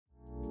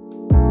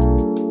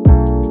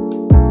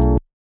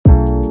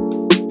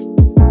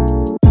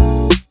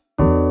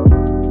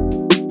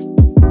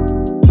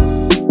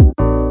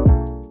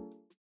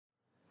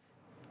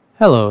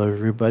Hello,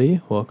 everybody.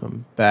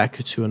 Welcome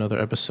back to another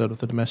episode of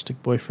the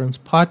Domestic Boyfriends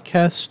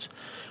podcast,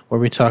 where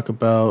we talk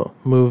about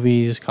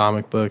movies,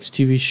 comic books,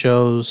 TV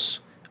shows,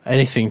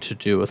 anything to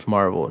do with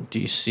Marvel and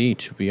DC,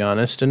 to be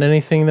honest, and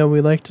anything that we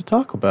like to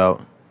talk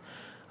about.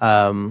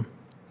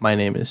 My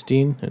name is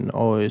Dean, and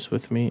always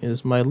with me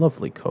is my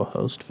lovely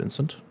co-host,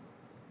 Vincent.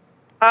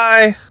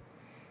 Hi.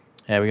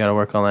 Yeah, we gotta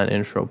work on that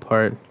intro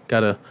part.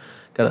 Gotta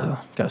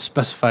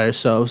specify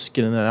ourselves,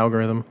 get in that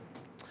algorithm.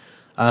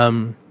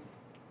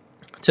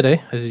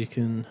 Today, as you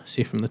can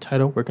see from the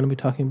title, we're going to be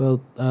talking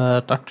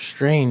about Doctor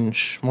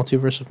Strange,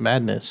 Multiverse of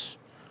Madness.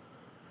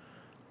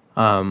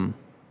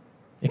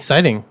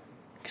 Exciting.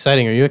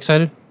 Exciting. Are you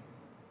excited?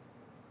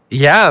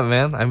 Yeah,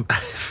 man. I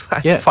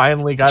Yeah.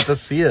 finally got to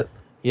see it.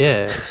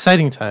 Yeah,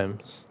 exciting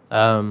times.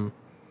 And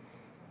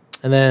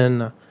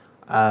then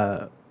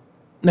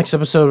next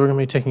episode, we're going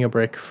to be taking a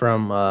break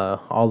from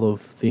all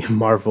of the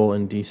Marvel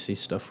and DC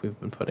stuff we've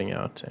been putting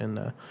out,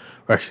 and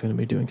we're actually going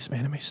to be doing some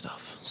anime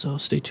stuff. So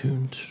stay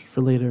tuned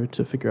for later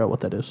to figure out what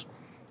that is.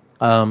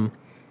 But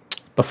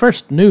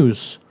first,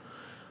 news.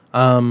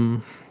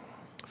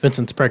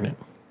 Vincent's pregnant.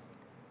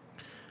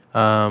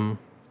 What?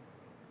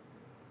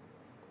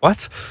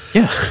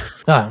 Yeah.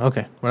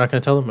 Okay. We're not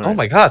going to tell them. Oh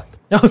my god.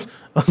 No.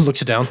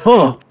 Looks down.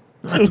 Oh,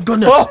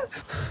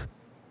 goodness.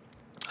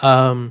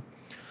 Oh.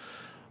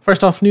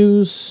 First off,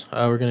 news.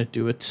 We're gonna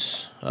do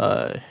it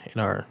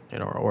in our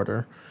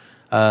order.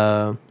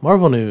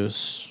 Marvel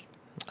news.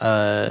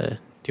 Do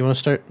you want to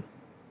start?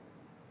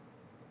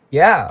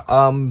 Yeah.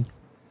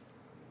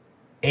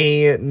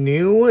 A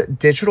new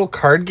digital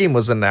card game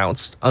was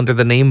announced under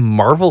the name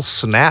Marvel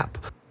Snap.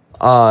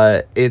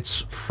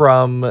 It's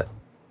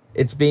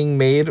being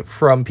made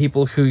from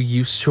people who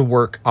used to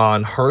work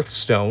on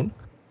Hearthstone.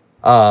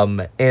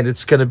 And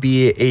it's gonna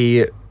be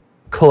a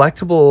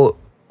collectible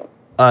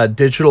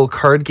digital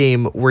card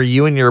game where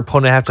you and your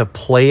opponent have to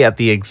play at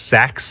the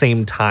exact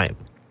same time.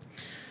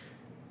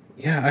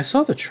 Yeah, I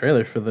saw the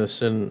trailer for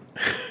this, and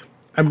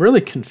I'm really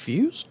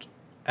confused.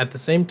 At the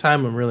same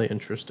time, I'm really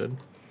interested,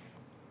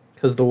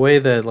 because the way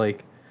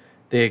that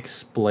they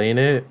explain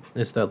it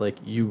is that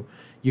you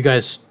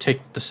guys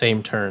take the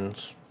same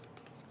turns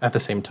at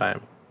the same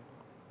time,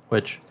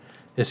 which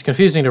is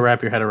confusing to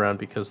wrap your head around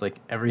because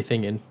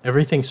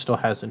everything still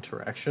has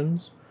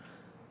interactions.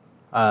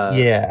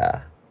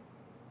 Yeah.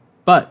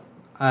 But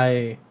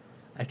I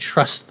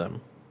trust them.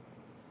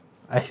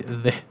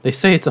 They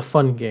say it's a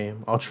fun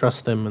game. I'll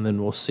trust them, and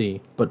then we'll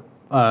see. But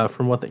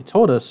from what they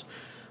told us,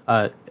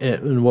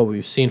 and what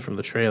we've seen from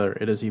the trailer,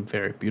 it is a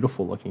very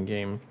beautiful looking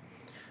game,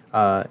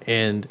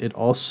 and it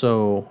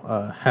also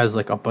has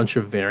a bunch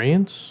of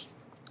variants.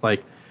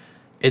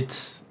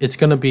 It's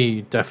gonna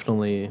be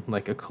definitely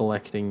a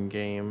collecting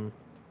game.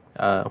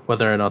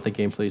 Whether or not the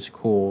gameplay is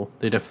cool,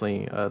 they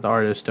definitely the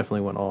artist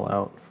definitely went all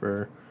out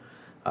for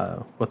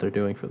what they're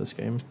doing for this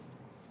game.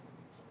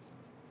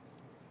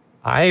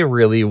 I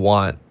really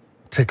want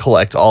to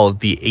collect all of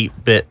the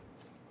 8-bit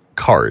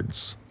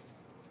cards.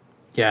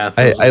 Yeah,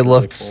 I really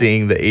loved cool.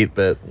 seeing the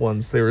 8-bit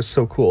ones. They were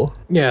so cool.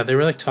 Yeah, they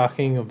were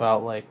talking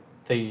about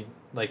they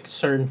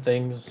certain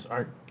things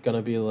aren't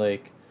gonna be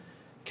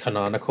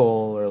canonical,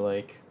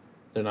 or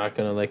they're not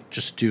gonna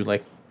just do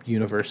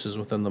universes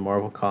within the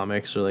Marvel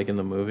comics or in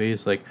the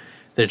movies.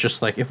 They're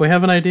just if we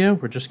have an idea,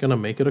 we're just gonna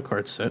make it a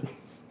card set,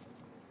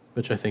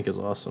 which I think is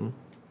awesome.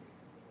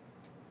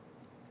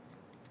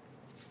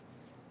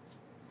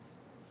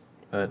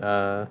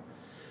 But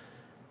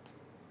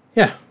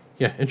yeah,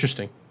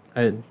 interesting.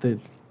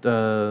 Did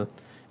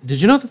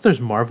you know that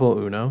there's Marvel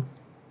Uno?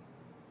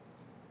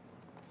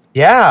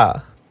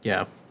 Yeah.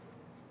 Yeah,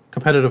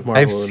 competitive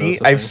Marvel Uno.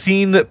 I've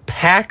seen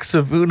packs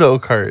of Uno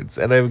cards,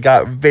 and I've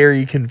got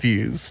very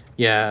confused.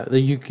 Yeah,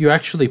 you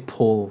actually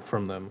pull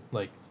from them.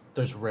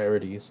 There's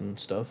rarities and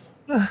stuff.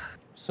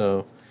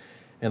 So,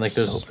 and there's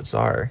so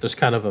bizarre. There's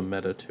kind of a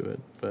meta to it,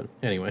 but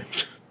anyway.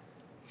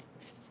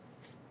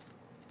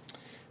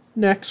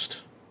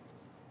 Next.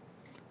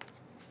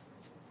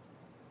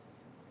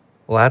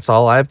 Well, that's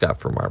all I've got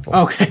for Marvel.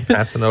 Okay.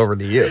 Passing over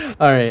to you.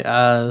 All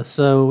right.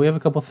 So we have a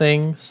couple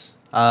things.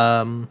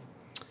 I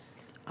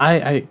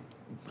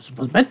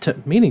was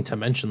meaning to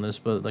mention this,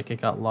 but it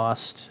got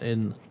lost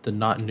in the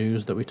not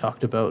news that we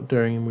talked about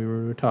during we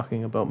were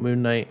talking about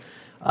Moon Knight.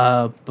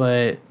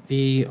 But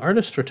the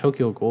artist for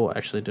Tokyo Ghoul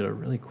actually did a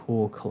really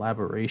cool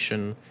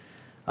collaboration,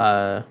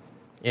 and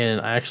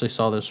I actually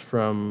saw this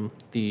from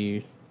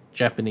the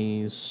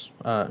Japan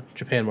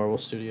Marvel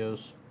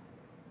Studios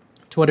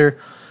Twitter.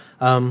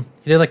 He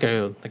did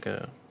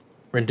a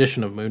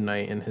rendition of Moon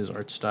Knight in his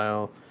art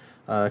style,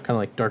 kind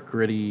of dark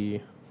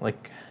gritty,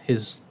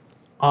 his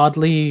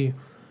oddly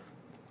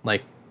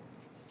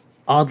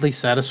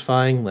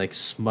satisfying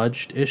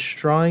smudged-ish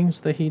drawings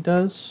that he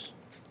does.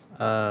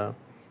 The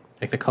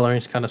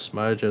coloring's kind of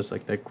smudge as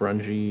that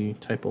grungy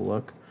type of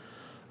look.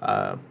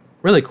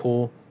 Really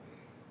cool.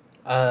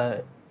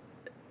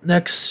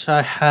 Next,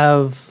 I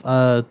have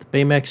the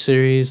Baymax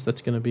series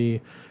that's going to be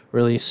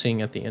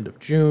releasing at the end of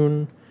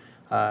June.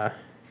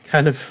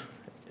 It's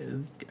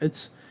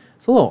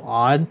a little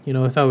odd,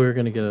 I thought we were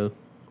going to get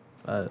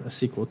a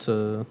sequel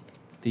to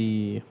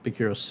the Big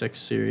Hero 6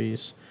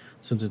 series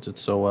since it did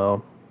so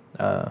well.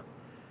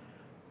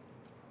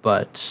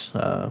 But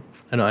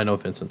I know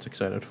Vincent's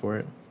excited for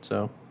it,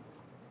 so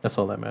that's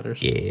all that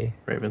matters. Yeah.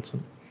 Right,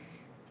 Vincent?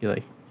 You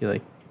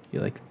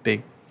like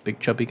big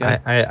chubby guy?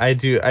 I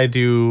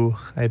do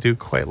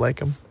quite like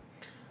him.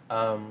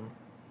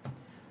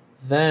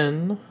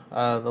 Then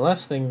the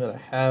last thing that I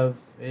have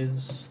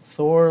is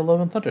Thor: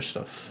 Love and Thunder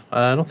stuff.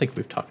 I don't think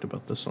we've talked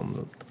about this on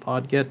the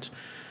pod yet,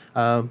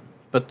 but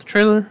the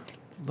trailer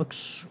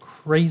looks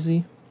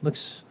crazy,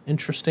 looks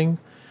interesting.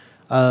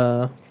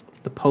 The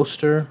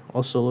poster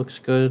also looks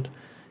good,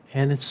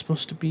 and it's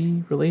supposed to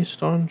be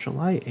released on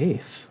July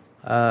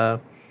 8th,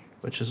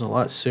 which is a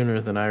lot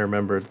sooner than I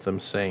remembered them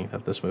saying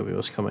that this movie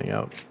was coming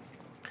out.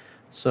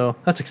 So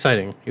that's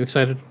exciting. You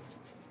excited?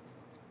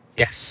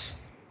 Yes.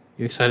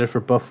 You excited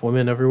for buff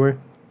women everywhere?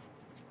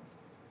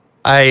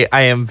 I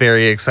am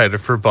very excited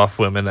for buff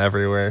women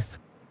everywhere.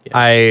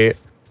 Yeah.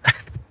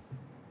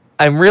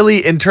 I'm really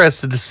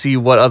interested to see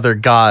what other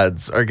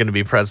gods are going to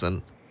be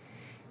present.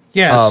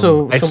 Yeah,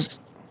 so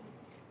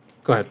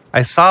go ahead.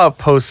 I saw a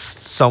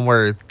post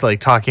somewhere like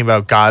talking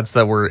about gods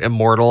that were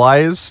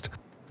immortalized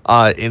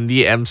in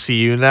the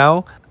MCU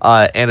now,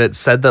 and it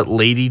said that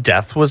Lady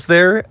Death was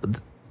there,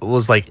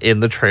 was like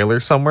in the trailer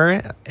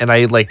somewhere, and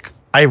I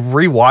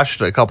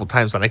rewatched it a couple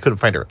times and I couldn't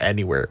find her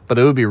anywhere, but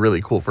it would be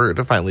really cool for her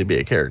to finally be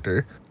a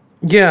character.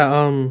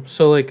 Yeah,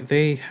 so like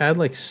they had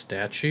like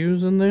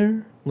statues in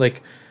there,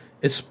 like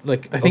it's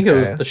like I think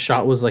the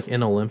shot was like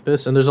in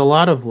Olympus, and there's a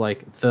lot of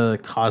like the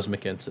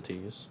cosmic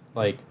entities,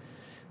 like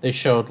they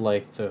showed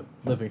like the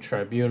Living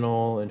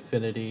Tribunal,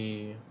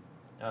 Infinity,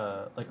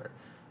 not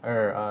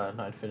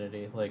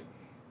Infinity, like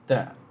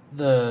that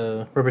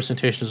the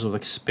representations of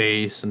like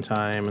space and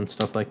time and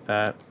stuff like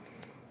that,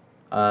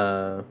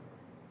 and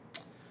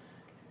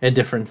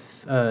different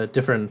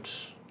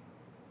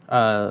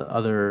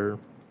other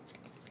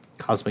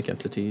cosmic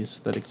entities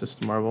that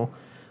exist in Marvel.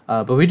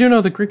 But we do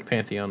know the Greek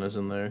pantheon is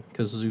in there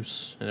because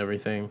Zeus and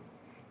everything.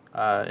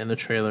 In the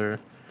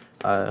trailer,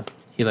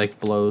 he like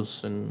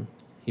blows and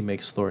he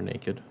makes Thor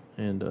naked,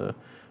 and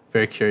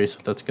very curious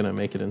if that's gonna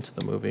make it into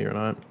the movie or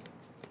not.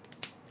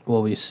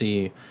 Will we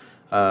see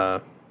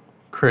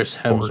Chris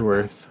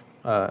Hemsworth?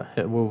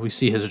 Will we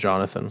see his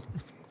Jonathan?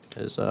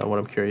 Is what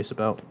I'm curious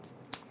about.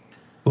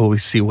 Will we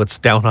see what's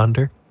down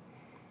under?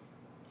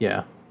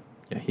 Yeah,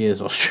 he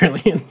is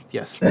Australian.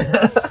 Yes.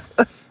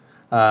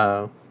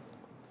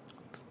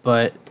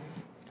 But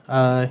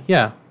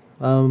yeah.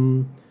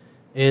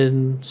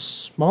 In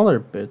smaller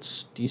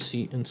bits of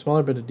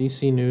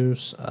DC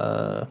news,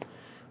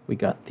 we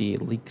got the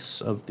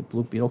leaks of the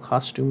Blue Beetle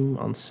costume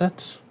on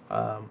set.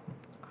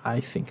 I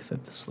think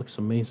that this looks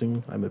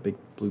amazing. I'm a big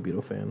Blue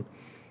Beetle fan.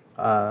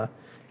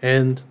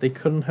 And they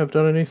couldn't have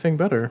done anything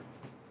better.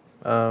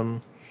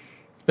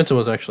 Vincent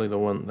was actually the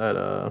one that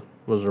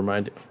was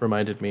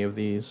reminded me of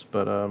these,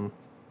 but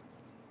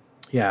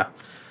yeah,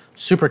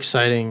 super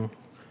exciting.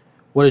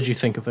 What did you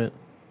think of it?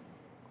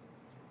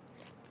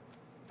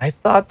 I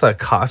thought the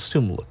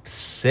costume looked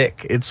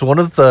sick. It's one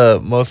of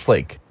the most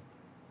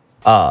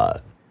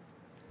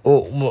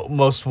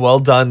most well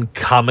done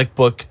comic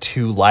book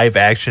to live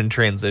action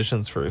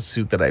transitions for a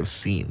suit that I've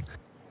seen.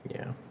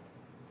 Yeah,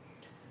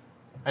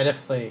 I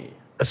definitely.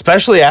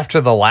 Especially after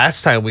the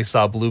last time we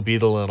saw Blue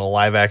Beetle in a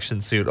live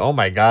action suit. Oh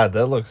my god,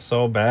 that looks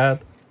so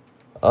bad.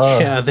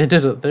 Yeah,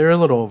 they're a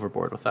little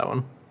overboard with that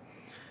one.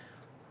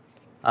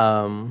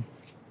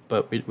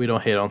 But we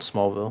don't hate on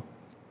Smallville,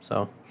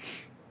 so.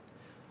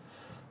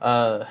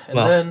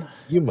 Then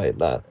you might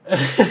not.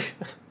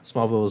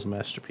 Smallville was a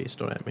masterpiece.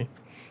 Don't at me.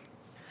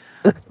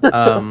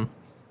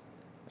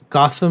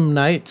 Gotham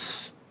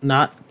Knights,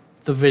 not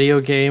the video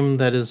game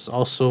that is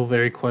also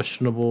very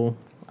questionable.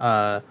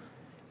 The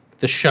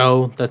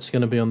show that's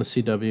going to be on the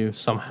CW,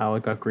 somehow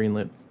it got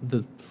greenlit.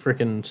 The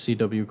freaking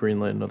CW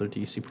greenlit another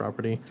DC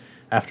property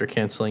after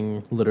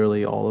canceling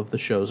literally all of the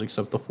shows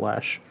except The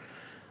Flash.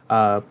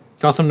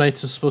 Gotham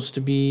Knights is supposed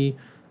to be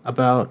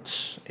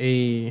about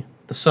the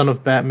son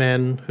of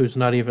Batman who's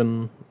not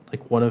even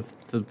like one of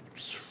the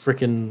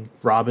freaking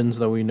Robins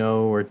that we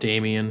know, or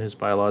Damian, his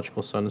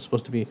biological son. Is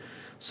supposed to be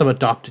some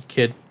adopted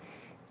kid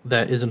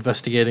that is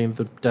investigating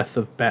the death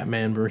of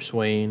Batman, Bruce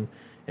Wayne,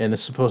 and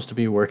is supposed to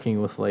be working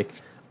with like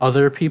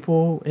other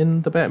people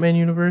in the Batman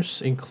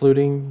universe,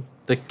 including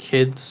the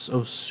kids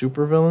of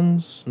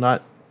supervillains,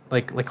 not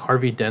like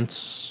Harvey Dent's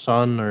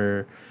son,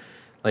 or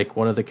like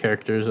one of the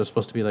characters that's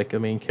supposed to be like a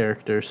main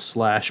character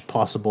 /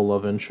 possible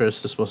love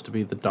interest is supposed to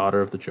be the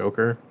daughter of the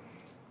Joker,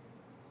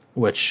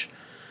 which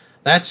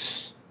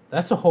that's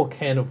a whole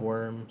can of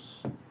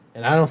worms,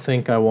 and I don't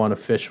think I want to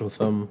fish with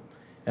them,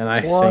 and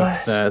I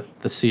think that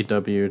the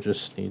CW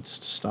just needs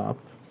to stop.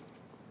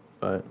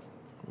 But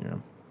yeah.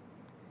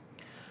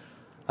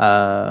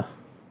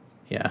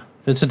 Yeah.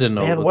 Vincent didn't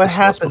know what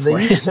happened.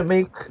 They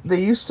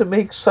used to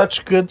make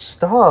such good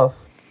stuff.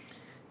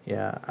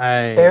 Yeah,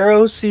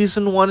 Arrow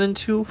season 1 and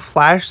 2,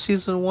 Flash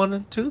season 1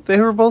 and 2, they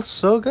were both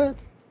so good.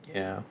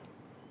 Yeah.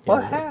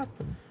 What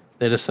happened?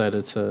 They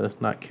decided to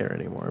not care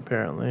anymore,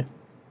 apparently.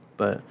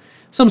 but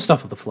some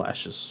stuff with the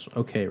Flash is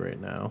okay right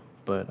now.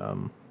 But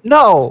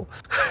No,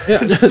 yeah,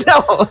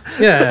 no.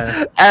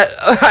 yeah.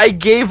 I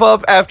gave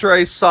up after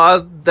I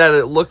saw that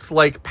it looked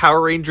like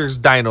Power Rangers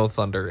Dino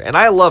Thunder, and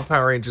I love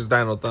Power Rangers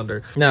Dino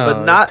Thunder. No,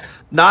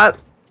 but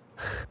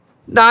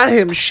not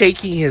him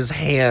shaking his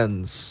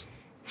hands,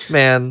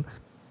 man.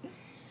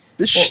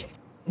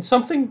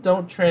 Something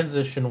don't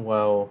transition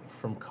well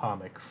from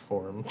comic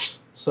form,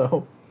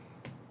 so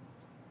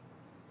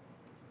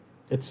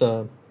it's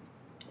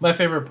my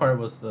favorite part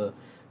was the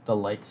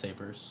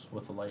lightsabers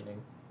with the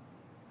lightning.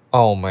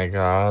 Oh my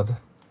god.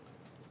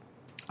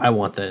 I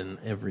want that in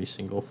every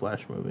single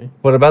Flash movie.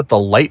 What about the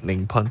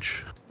lightning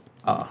punch?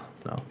 Oh,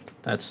 no.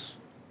 That's...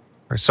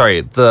 Or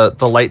sorry, the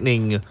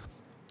lightning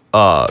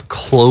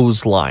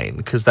clothesline,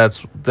 because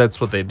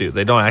that's what they do.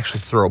 They don't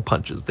actually throw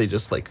punches. They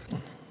just like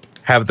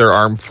have their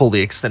arm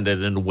fully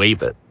extended and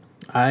wave it.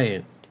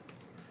 I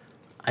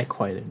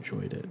quite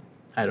enjoyed it.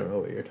 I don't know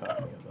what you're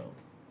talking about.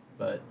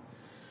 But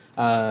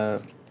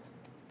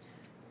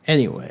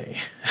anyway.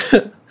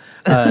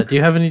 Do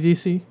you have any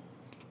DC?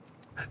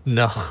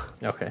 No.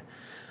 Okay.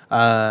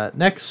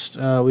 Next,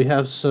 we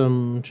have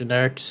some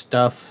generic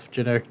stuff,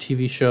 generic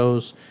TV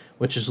shows,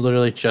 which is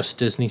literally just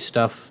Disney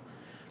stuff.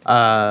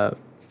 Do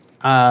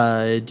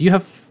you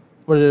have...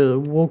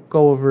 We'll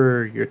go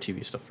over your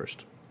TV stuff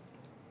first.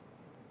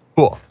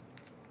 Cool.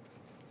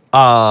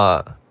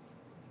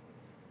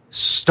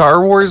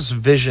 Star Wars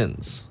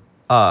Visions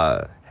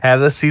had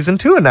a season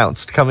 2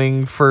 announced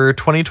coming for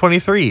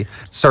 2023.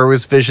 Star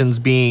Wars Visions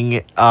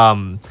being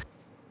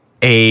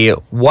a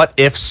what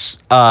if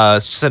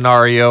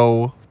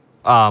scenario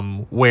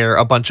where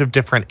a bunch of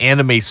different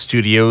anime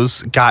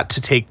studios got to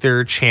take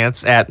their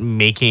chance at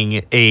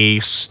making a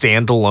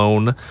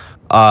standalone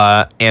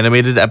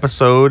animated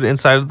episode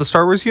inside of the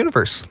Star Wars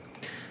universe.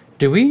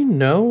 Do we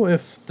know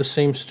if the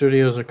same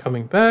studios are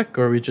coming back,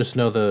 or we just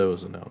know that it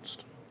was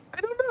announced?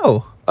 I don't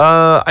know.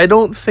 I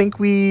don't think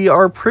we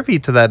are privy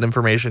to that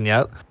information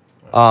yet.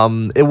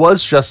 It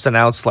was just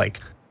announced like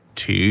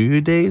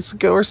 2 days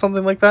ago or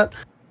something like that.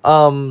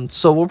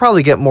 So we'll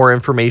probably get more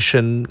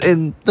information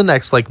in the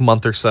next like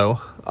month or so.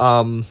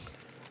 I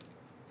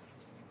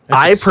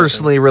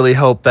personally really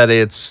hope that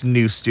it's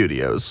new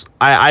studios.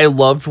 I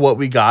loved what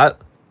we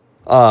got.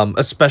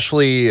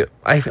 Especially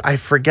I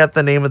forget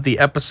the name of the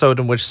episode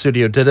in which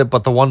studio did it,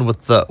 but the one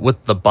with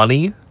the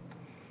bunny.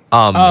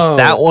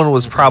 That one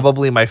was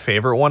probably my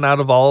favorite one out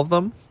of all of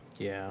them.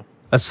 Yeah.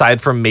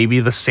 Aside from maybe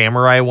the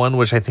samurai one,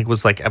 which I think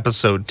was like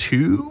episode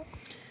 2.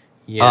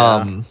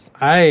 Yeah.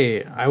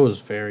 I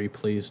was very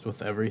pleased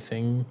with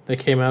everything that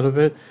came out of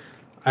it.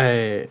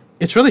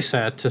 It's really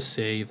sad to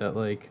say that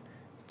like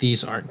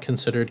these aren't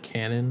considered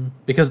canon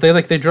because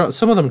they draw,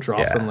 some of them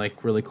draw from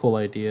like really cool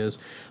ideas.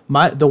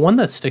 The one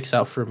that sticks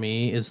out for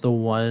me is the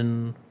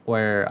one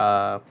where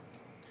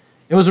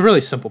it was a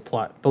really simple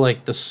plot, but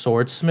like the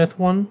swordsmith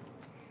one.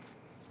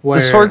 The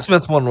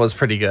swordsmith one was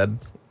pretty good.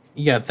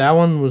 Yeah, that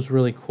one was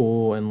really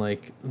cool, and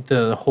like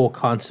the whole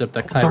concept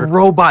that kind of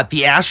robot,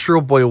 the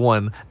Astro Boy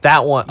one,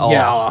 that one.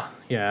 Oh.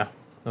 Yeah.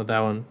 No, that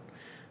one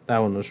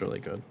was really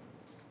good.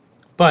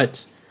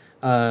 But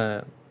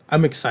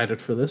I'm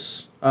excited for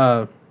this.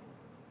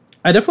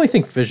 I definitely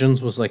think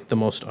Visions was like the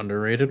most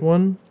underrated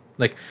one,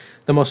 like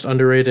the most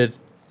underrated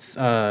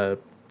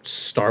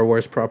Star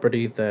Wars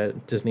property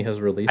that Disney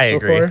has released so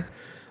far.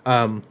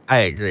 I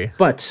agree.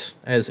 But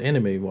as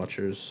anime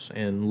watchers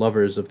and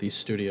lovers of these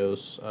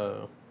studios,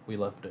 we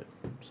loved it.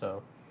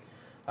 So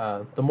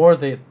the more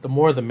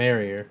the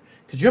merrier.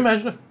 Could you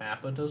imagine if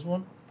Mappa does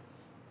one?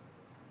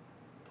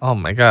 Oh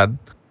my god.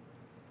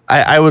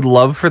 I would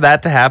love for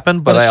that to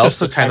happen, but I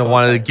also kind of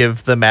wanted to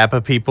give the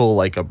Mappa people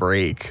like a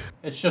break.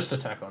 It's just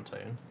Attack on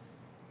Titan.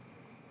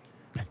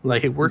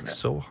 Like it works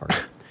so hard.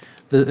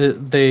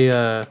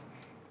 Could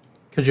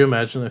you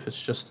imagine if it's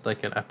just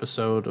like an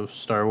episode of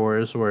Star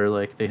Wars where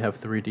like they have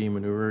 3D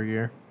maneuver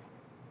gear?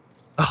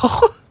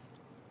 Oh.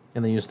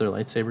 And they use their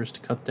lightsabers to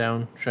cut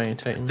down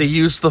giant titans. They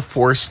use the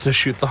Force to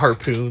shoot the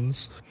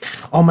harpoons.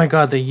 Oh my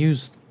god, they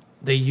use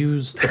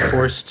the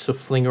Force to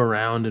fling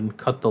around and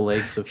cut the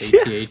legs of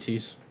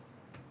AT-ATs.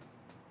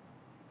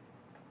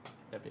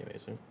 That'd be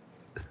amazing.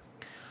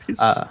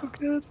 It's so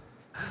good.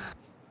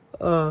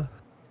 What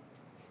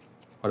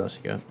else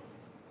you got?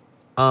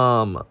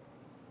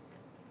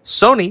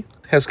 Sony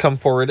has come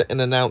forward and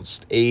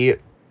announced a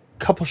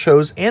couple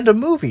shows and a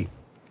movie.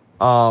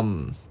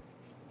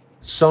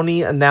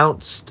 Sony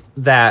announced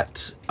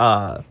that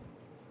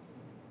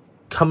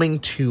coming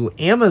to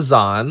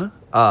Amazon,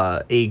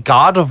 a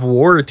God of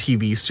War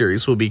TV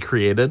series will be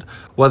created.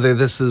 Whether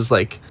this is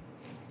like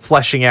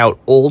fleshing out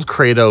old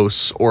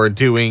Kratos or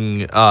doing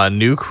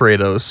new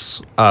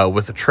Kratos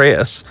with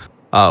Atreus,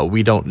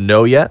 we don't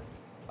know yet.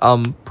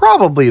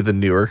 Probably the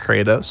newer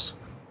Kratos.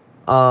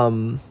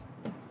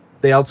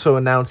 They also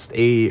announced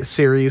a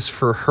series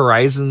for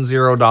Horizon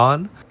Zero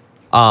Dawn.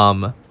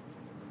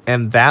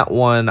 And that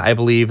one, I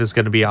believe, is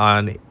going to be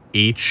on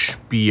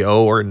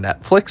HBO or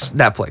Netflix.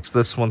 Netflix.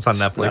 This one's on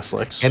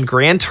Netflix. And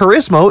Gran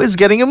Turismo is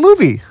getting a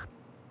movie.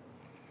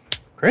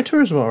 Gran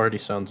Turismo already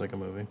sounds like a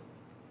movie.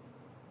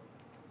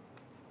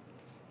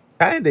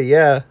 Kinda,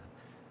 yeah.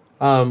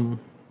 Um,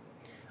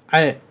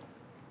 I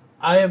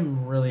I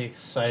am really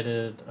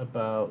excited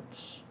about.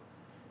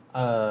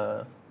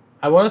 Uh,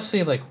 I want to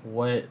see like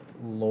what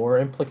lore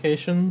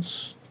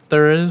implications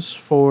there is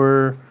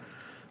for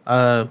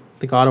the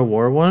God of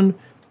War one.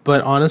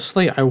 But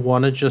honestly, I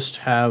want to just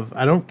have.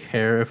 I don't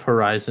care if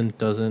Horizon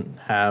doesn't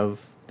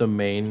have the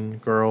main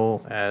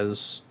girl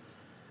as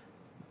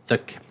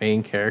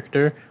main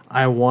character.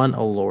 I want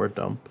a lore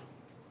dump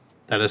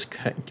that is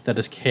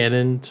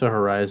canon to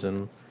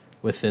Horizon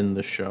within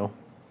the show.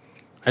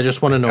 I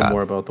just want My to know God.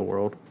 more about the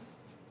world.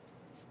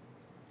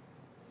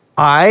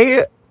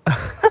 I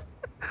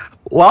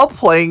while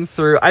playing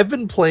through, I've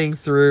been playing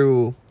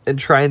through and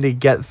trying to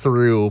get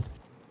through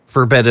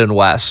Forbidden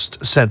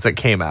West since it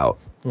came out.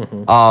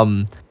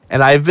 Um,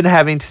 and I've been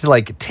having to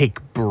like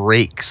take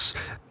breaks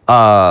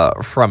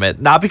from it,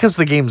 not because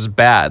the game's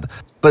bad,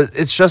 but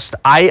it's just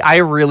I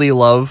really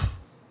love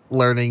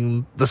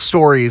learning the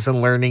stories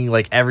and learning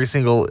like every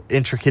single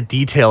intricate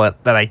detail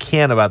that I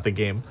can about the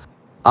game,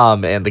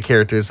 and the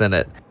characters in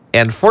it.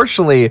 And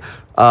fortunately,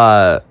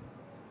 for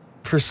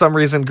some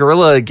reason,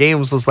 Guerrilla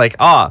Games was like,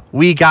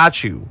 we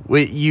got you.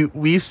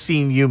 We've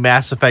seen you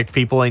Mass Effect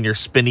people and your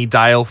spinny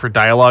dial for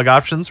dialogue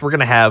options. We're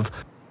gonna have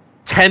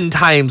 10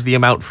 times the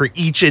amount for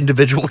each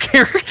individual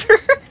character.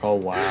 Oh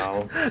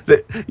wow!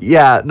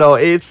 Yeah, no,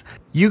 it's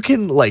you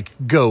can like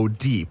go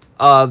deep.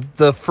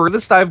 The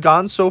furthest I've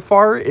gone so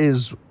far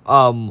is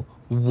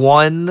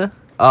one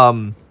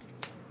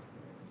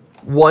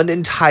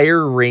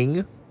entire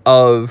ring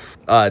of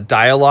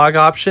dialogue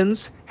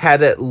options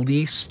had at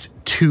least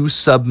 2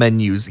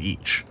 submenus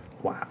each.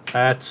 Wow,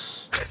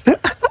 that's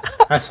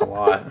a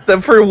lot.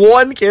 For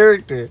one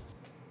character.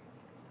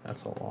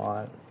 That's a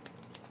lot.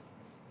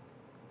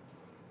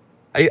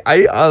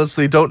 I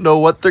honestly don't know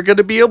what they're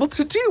gonna be able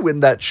to do in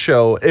that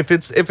show. If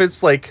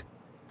it's like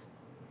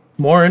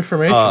More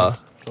information.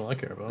 That's all I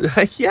care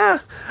about. yeah,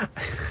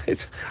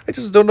 I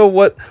just don't know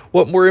what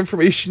more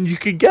information you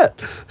could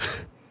get.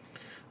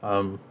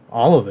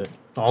 All of it,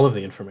 all of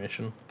the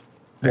information,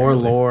 more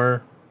Really?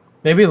 lore,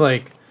 maybe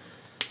like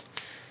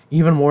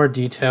even more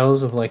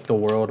details of like the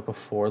world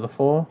before the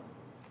fall,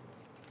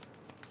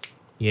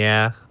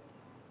 Yeah,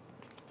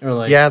 or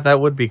like yeah, that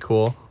would be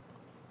cool.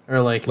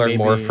 or like Learn maybe,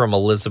 more from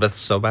Elizabeth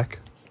Sobek.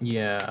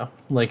 yeah,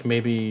 like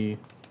maybe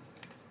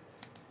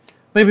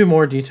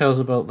more details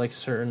about like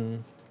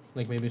certain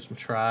like maybe some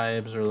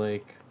tribes or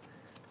like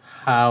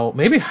how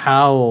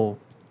the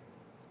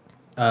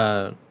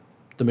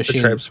The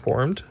machine tribes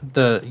formed.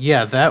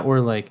 that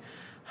or like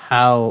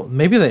how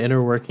maybe the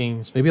inner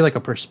workings, maybe like a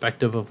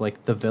perspective of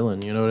like the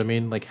villain, you know what I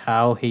mean, like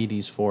how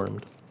Hades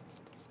formed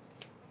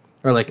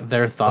or like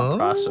their thought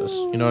process,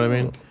 you know what I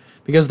mean,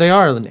 because they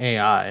are an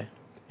AI.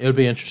 It would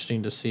be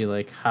interesting to see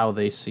like how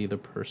they see the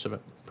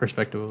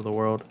perspective of the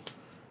world,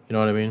 you know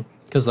what I mean,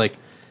 because like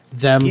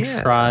them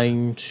Yeah.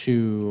 trying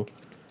to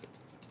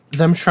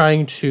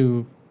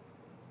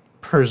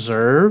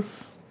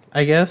preserve,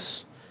 I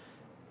guess,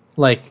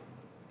 like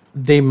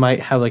they might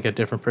have like a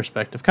different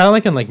perspective, kind of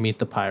like in like Meet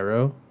the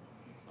Pyro.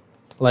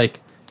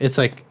 Like it's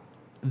like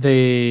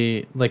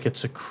they like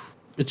it's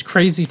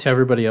crazy to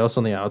everybody else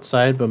on the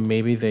outside, but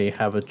maybe they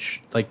have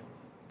like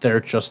their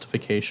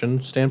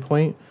justification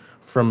standpoint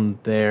from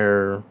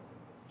their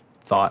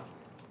thought,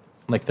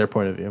 like their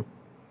point of view.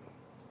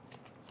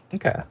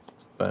 Okay.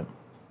 But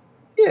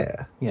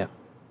Yeah. yeah,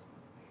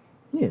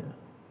 yeah.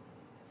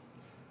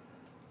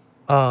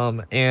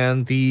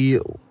 And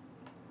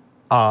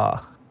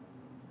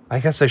I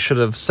guess I should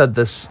have said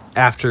this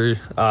after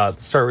the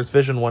Star Wars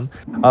Vision one.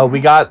 We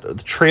got the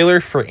trailer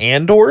for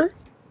Andor,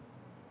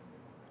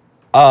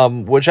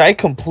 which I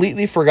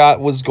completely forgot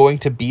was going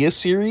to be a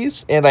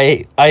series, and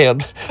I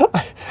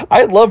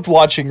I loved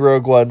watching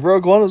Rogue One.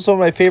 Rogue One was one of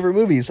my favorite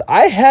movies.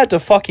 I had to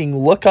fucking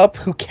look up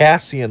who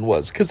Cassian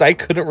was because I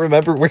couldn't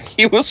remember where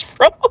he was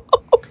from.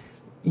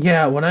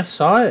 Yeah, when I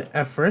saw it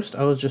at first,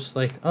 I was just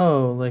like,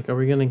 "Oh, like, are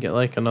we gonna get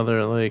like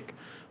another like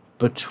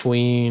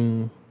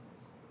between,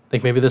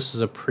 like maybe this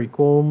is a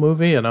prequel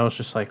movie?" And I was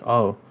just like,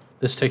 "Oh,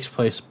 this takes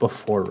place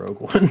before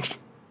Rogue One."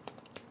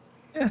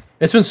 Yeah.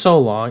 It's been so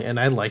long, and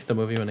I liked the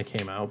movie when it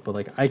came out, but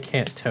like, I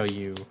can't tell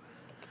you.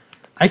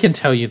 I can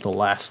tell you the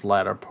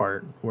latter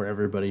part where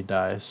everybody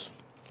dies.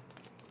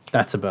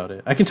 That's about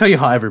it. I can tell you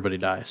how everybody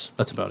dies.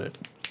 That's about it.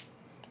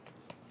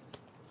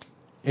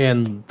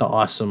 And the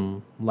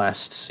awesome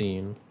last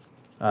scene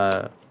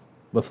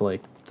with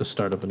like the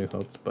start of A New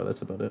Hope, but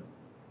that's about it.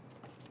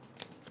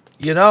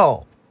 You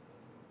know,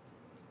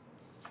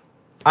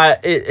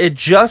 it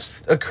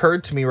just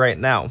occurred to me right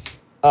now.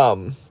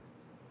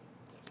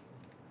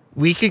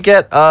 We could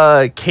get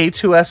a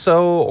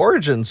K2SO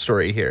origin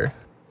story here.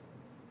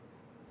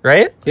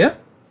 Right? Yeah.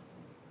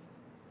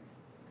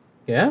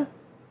 Yeah.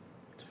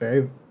 It's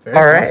very, very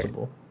All right.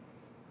 possible.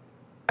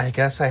 I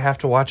guess I have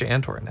to watch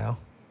Andor now.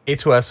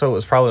 K2SO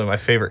was probably my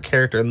favorite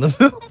character in the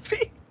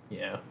movie.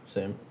 Yeah,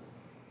 same.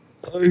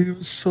 Oh, he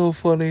was so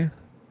funny.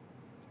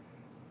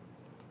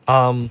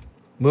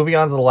 Moving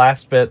on to the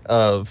last bit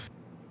of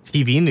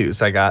TV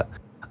news I got.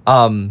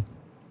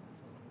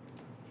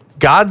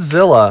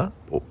 Godzilla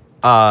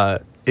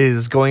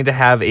is going to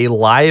have a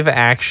live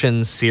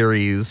action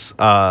series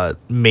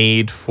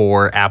made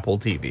for Apple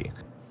TV.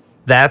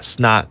 That's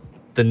not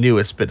the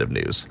newest bit of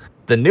news.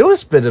 The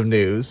newest bit of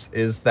news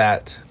is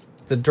that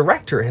the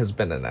director has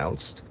been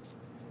announced,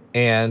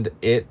 and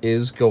it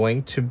is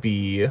going to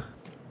be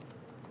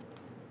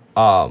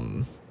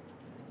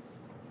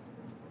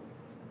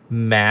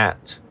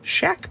Matt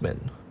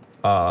Shackman,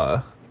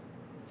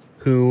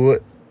 who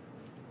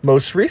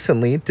most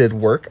recently did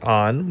work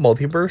on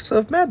Multiverse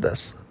of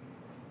Madness.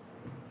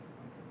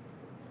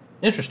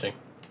 Interesting.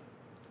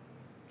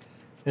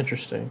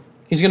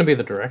 He's going to be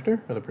the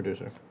director or the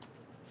producer?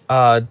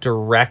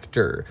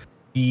 Director.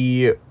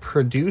 The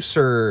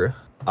producer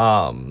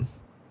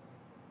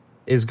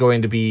is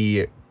going to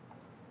be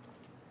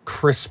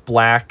Chris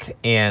Black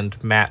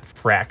and Matt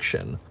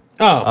Fraction.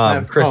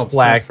 Chris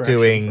Black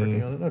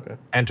doing okay.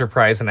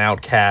 Enterprise and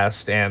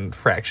Outcast, and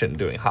Fraction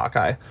doing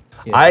Hawkeye.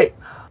 Yeah.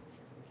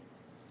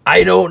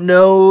 I don't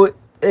know.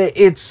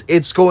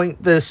 It's going.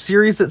 The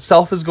series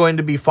itself is going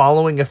to be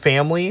following a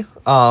family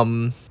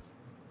to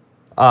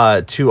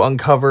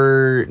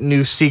uncover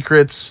new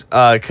secrets,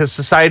 because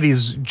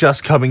society's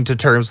just coming to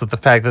terms with the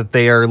fact that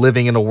they are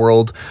living in a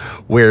world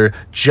where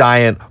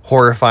giant,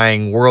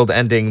 horrifying,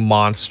 world-ending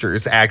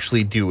monsters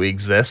actually do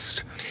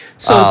exist.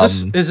 So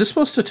is this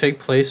supposed to take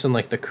place in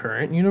like the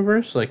current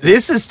universe? Like,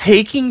 this is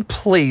taking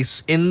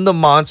place in the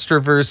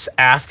Monsterverse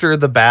after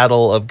the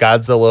battle of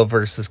Godzilla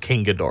versus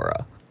King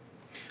Ghidorah.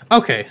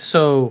 Okay,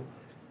 so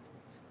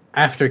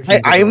after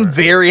King I am Ghidorah.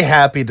 very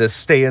happy to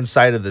stay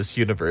inside of this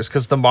universe,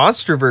 because the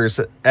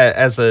Monsterverse,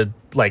 as a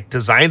like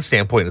design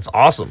standpoint, is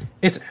awesome.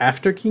 It's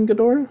after King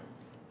Ghidorah?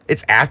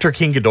 It's after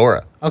King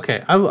Ghidorah.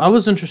 Okay, I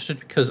was interested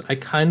because I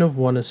kind of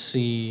want to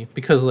see,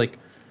 because like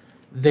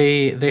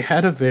they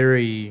had a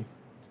very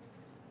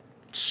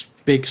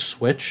big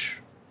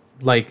switch,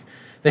 like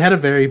they had a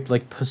very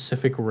like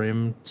Pacific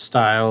Rim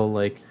style,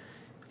 like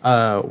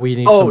we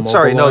need to mobilize.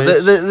 Sorry, no,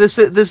 this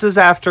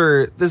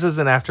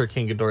isn't after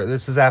King Ghidorah.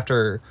 This is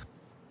after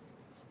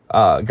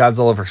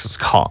Godzilla versus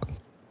Kong.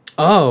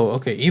 Oh,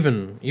 okay,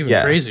 even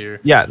crazier.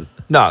 Yeah,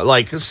 no,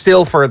 like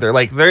still further.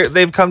 Like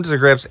they've come to the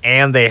grips,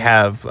 and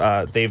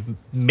they've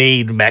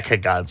made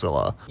Mecha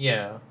Godzilla.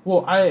 Yeah.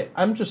 Well,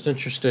 I'm just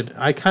interested.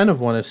 I kind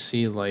of want to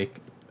see like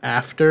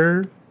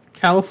after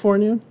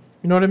California.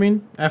 You know what I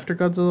mean? After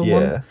Godzilla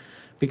 1.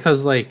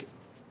 Because like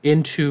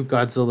into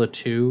Godzilla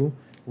 2,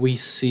 we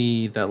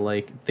see that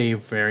like they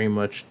very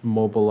much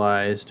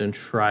mobilized and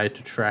tried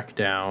to track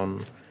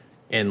down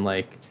and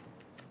like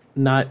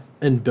not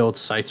and build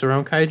sites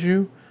around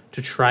kaiju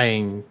to try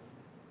and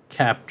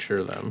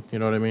capture them. You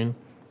know what I mean?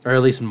 Or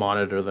at least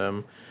monitor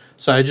them.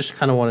 So I just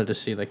kind of wanted to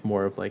see like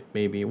more of like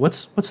maybe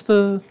what's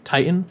the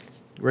Titan,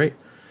 right?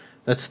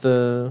 That's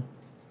the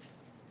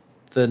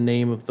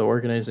name of the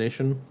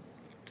organization.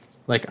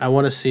 Like I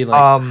want to see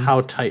like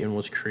how Titan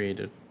was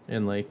created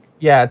and like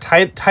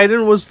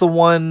Titan was the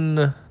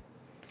one.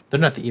 They're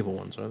not the evil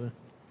ones, are they?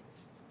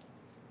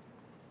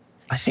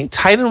 I think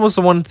Titan was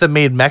the one that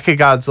made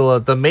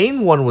Mechagodzilla. The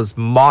main one was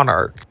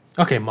Monarch.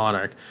 Okay,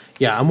 Monarch.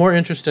 Yeah, I'm more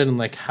interested in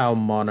like how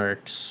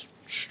Monarch's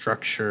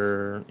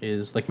structure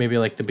is, like maybe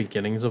like the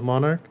beginnings of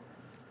Monarch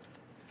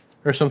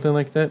or something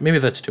like that. Maybe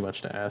that's too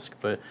much to ask,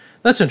 but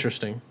that's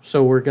interesting.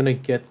 So we're gonna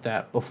get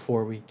that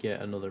before we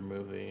get another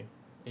movie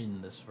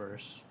in this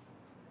verse.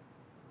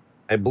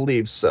 I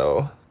believe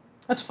so.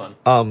 That's fun.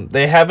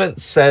 They haven't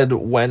said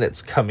when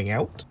it's coming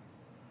out.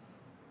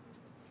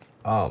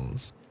 But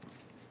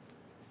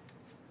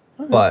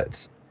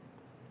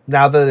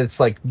now that it's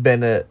like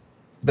been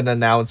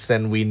announced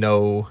and we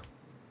know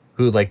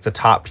who like the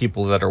top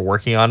people that are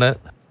working on it,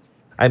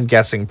 I'm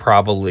guessing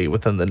probably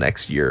within the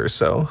next year or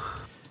so.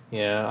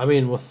 Yeah, I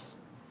mean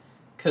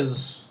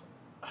because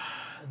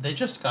they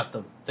just did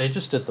the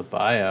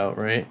buyout,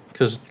 right?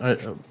 Because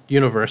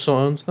Universal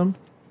owns them,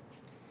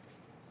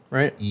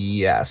 right?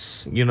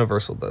 Yes,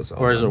 Universal does.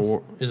 Or is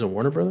it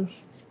Warner Brothers?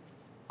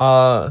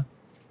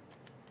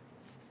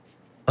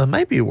 It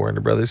might be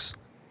Warner Brothers.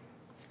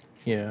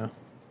 Yeah.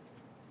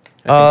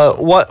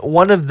 What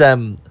one of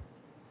them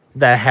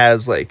that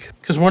has like,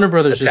 because Warner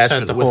Brothers just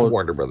had the whole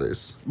Warner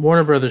Brothers.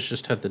 Warner Brothers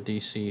just had the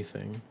DC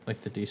thing,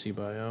 like the DC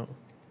buyout.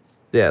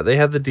 Yeah, they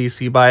have the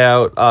DC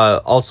buyout.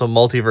 Also,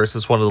 Multiverse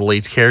is one of the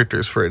lead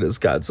characters for it is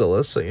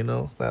Godzilla, so you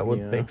know that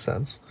would make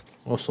sense.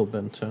 Also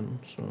Ben 10,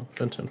 so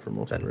Ben 10 for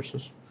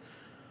Multiverses.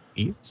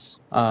 Yes.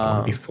 I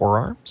want to be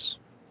forearms.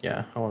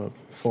 Yeah, I want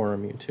to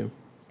forearm you too,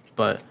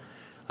 but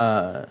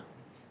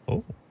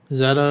is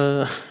that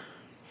a?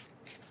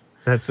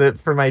 That's it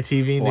for my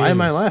TV news. Why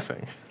am I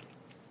laughing?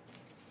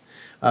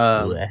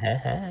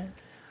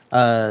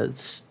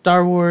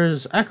 Star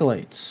Wars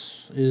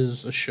Acolytes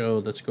is a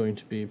show that's going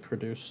to be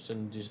produced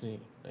in Disney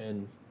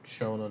and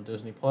shown on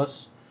Disney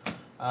Plus.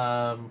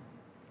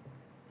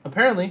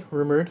 Apparently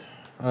rumored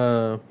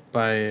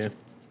by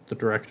the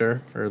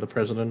director or the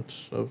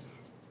president of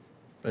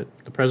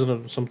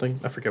something.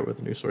 I forget what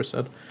the news source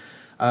said.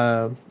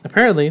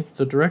 Apparently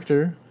the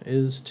director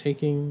is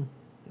taking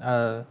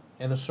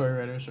and the story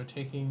writers are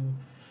taking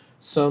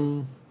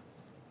some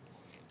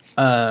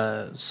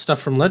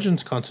Stuff from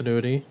Legends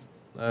continuity,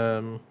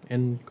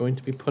 and going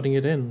to be putting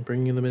it in,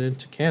 bringing them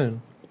into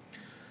canon.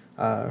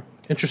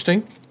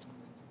 Interesting.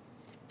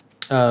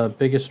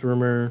 Biggest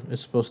rumor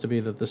is supposed to be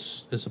that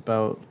this is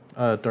about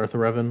Darth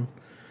Revan,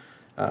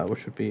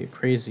 which would be a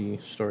crazy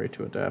story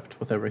to adapt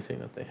with everything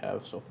that they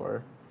have so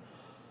far.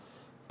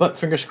 But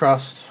fingers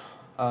crossed.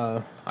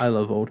 I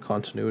love old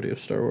continuity of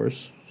Star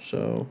Wars,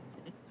 so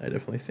I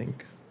definitely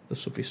think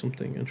this will be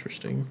something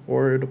interesting,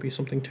 or it'll be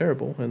something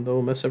terrible, and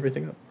they'll mess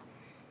everything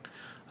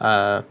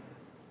up.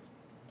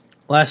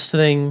 Last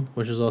thing,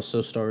 which is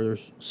also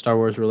Star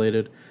Wars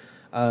related,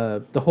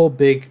 the whole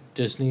big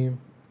Disney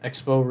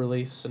Expo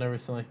release and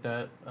everything like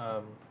that,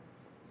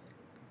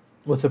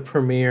 with the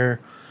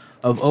premiere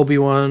of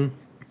Obi-Wan,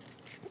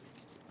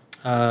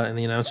 and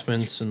the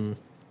announcements, and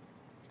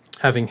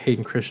having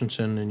Hayden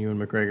Christensen and Ewan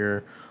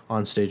McGregor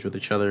on stage with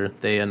each other.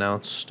 They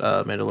announced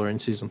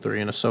Mandalorian Season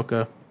 3 and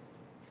Ahsoka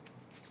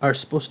are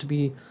supposed to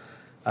be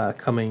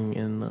coming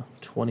in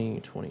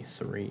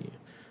 2023,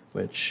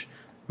 which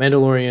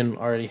Mandalorian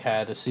already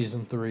had a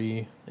Season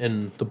 3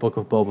 in the Book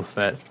of Boba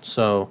Fett,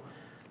 so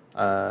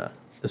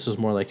this is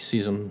more like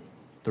Season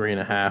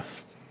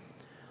 3.5.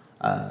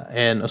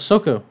 And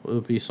Ahsoka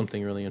would be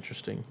something really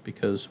interesting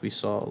because we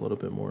saw a little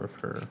bit more of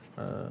her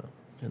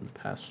in the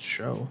past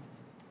show.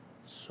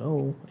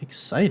 So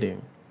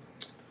exciting.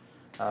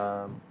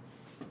 Kind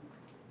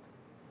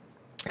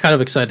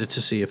of excited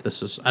to see if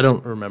this is... I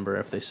don't remember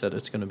if they said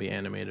it's going to be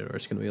animated or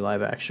it's going to be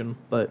live action,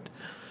 but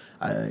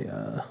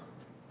I'm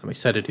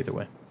excited either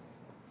way.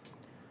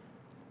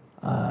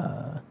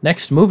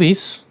 Next,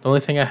 movies. The only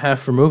thing I have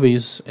for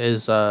movies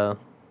is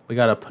we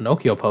got a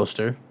Pinocchio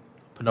poster.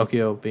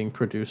 Pinocchio being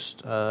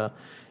produced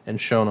and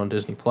shown on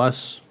Disney+.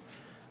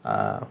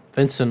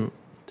 Vincent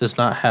does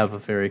not have a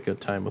very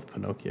good time with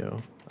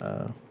Pinocchio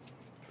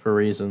for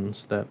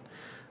reasons that,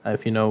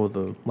 if you know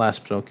the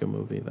last Pinocchio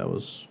movie that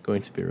was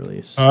going to be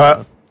released.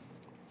 Yeah.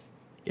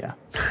 But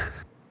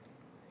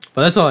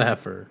that's all I have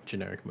for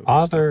generic movies.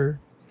 Other.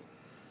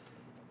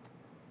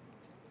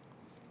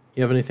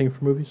 You have anything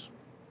for movies?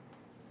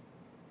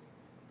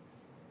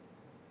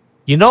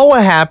 You know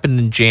what happened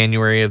in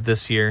January of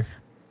this year?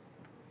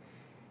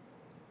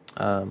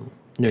 New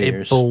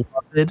Year's. A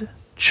beloved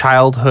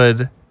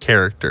childhood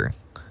character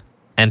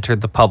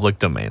entered the public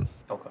domain.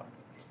 Okay.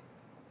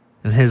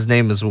 And his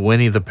name is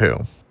Winnie the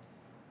Pooh.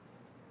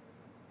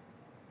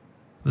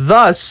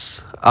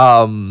 Thus,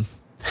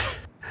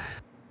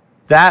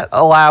 that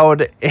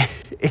allowed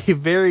a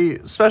very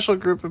special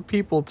group of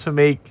people to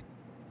make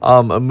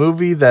a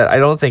movie that I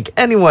don't think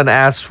anyone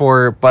asked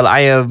for, but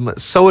I am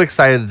so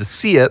excited to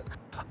see it.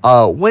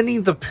 Winnie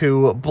the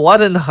Pooh, Blood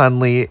and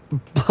Honey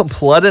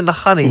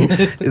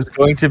is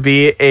going to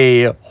be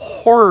a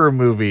horror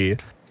movie,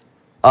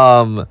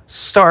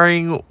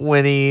 starring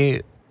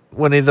Winnie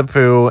the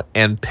Pooh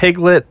and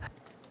Piglet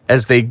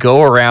as they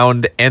go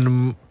around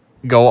and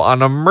go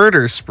on a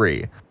murder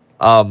spree.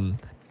 We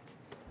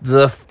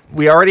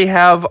already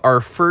have our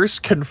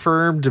first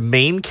confirmed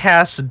main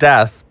cast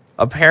death.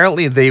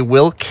 Apparently, they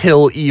will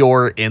kill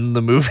Eeyore in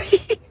the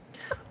movie.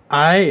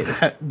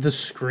 The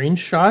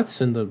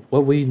screenshots and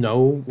what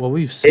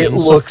we've seen it so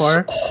looks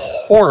far,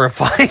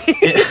 horrifying.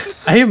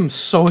 I am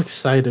so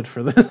excited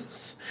for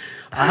this.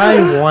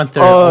 I want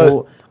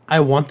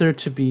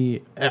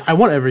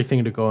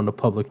everything to go into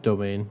public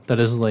domain. That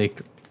is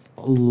like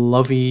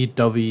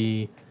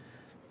lovey-dovey,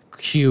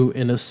 cute,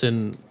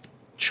 innocent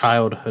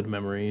childhood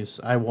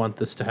memories. I want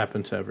this to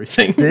happen to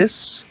everything.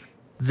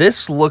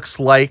 This looks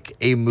like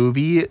a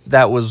movie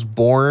that was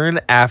born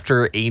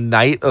after a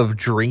night of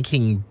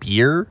drinking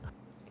beer.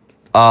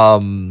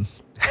 And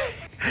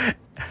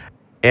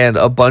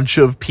a bunch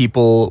of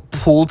people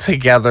pulled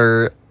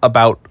together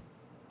about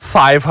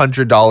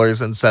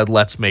 $500 and said,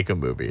 let's make a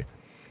movie.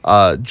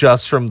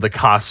 Just from the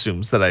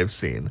costumes that I've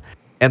seen.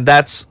 And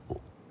that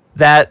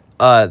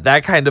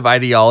kind of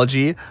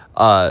ideology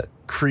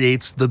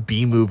creates the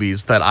B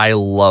movies that I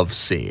love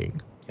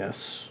seeing.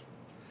 Yes.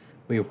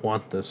 We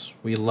want this.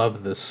 We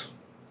love this.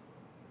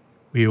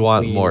 We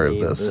want more of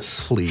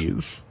this,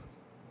 please.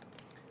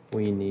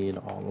 We need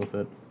all of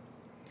it.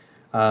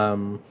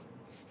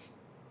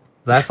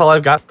 That's all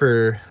I've got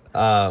for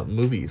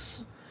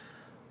movies.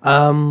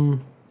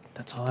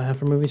 That's all I have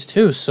for movies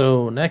too.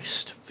 So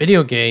next,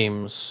 video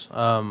games.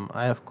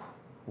 I have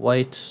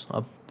quite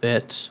a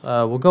bit.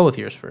 We'll go with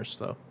yours first,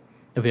 though,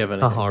 if you have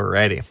anything.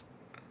 Alrighty.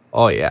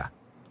 Oh yeah.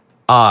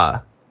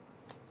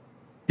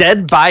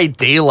 Dead by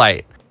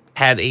Daylight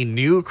had a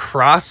new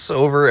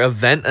crossover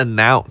event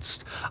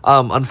announced.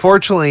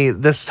 Unfortunately,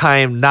 this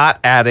time not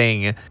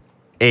adding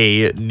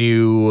a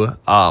new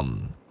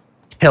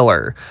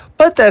killer,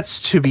 but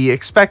that's to be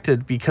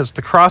expected because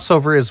the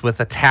crossover is with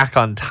Attack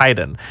on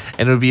Titan,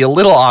 and it would be a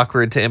little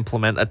awkward to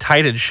implement a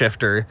Titan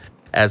shifter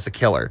as a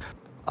killer.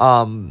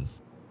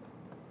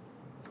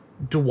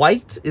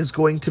 Dwight is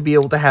going to be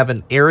able to have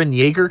an Eren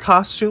Yeager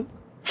costume.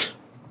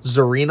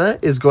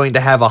 Zarina is going to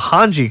have a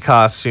Hanji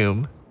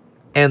costume.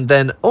 And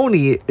then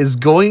Oni is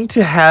going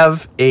to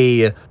have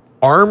a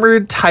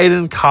armored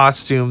Titan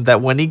costume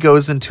that when he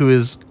goes into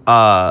his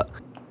alt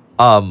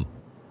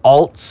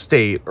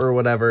state or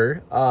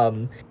whatever,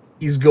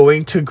 he's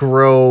going to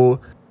grow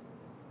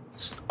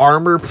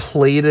armor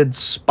plated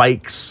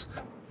spikes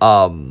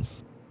that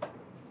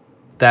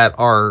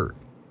are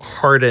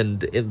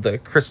hardened in the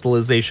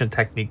crystallization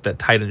technique that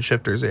Titan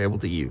shifters are able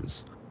to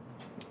use.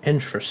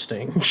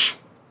 Interesting.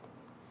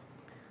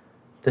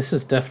 This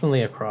is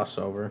definitely a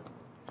crossover.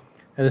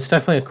 And it's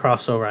definitely a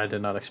crossover I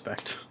did not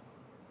expect.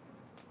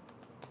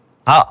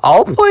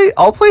 I'll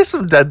play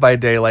some Dead by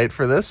Daylight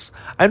for this.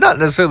 I'm not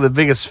necessarily the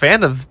biggest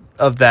fan of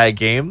that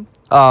game,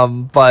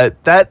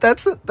 but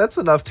that's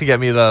enough to get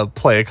me to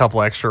play a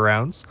couple extra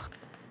rounds.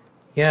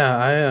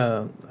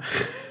 Yeah,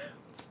 it's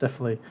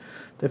definitely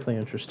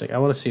interesting. I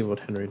want to see what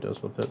Henry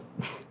does with it.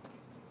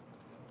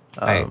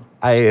 I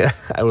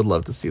would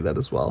love to see that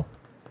as well.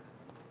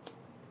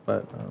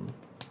 But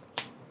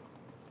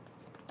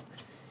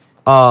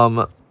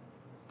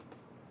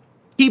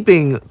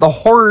keeping the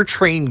horror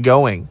train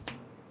going,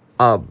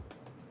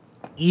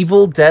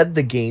 Evil Dead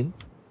the game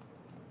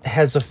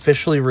has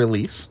officially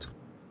released.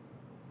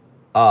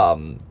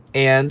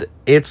 And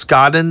it's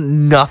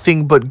gotten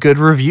nothing but good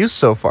reviews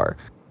so far.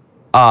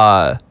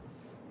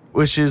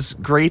 Which is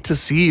great to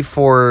see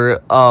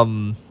for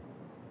a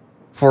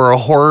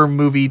horror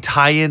movie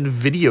tie-in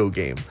video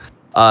game.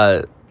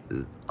 A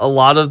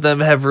lot of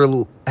them have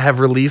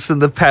released in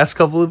the past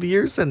couple of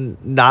years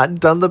and not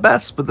done the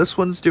best, but this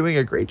one's doing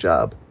a great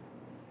job.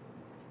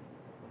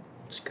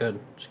 It's good.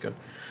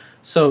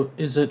 So,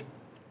 does it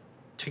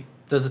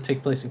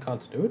take place in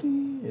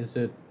continuity? Is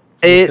it?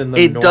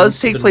 It does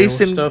take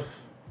place in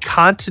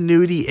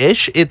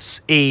continuity-ish.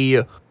 It's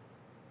a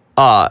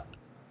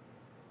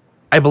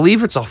I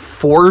believe it's a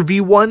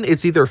 4v1.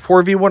 It's either a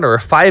 4v1 or a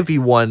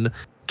 5v1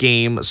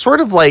 game, sort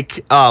of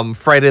like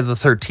Friday the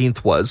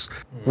 13th was,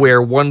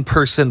 where one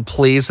person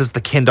plays as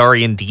the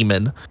Kandarian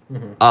demon,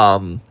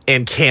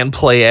 and can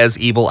play as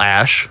Evil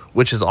Ash,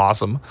 which is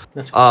awesome.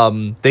 That's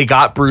cool. They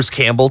got Bruce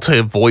Campbell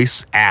to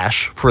voice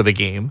Ash for the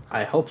game.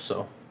 I hope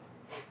so.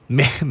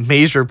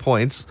 Major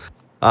points.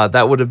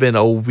 That would have been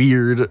a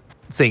weird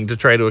thing to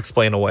try to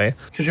explain away.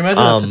 Could you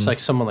imagine if it's like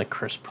someone like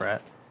Chris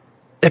Pratt?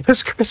 If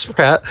it's Chris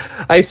Pratt,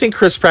 I think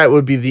Chris Pratt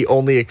would be the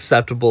only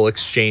acceptable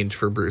exchange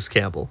for Bruce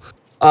Campbell.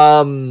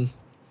 But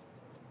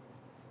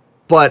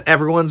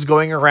everyone's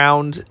going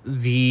around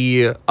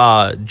the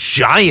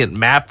giant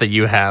map that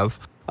you have,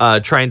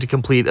 trying to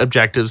complete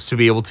objectives to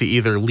be able to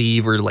either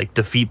leave or like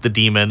defeat the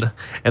demon.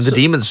 And the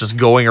demon's just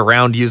going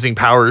around using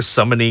powers,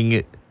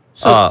 summoning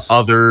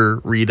other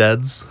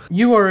Redeads.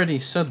 You already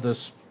said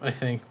this, I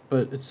think,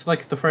 but it's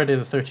like the Friday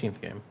the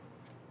 13th game.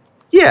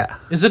 Yeah.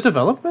 Is it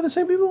developed by the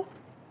same people?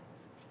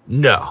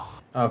 No.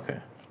 Okay.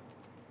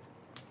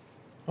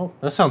 Oh,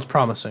 that sounds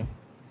promising.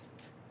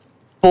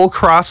 Full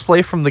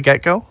crossplay from the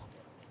get-go.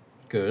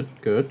 Good.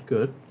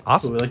 Awesome.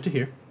 That's what we like to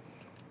hear.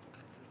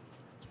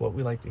 That's what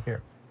we like to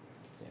hear.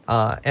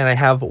 And I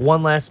have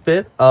one last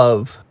bit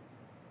of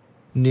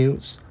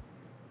news.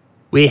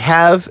 We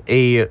have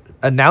a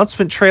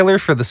announcement trailer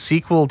for the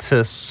sequel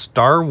to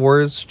Star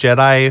Wars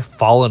Jedi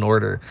Fallen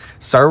Order.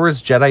 Star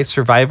Wars Jedi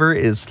Survivor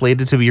is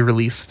slated to be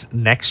released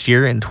next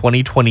year in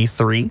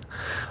 2023,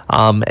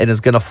 and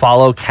is going to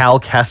follow Cal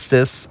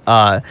Kestis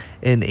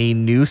in a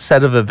new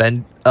set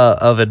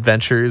of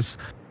adventures,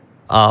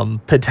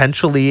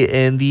 potentially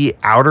in the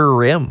Outer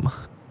Rim.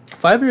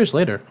 5 years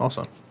later,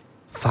 also.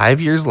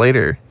 5 years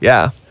later,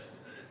 yeah.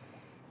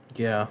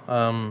 Yeah.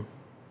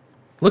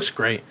 Looks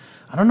great.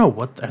 I don't know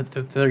what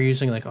they're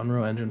using, like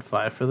Unreal Engine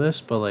 5 for this,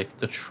 but like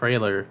the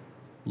trailer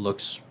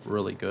looks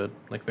really good,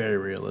 like very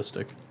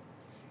realistic.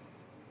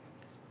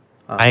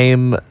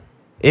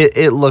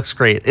 It looks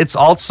great. It's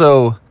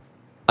also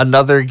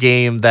another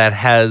game that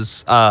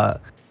has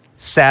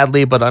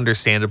sadly but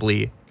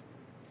understandably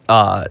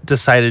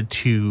decided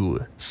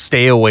to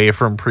stay away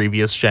from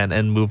previous gen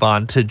and move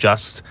on to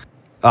just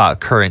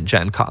current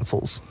gen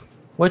consoles,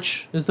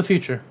 which is the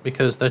future,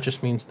 because that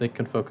just means they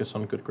can focus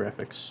on good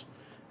graphics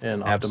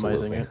and optimizing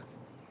Absolutely. it.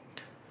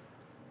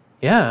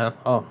 Yeah.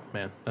 Oh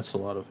man, that's a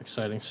lot of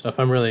exciting stuff.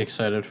 I'm really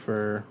excited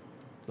for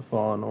the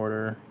Fallen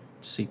Order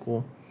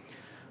sequel,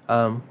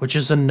 which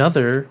is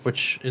another,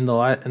 which in the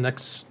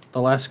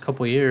last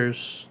couple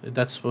years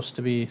that's supposed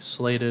to be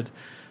slated.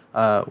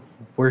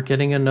 We're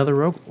getting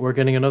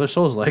another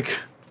Souls-like.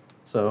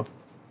 So,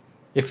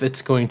 if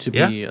it's going to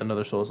be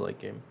another Souls-like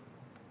game.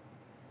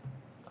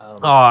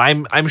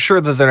 I'm sure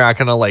that they're not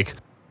gonna like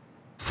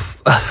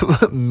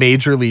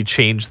majorly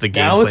change the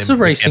game. Now it's a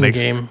racing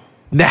game.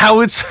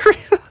 Now it's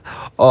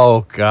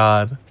oh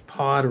god,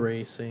 pod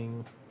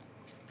racing.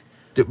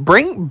 Dude,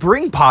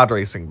 bring pod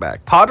racing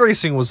back. Pod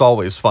racing was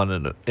always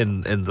fun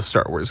in the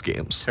Star Wars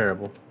games.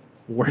 Terrible.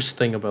 Worst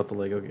thing about the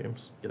Lego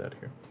games. Get out of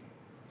here.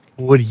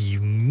 What do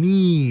you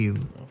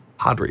mean?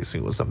 Pod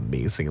racing was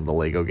amazing in the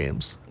Lego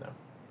games. No.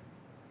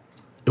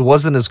 It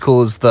wasn't as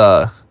cool as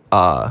the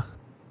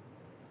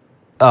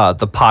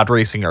pod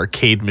racing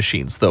arcade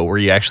machines, though, where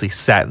you actually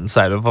sat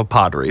inside of a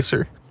pod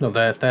racer. No,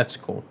 that's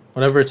cool.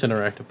 Whenever it's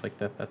interactive like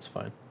that, that's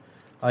fine.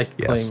 I like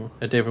Yes. playing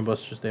at Dave and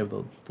Buster's. They have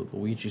the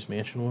Luigi's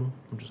Mansion one.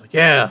 I'm just like,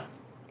 yeah,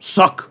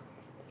 suck.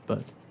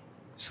 But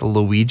It's the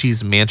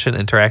Luigi's Mansion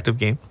interactive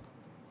game.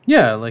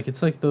 yeah, like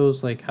it's like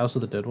those like House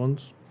of the Dead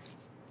ones.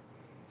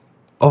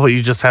 Oh,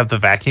 you just have the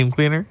vacuum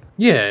cleaner?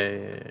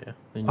 Yeah.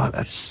 And Oh,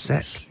 that's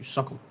sick. You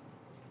suck them.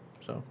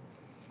 So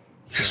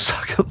You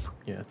suck 'em.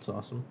 yeah, it's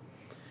awesome.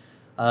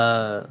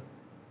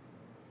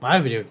 My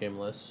video game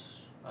list.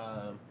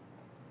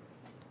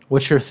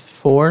 Witcher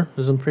 4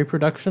 is in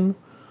pre-production.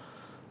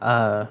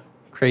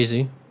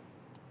 Crazy.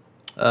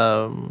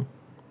 I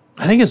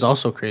think it's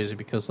also crazy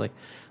because like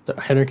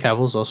Henry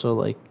Cavill's also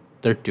like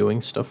they're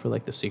doing stuff for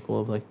like the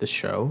sequel of like the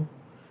show,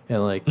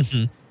 and like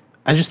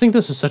I just think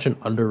this is such an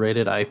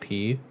underrated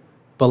IP,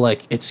 but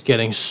like it's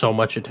getting so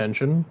much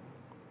attention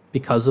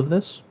because of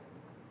this.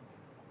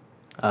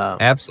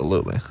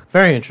 Absolutely.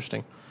 Very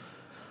interesting.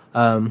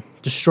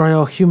 Destroy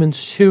All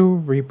Humans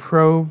 2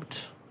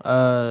 Reprobed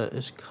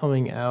is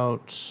coming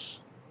out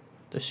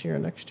this year or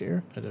next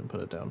year. I didn't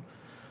put it down.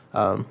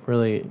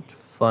 Really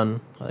fun.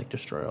 I like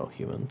Destroy All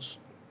Humans.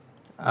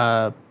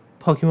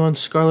 Pokemon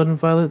Scarlet and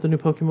Violet, the new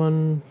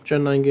Pokemon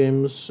Gen 9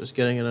 games, is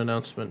getting an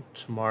announcement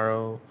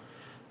tomorrow,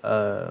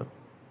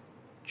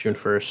 June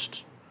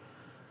 1st.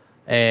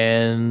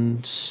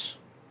 And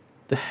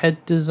the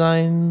head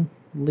design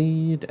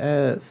lead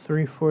at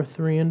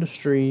 343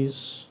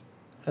 Industries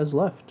has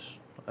left,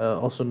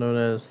 also known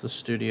as the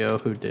studio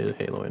who did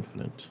Halo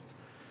Infinite.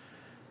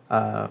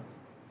 Womp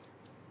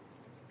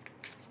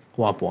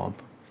womp.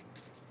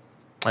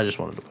 I just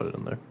wanted to put it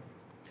in there.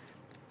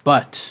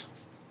 But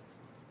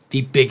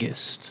the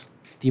biggest,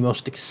 the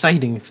most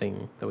exciting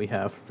thing that we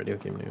have for video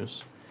game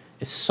news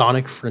is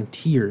Sonic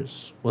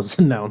Frontiers was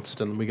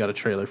announced, and we got a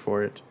trailer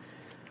for it.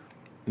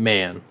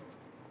 Man,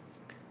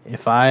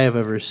 if I have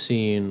ever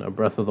seen a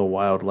Breath of the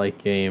Wild-like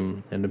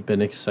game and have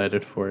been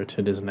excited for it,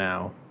 it is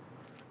now.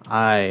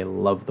 I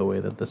love the way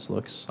that this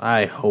looks.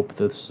 I hope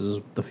this is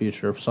the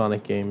future of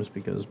Sonic games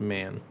because,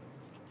 man,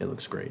 it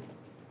looks great.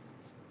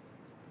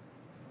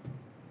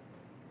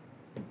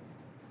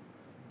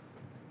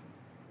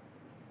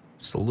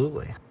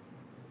 Absolutely.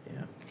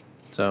 Yeah.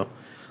 So,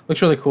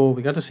 looks really cool.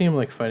 We got to see him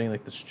like fighting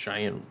like this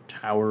giant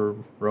tower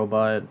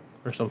robot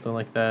or something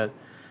like that.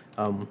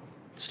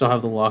 Still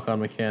have the lock-on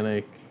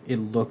mechanic. It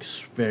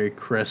looks very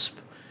crisp.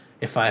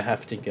 If I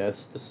have to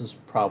guess, this is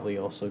probably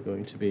also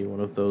going to be one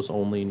of those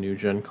only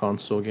new-gen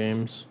console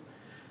games,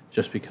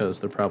 just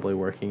because they're probably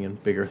working in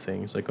bigger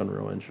things like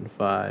Unreal Engine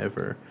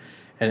 5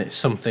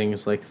 some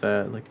things like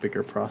that, like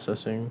bigger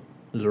processing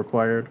is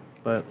required.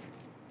 But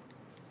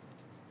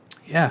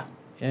yeah.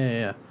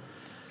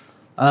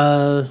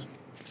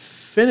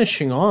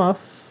 Finishing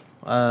off,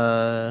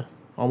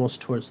 almost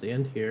towards the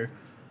end here,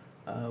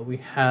 we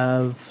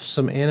have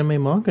some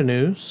anime manga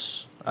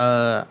news.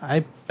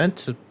 I meant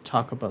to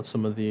talk about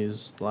some of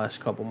these the last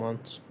couple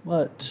months,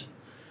 but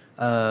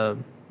I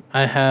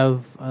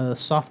have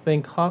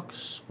SoftBank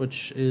Hawks,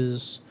 which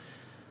is,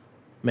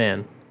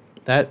 man,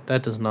 that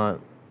does not,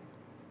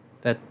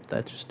 that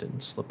just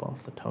didn't slip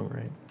off the tongue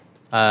right.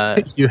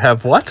 You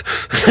have what?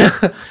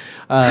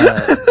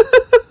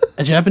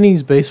 A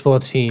Japanese baseball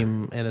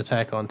team and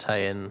Attack on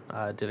Titan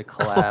did a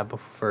collab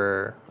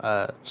for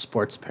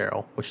sports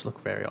apparel, which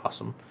looked very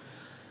awesome.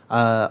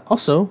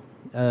 Also,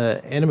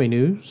 anime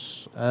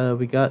news,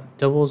 we got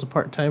Devil as a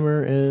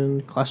Part-Timer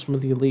and Classroom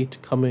of the Elite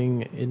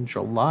coming in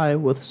July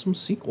with some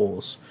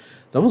sequels.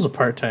 Devil's a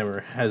Part-Timer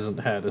hasn't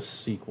had a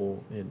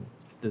sequel in...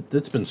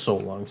 It's been so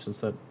long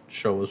since that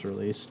show was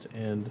released,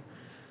 and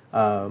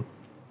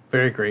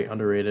very great,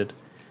 underrated.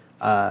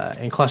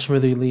 And Classroom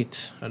of the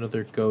Elite,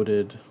 another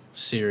goated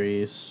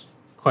series,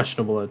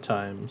 questionable at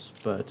times,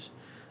 but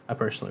I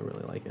personally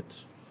really like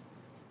it.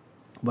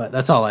 But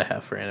that's all I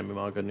have for anime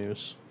manga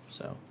news.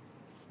 So,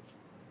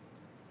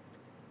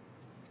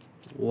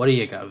 what do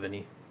you got,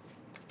 Vinny?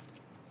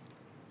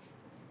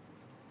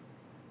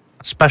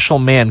 A special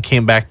man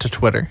came back to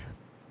Twitter.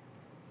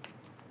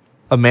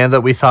 A man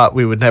that we thought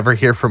we would never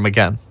hear from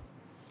again.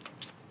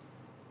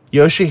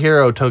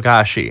 Yoshihiro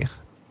Togashi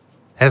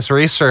has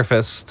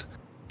resurfaced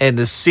and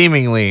is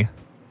seemingly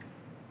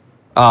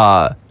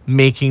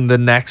making the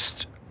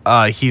next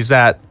he's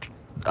at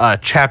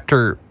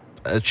chapter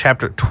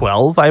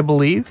 12, I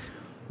believe.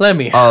 Let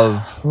me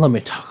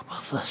talk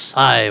about this.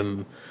 I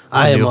am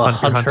a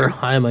hunter.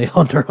 I am a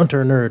hunter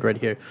nerd right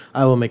here.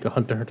 I will make a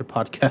Hunter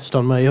podcast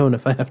on my own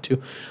if I have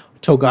to.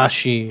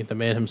 Togashi, the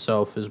man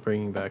himself, is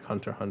bringing back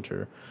Hunter x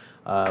Hunter.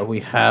 We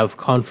have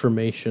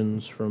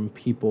confirmations from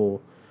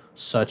people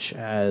such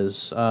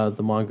as the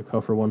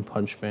mangaka for One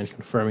Punch Man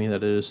confirming that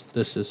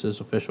this is his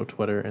official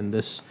Twitter, and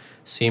this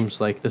seems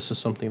like this is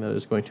something that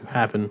is going to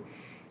happen.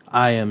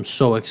 I am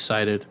so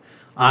excited.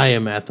 I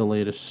am at the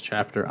latest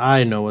chapter.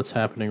 I know what's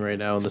happening right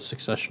now in the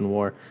Succession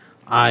War.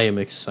 I am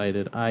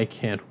excited. I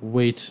can't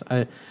wait.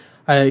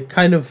 I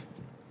kind of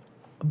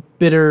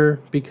bitter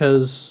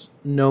because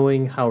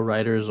knowing how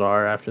writers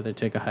are after they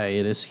take a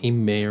hiatus, he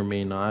may or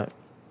may not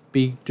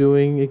be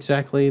doing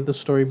exactly the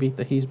story beat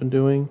that he's been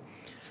doing.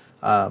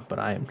 But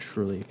I am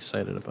truly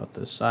excited about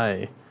this.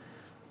 I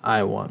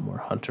want more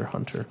Hunter x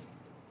Hunter.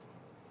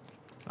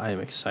 I am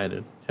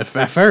excited. At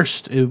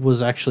first, it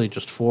was actually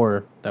just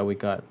 4 that we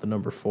got, the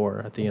number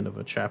 4 at the end of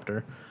a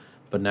chapter.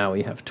 But now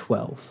we have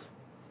 12.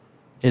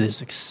 It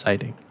is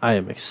exciting. I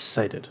am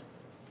excited.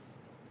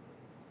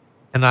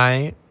 Can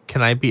I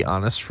be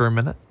honest for a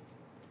minute?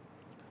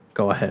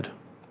 Go ahead.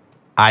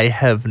 I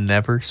have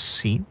never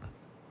seen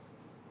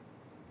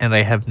and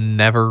I have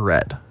never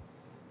read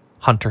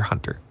Hunter x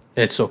Hunter.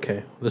 It's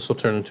okay. This will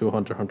turn into a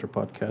Hunter x Hunter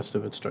podcast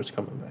if it starts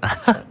coming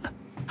back.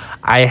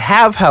 I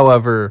have,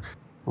 however,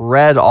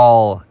 read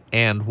all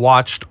and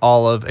watched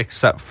all of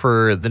except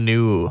for the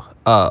new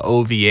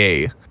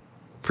OVA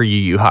for Yu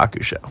Yu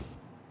Hakusho.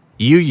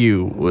 Yu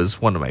Yu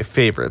was one of my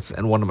favorites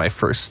and one of my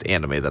first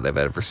anime that I've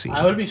ever seen.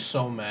 I would be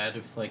so mad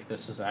if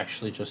this is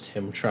actually just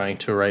him trying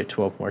to write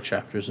 12 more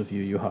chapters of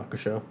Yu Yu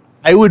Hakusho.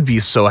 I would be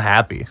so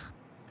happy.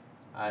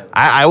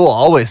 I will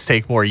always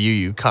take more Yu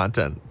Yu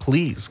content.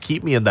 Please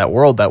keep me in that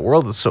world. That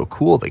world is so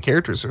cool. The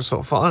characters are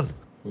so fun.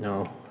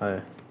 No,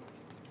 I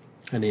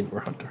need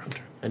more Hunter x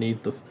Hunter. I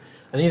need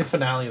the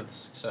finale of the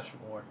Succession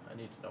War. I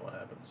need to know what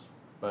happens.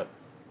 But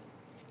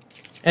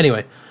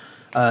anyway,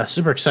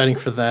 super exciting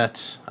for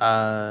that.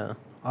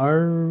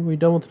 Are we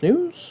done with the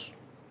news?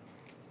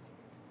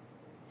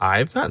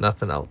 I've got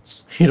nothing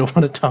else. You don't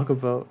want to talk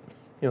about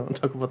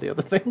the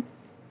other thing?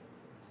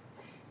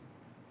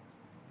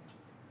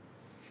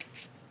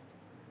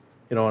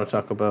 You don't want to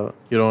talk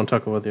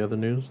about the other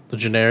news? The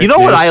generic. You know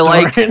what news I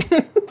like?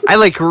 story? I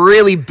like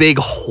really big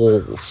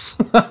holes.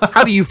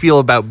 How do you feel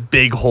about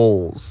big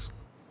holes?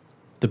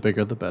 The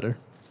bigger the better.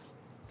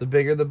 The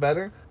bigger the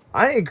better?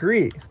 I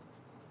agree.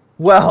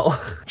 Well,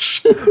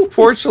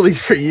 fortunately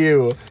for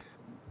you,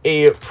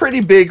 a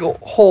pretty big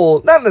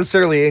hole, not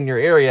necessarily in your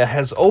area,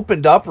 has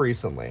opened up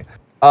recently.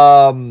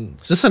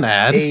 Is this an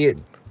ad?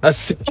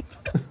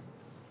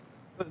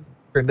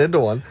 Turned into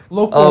one.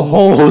 Local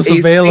holes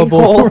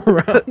available.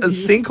 A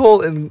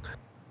sinkhole in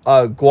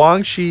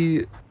Guangxi,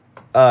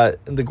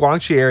 in the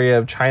Guangxi area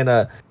of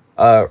China,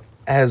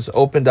 has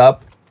opened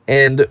up,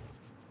 and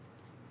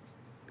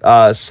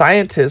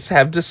scientists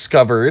have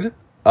discovered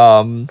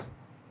a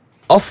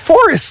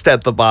forest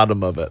at the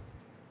bottom of it.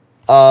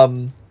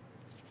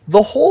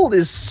 The hole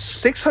is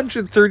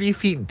 630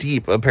 feet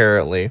deep,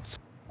 apparently,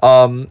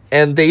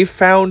 and they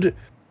found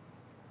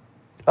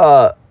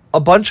a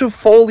bunch of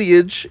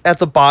foliage at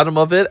the bottom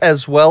of it,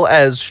 as well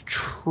as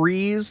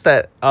trees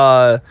that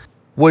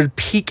would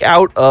peek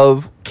out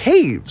of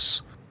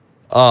caves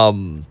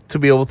to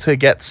be able to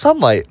get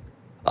sunlight.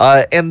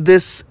 And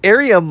this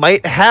area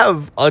might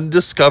have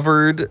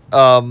undiscovered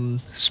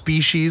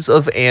species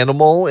of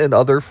animal and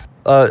other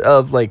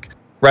of like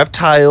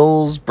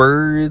reptiles,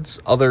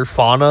 birds, other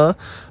fauna.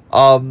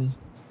 And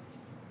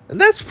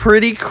that's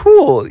pretty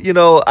cool. You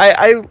know,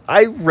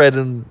 I read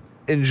and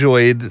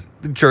enjoyed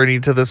Journey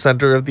to the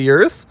Center of the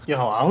Earth. Yo,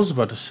 I was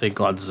about to say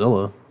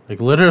Godzilla.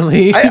 Like,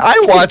 literally.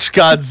 I watched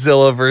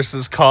Godzilla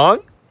versus Kong.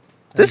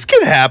 This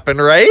can happen,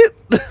 right?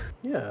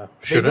 Yeah.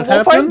 Should Maybe it we'll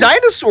happen? find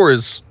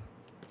dinosaurs.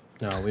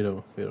 No, we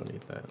don't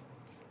need that.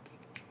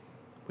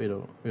 We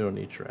don't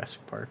need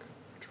Jurassic Park.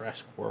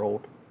 Jurassic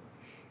World.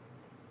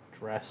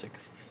 Jurassic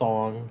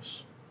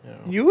Thongs. You know.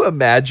 You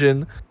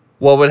imagine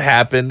what would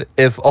happen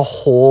if a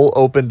hole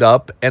opened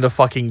up and a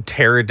fucking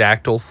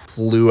pterodactyl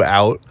flew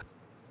out?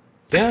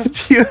 Yeah.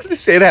 Do you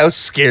understand how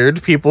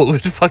scared people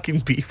would fucking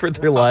be for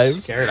their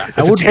lives? Scared I If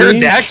a would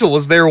pterodactyl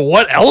was there,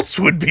 what else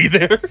would be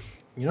there?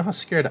 You know how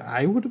scared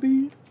I would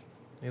be?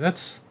 Like,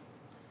 that's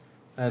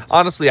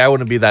honestly, I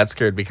wouldn't be that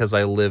scared because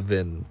I live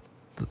in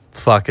the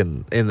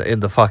fucking in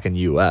the fucking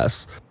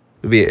US.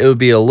 It would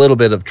be a little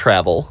bit of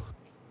travel.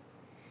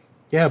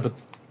 Yeah,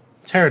 but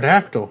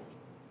pterodactyl.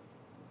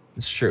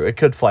 It's true. It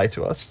could fly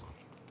to us.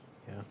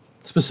 Yeah.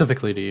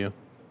 Specifically to you.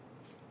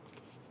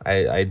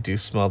 I do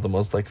smell the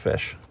most like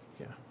fish.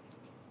 Yeah.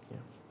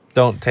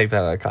 Don't take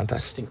that out of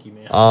context. Stinky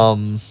man.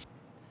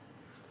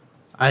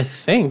 I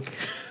think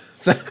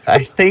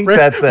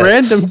that's it.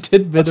 Random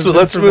tidbit. So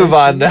let's move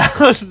on now.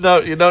 No,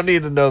 you don't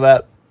need to know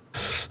that.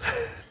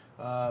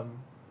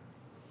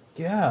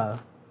 Yeah.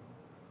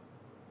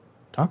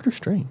 Doctor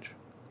Strange.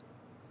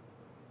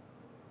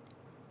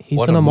 He's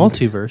What in a a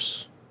movie.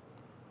 multiverse,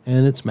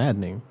 and it's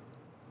maddening.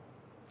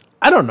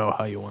 I don't know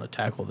how you want to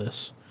tackle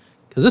this,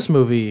 because this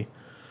movie,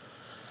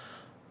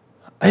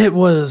 it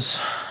was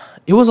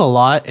a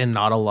lot and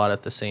not a lot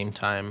at the same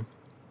time,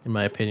 in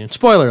my opinion.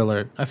 Spoiler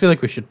alert. I feel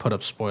like we should put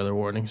up spoiler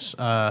warnings.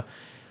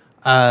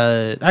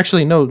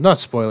 Actually, no, not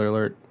spoiler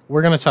alert.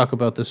 We're going to talk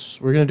about this.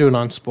 We're going to do a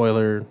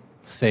non-spoiler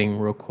thing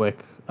real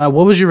quick. What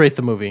would you rate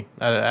the movie?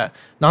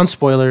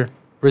 Non-spoiler,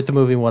 rate the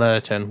movie 1 out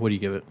of 10. What do you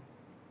give it?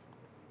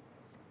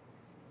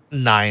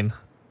 9.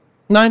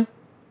 9?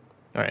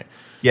 All right.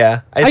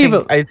 Yeah,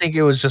 I think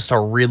it was just a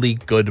really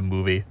good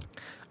movie.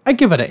 I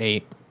give it an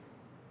 8.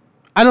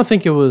 I don't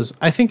think it was...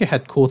 I think it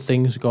had cool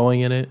things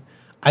going in it.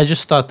 I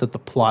just thought that the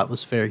plot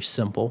was very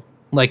simple.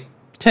 Like,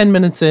 10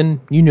 minutes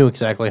in, you knew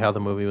exactly how the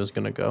movie was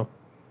going to go.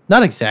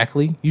 Not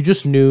exactly. You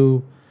just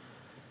knew...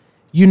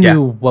 You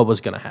knew what was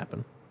going to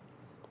happen.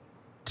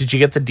 Did you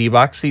get the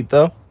D-box seat,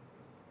 though?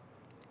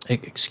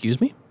 Excuse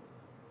me?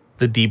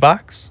 The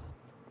D-box?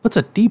 What's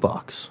a D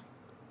box?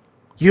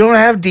 You don't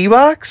have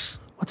D-Box?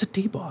 What's a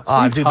D box?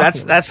 Ah, dude,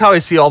 that's how I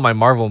see all my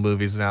Marvel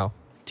movies now.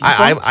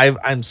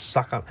 I'm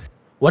suck on.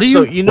 What do you?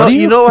 So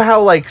you know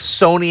how like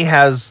Sony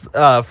has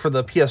for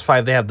the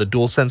PS5 they have the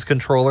DualSense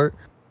controller,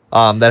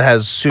 that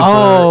has super.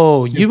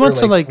 Oh, super, you went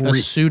to like a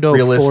pseudo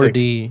realistic.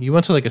 4D. You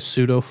went to like a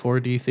pseudo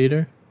 4D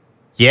theater.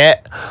 Yeah,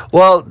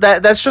 well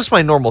that's just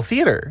my normal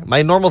theater.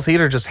 My normal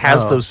theater just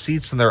has Oh. those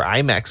seats in their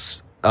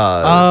IMAX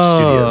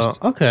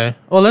studios. Okay.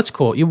 Well, that's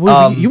cool. You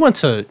went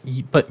to,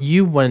 but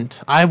you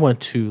went. I went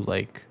to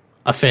like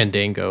a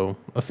Fandango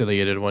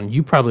affiliated one.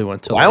 You probably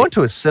went to. I went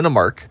to a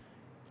Cinemark.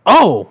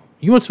 Oh,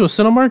 you went to a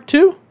Cinemark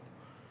too?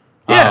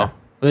 Yeah.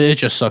 Oh, it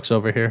just sucks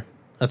over here.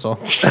 That's all.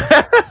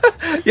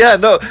 Yeah,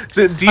 no,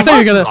 the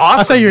D-Box is awesome.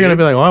 I thought you were gonna dude.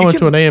 be like, well, I You went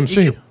to an can-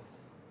 AMC.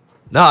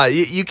 Nah,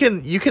 you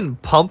can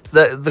pump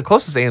the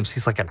closest AMC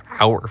is like an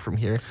hour from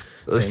here.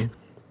 Same.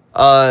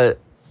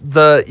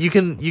 You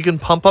can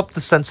pump up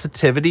the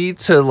sensitivity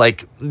to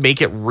like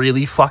make it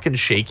really fucking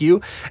shake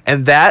you,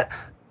 and that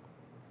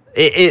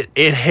it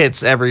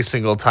hits every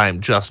single time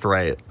just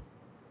right.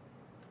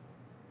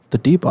 The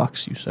D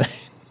box, you say?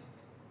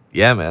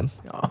 Yeah, man.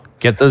 Oh.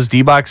 Get those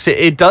D-Box.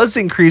 It does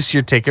increase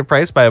your ticket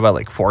price by about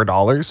like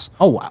 $4.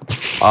 Oh wow.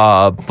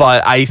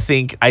 But I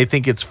think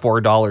it's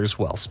 $4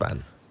 well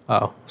spent.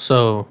 Oh,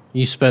 so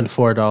you spend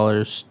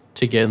 $4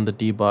 to get in the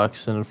D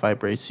box, and it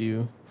vibrates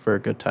you for a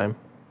good time.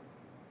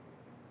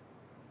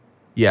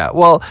 Yeah,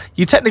 well,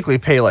 you technically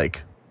pay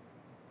like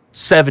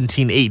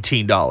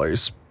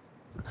 $17-18.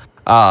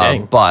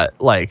 Dang.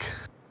 But like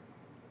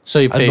So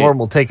you a pay.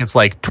 normal ticket's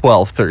like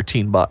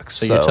 $12-13.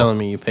 So you're telling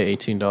me you pay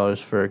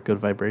 $18 for a good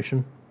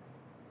vibration?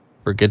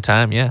 for a good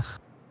time, yeah.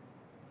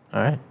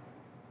 All right.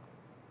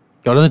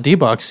 Go to the D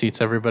box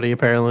seats, everybody.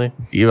 Apparently.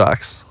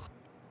 D-Box.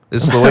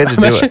 This is the way to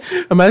do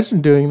it.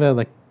 Imagine doing that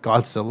like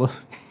Godzilla.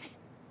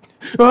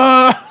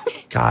 Ah!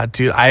 God,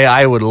 dude,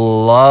 I would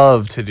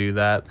love to do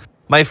that.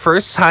 My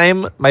first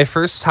time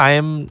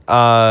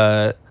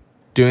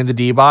doing the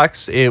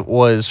D-Box, it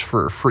was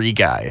for Free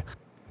Guy.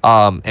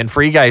 And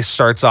Free Guy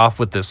starts off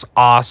with this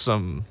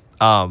awesome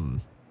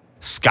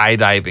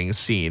skydiving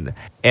scene,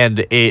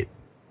 and it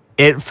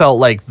felt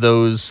like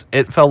those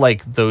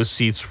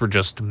seats were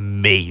just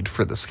made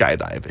for the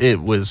skydive.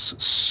 It was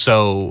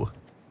so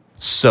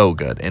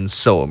good and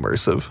so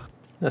immersive.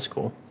 That's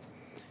cool.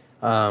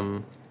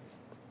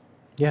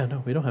 Yeah,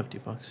 no, we don't have D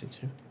box seats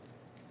here.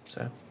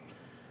 Sad.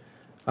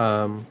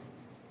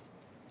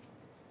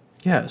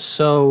 Yeah,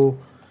 so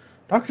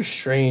Doctor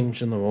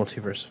Strange and the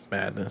Multiverse of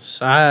Madness.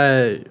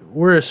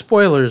 We're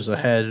spoilers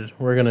ahead.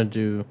 We're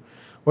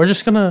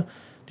just gonna. Do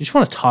you just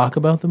want to talk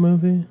about the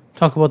movie?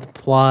 Talk about the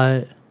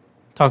plot.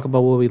 Talk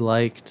about what we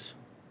liked,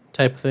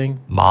 type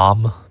thing.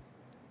 Mom.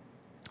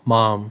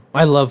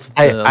 I love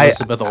the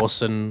Elizabeth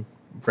Olsen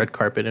red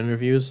carpet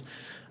interviews.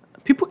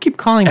 People keep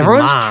calling me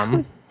Everyone's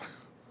mom.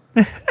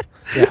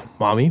 Yeah,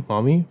 mommy.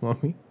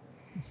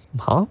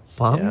 Mom?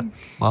 Yeah.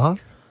 Mom?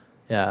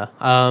 Yeah.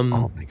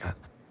 Oh my god.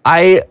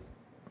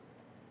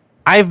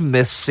 I've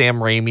missed Sam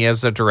Raimi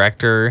as a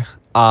director.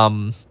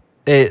 I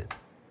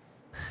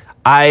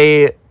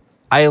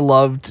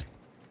loved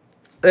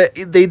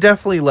they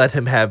definitely let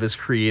him have his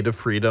creative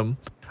freedom.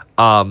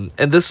 And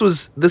this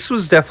was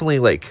definitely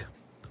like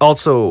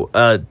also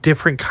a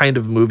different kind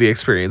of movie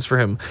experience for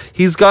him.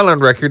 He's gone on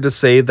record to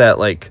say that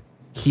like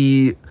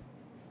he's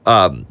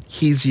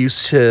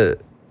used to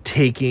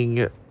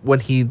taking, when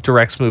he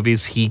directs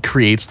movies, he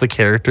creates the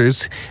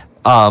characters.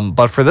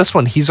 But for this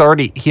one, he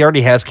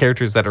already has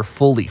characters that are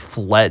fully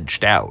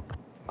fledged out.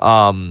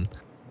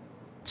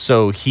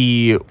 So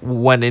he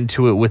went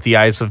into it with the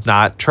eyes of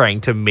not trying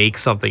to make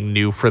something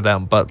new for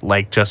them, but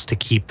like just to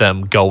keep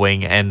them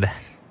going and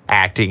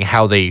acting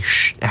how they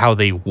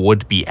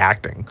would be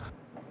acting.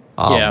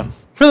 Yeah,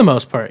 for the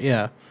most part,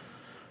 yeah.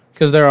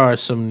 Because there are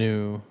some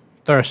new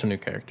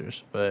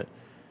characters, but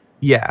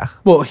Yeah.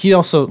 well, he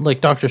also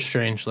like Doctor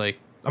Strange. Like,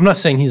 I'm not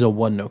saying he's a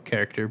one-note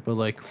character, but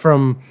like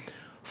from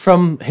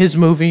his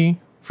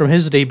movie, from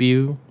his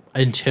debut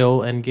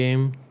until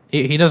Endgame,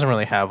 he doesn't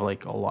really have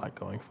like a lot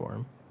going for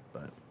him.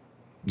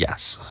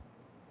 Yes.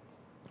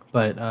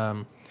 But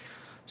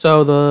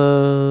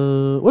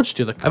so let's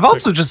do the. I've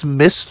also just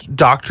missed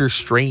Doctor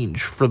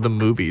Strange for the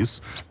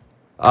movies.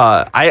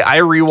 I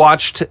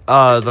rewatched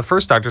the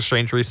first Doctor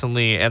Strange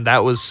recently, and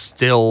that was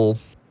still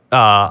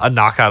a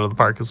knockout of the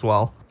park as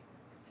well.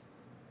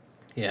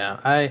 Yeah,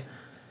 I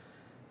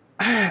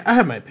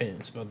have my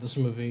opinions about this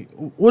movie.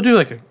 We'll do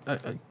like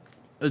a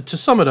to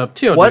sum it up.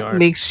 TLDR. What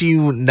makes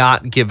you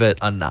not give it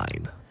a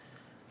 9?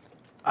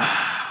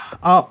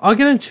 I'll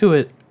get into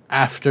it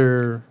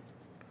after.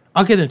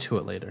 I'll get into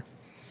it later.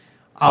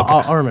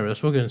 I'll remember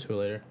this. We'll get into it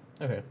later.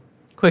 Okay.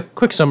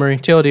 Quick summary.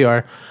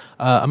 TLDR.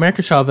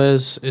 America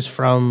Chavez is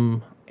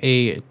from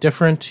a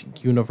different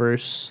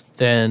universe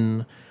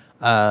than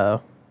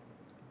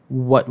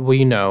what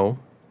we know,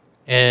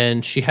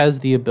 and she has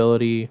the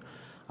ability,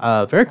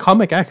 very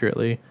comic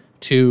accurately,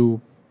 to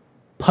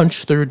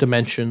punch through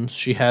dimensions.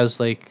 She has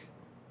like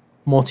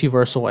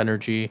multiversal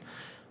energy.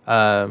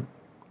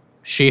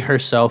 She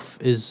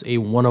herself is a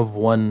one of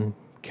one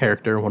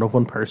character, one of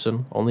one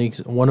person.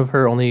 One of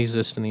her only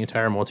exists in the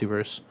entire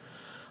multiverse.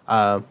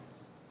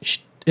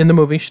 In the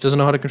movie, she doesn't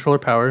know how to control her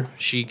power.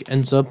 She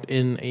ends up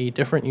in a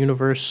different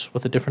universe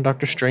with a different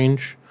Doctor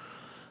Strange.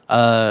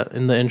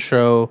 In the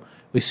intro,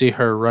 we see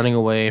her running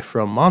away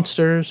from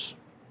monsters.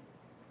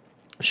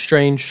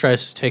 Strange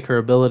tries to take her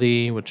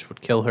ability, which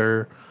would kill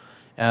her,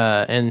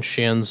 and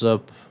she ends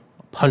up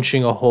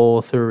punching a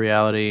hole through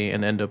reality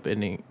and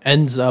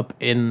ends up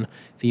in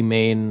the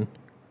main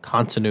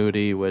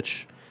continuity,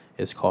 which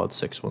is called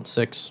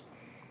 616.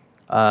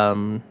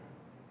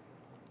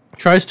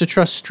 Tries to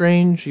trust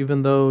Strange,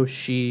 even though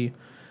she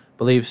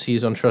believes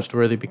he's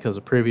untrustworthy because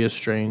of previous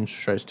Strange.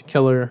 Tries to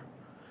kill her.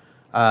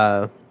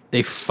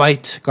 They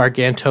fight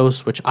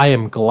Gargantos, which I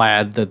am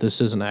glad that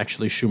this isn't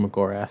actually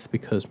Shumagorath,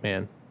 because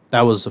man,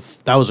 that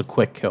was a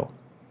quick kill.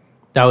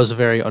 That was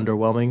very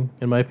underwhelming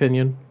in my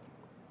opinion.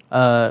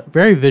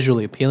 Very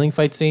visually appealing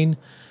fight scene,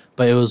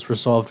 but it was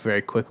resolved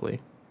very quickly.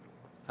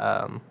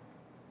 During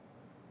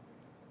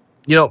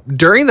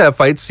that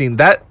fight scene,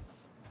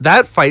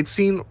 that fight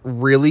scene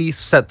really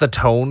set the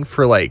tone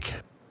for like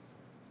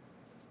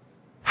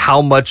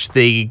how much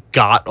they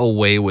got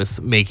away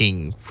with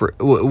making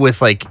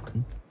with like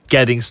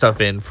getting stuff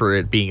in for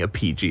it being a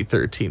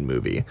PG-13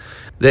 movie.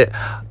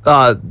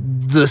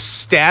 The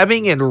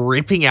stabbing and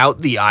ripping out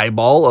the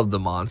eyeball of the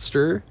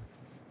monster,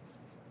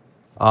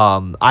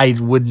 I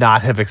would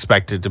not have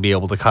expected to be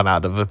able to come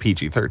out of a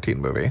PG-13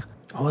 movie.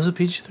 Oh, was it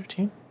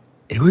PG-13?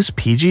 It was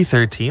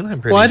PG-13,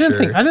 I'm pretty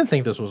sure. I didn't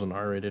think this was an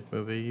R-rated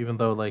movie, even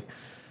though like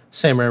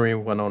Sam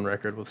Raimi went on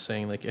record with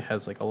saying like it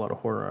has like a lot of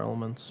horror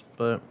elements,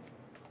 but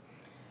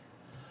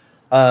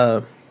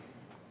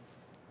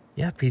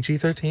yeah,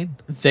 PG-13.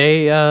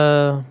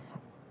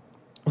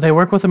 They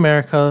work with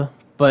America,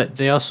 but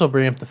they also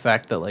bring up the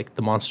fact that like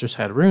the monsters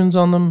had runes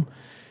on them.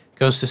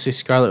 Goes to see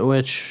Scarlet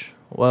Witch.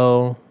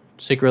 Well,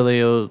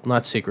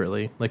 not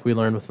secretly, like we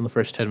learned within the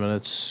first 10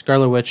 minutes.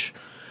 Scarlet Witch,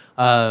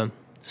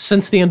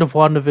 since the end of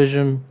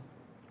WandaVision,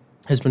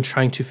 has been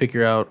trying to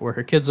figure out where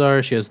her kids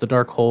are. She has the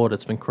Darkhold.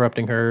 It's been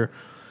corrupting her.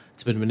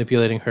 It's been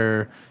manipulating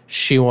her.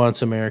 She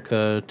wants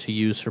America to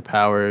use her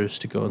powers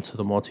to go into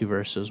the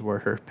multiverses where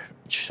her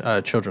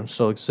children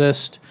still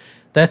exist.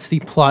 That's the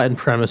plot and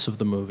premise of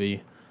the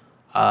movie.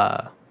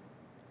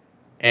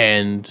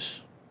 And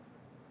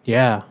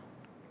yeah,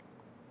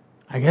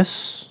 I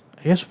guess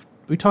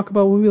we talk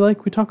about what we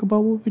like. We talk about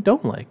what we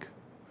don't like.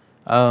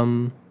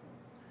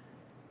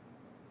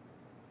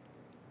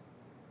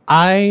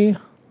 I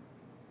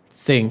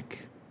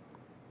think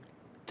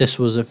this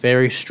was a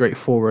very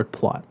straightforward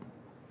plot.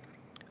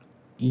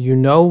 You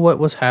know what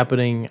was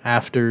happening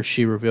after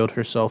she revealed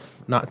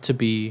herself not to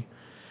be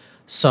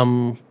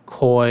some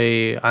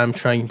coy, I'm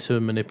trying to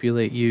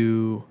manipulate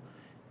you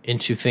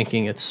into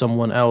thinking it's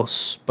someone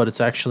else, but it's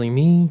actually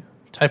me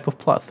type of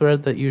plot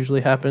thread that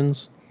usually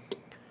happens.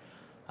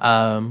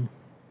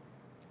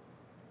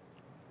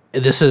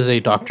 This is a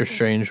Doctor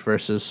Strange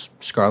versus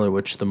Scarlet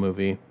Witch, the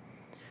movie,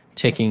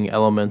 taking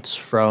elements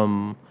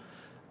from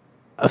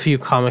a few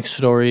comic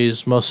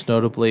stories, most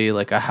notably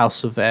like a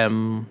House of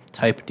M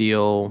type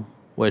deal,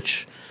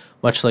 which,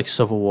 much like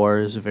Civil War,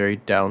 is a very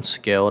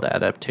downscaled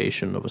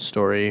adaptation of a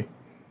story.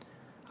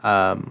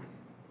 Yeah,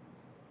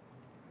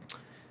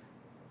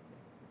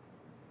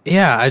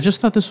 I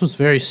just thought this was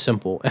very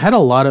simple. It had a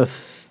lot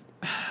of...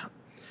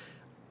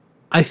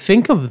 I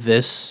think of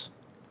this,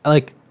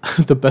 like,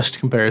 the best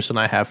comparison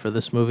I have for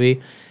this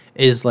movie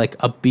is like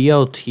a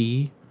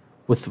BLT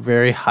with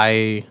very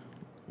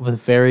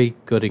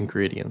good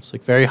ingredients,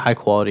 like very high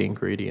quality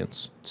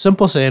ingredients.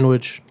 Simple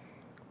sandwich,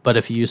 but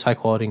if you use high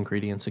quality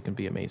ingredients, it can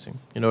be amazing.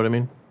 You know what I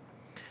mean?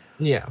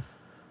 Yeah.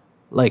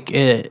 Like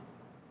it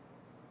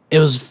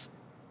was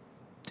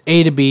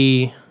A to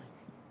B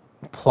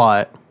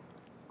plot.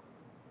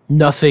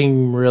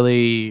 Nothing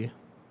really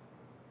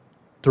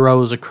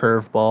throws a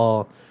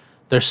curveball.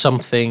 There's some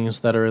things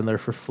that are in there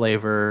for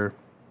flavor.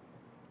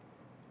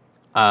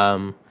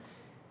 And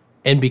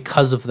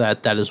because of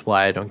that is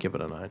why I don't give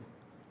it a 9.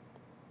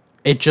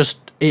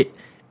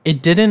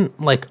 It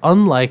didn't, like,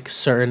 unlike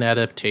certain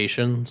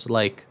adaptations,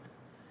 like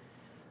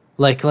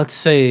let's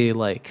say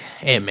like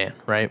Ant-Man,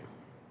 right?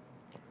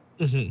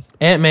 Mm-hmm.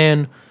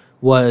 Ant-Man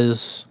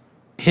was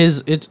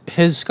his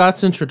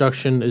Scott's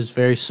introduction is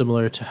very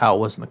similar to how it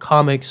was in the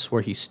comics,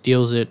 where he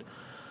steals it.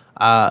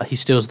 He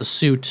steals the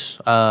suit,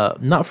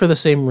 not for the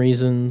same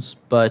reasons,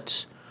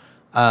 but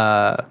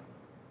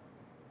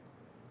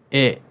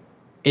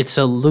it's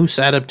a loose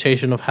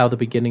adaptation of how the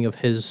beginning of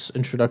his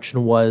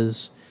introduction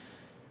was.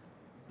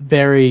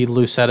 Very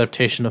loose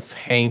adaptation of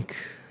Hank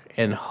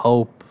and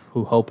Hope,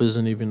 who Hope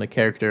isn't even a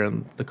character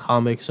in the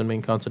comics and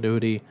main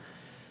continuity.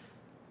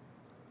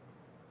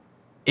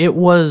 It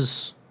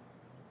was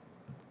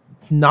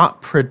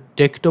not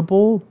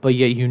predictable, but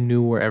yet you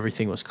knew where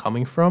everything was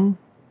coming from.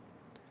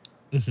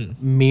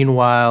 Mm-hmm.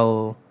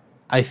 Meanwhile,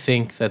 I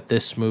think that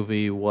this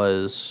movie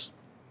was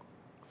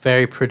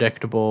very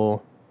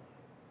predictable,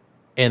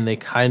 and they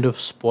kind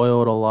of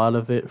spoiled a lot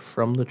of it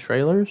from the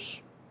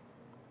trailers.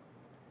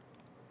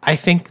 I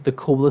think the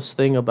coolest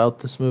thing about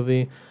this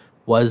movie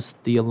was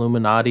the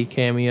Illuminati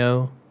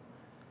cameo,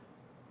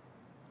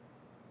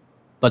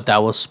 but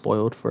that was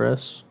spoiled for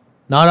us.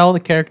 Not all the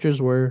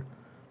characters were,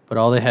 but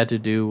all they had to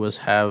do was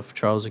have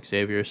Charles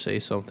Xavier say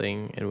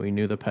something, and we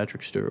knew that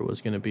Patrick Stewart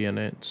was going to be in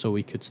it, so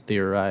we could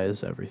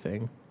theorize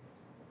everything.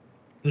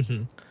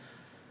 Mm-hmm.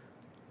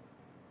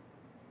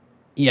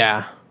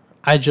 Yeah,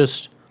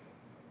 it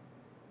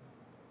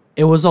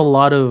was a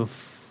lot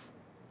of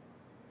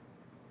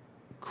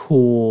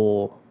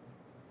cool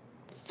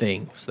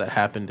things that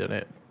happened in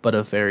it, but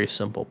a very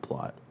simple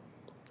plot,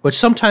 which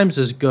sometimes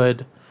is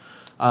good.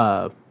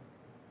 But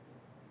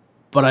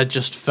I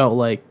just felt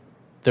like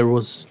there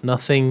was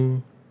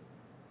nothing.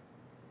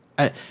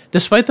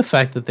 Despite the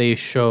fact that they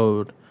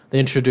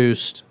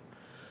introduced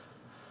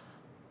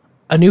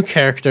a new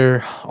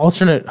character,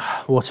 alternate,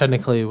 well,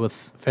 technically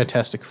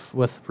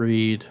with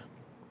Reed,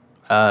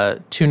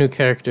 two new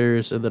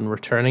characters, and then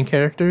returning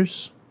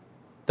characters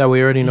that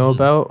we already know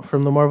about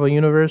from the Marvel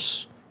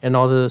Universe and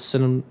all the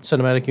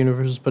cinematic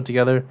universes put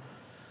together.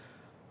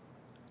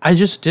 I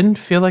just didn't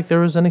feel like there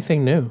was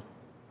anything new,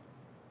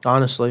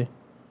 honestly.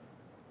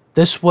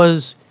 This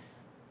was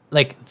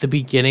like the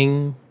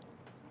beginning.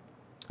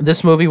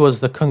 This movie was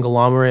the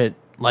conglomerate,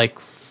 like,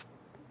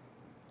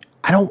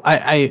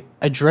 I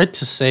dread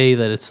to say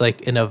that it's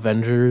like an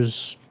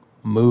Avengers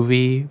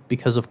movie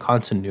because of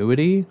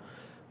continuity,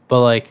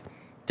 but like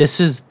this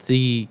is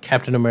the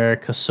Captain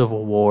America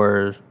Civil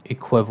War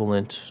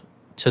equivalent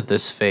to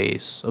this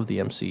phase of the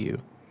MCU.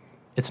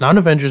 It's not an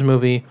Avengers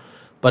movie,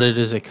 but it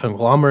is a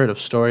conglomerate of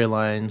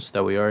storylines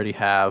that we already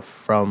have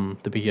from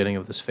the beginning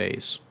of this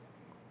phase.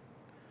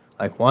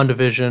 Like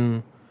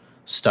WandaVision,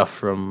 stuff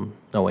from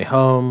No Way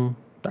Home,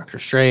 Doctor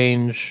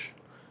Strange,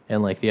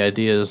 and like the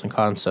ideas and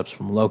concepts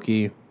from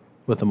Loki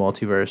with the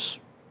multiverse.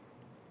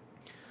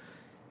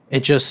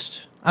 It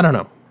just, I don't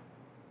know.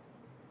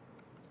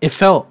 It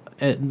felt,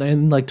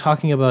 and like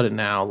talking about it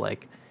now,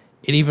 like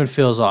it even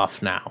feels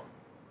off now.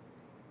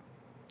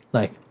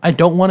 Like I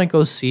don't want to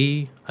go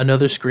see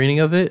another screening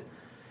of it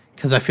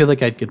because I feel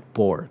like I'd get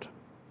bored.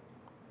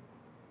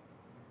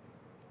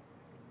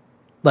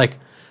 Like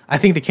I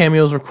think the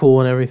cameos were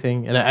cool and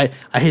everything, and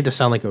I hate to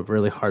sound like a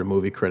really hard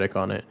movie critic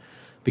on it,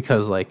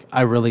 because like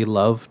I really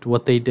loved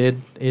what they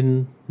did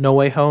in No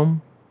Way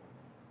Home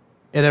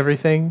and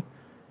everything.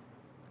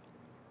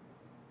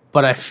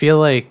 But I feel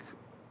like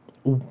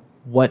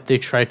what they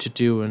tried to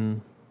do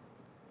in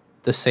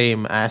the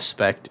same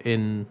aspect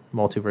in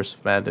Multiverse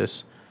of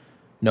Madness,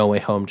 No Way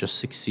Home just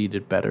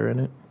succeeded better in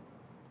it.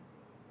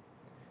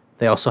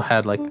 They also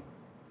had like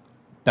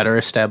better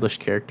established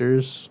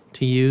characters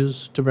to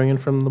use to bring in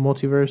from the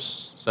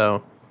multiverse.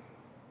 So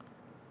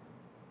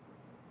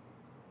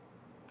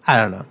I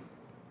don't know.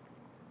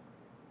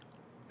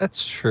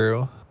 That's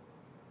true.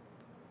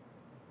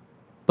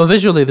 But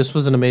visually, this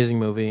was an amazing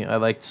movie. I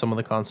liked some of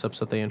the concepts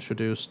that they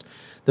introduced.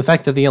 The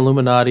fact that the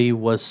Illuminati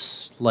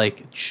was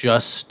like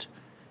just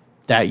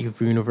that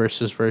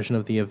universe's version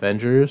of the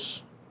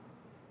Avengers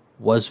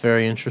was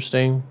very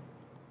interesting.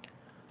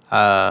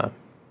 Yeah,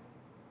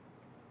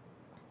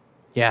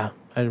 I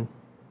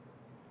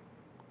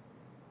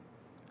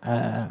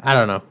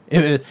don't know.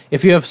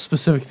 If you have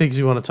specific things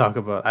you want to talk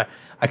about,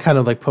 I kind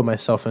of like put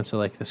myself into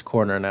like this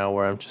corner now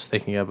where I'm just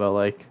thinking about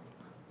like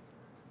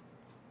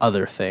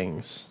other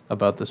things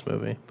about this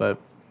movie. But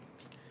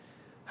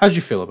how'd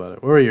you feel about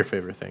it? What were your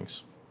favorite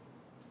things?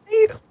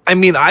 I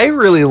mean, I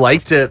really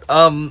liked it.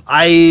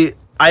 I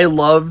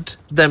loved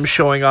them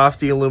showing off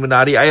the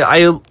Illuminati.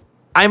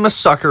 I'm a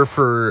sucker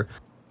for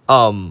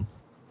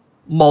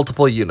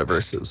multiple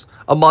universes.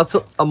 A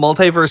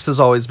multiverse has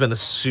always been a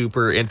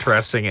super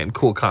interesting and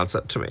cool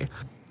concept to me.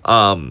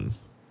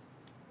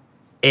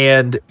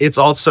 And it's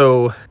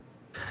also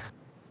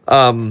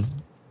I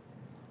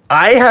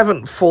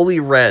haven't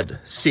fully read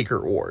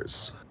Secret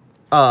Wars.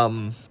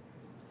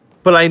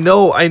 But I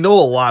know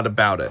a lot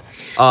about it.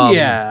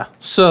 Yeah.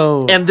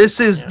 So, and this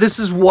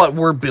is what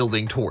we're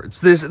building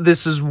towards.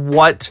 This is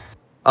what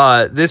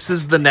this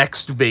is the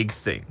next big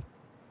thing.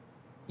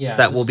 Yeah,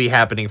 that will be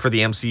happening for the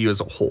MCU as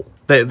a whole.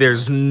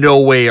 There's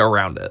no way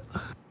around it.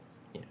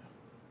 Yeah.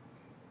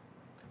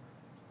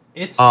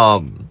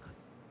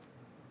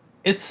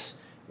 It's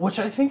which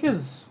I think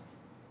is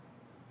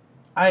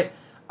I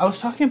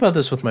was talking about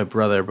this with my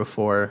brother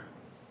before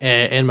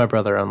and my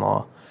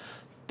brother-in-law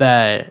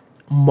that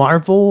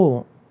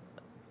Marvel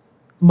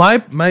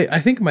my I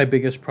think my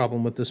biggest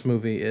problem with this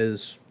movie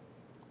is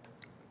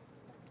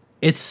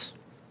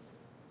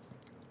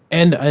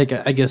and I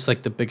guess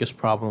like the biggest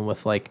problem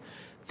with like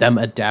them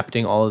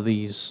adapting all of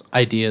these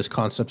ideas,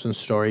 concepts, and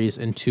stories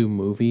into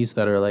movies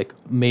that are like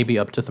maybe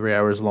up to 3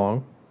 hours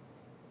long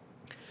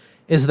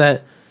is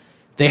that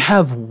they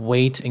have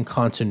weight and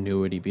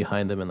continuity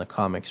behind them in the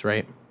comics,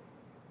 right?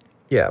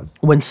 Yeah.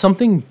 When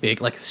something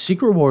big, like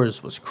Secret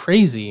Wars was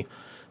crazy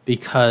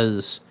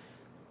because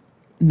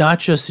not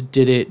just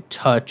did it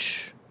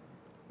touch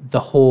the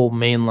whole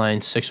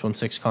mainline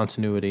 616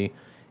 continuity,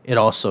 it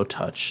also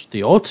touched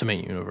the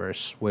Ultimate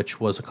Universe, which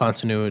was a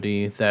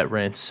continuity that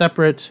ran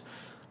separate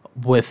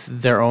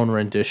with their own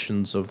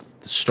renditions of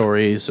the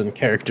stories and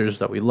characters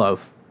that we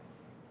love.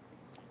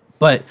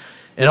 But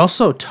it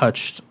also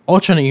touched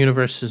alternate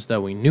universes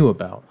that we knew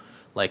about,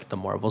 like the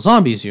Marvel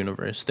Zombies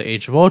universe, the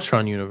Age of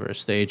Ultron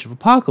universe, the Age of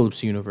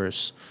Apocalypse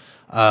universe,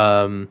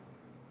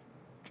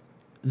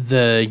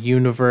 the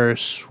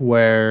universe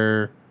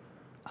where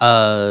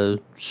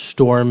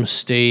Storm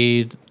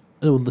stayed,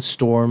 the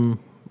Storm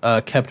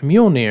kept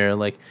Mjolnir,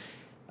 like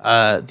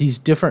these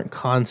different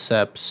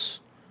concepts,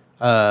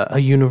 a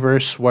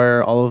universe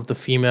where all of the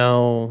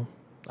female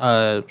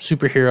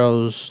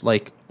superheroes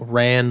like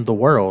ran the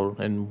world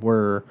and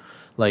were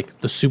like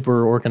the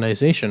super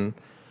organization.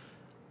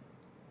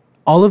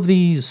 All of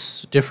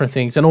these different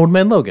things, and Old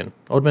Man Logan,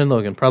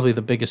 probably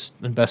the biggest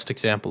and best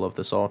example of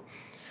this all.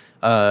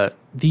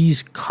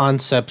 These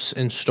concepts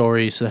and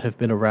stories that have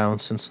been around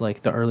since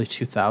like the early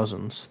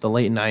 2000s, the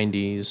late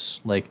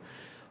 90s, like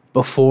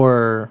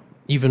before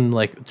even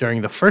like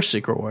during the first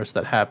Secret Wars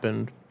that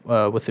happened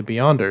with the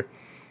Beyonder.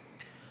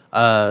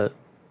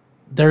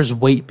 There's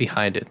weight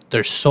behind it.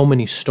 There's so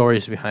many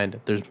stories behind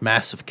it. There's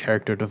massive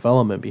character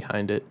development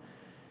behind it.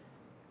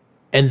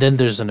 And then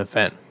there's an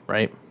event,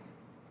 right?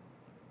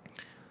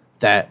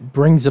 That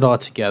brings it all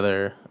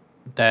together,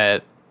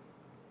 that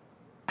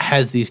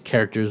has these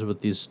characters with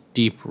these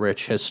deep,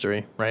 rich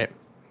history, right?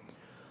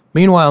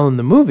 Meanwhile, in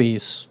the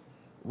movies,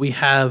 we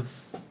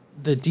have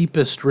the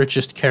deepest,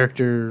 richest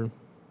character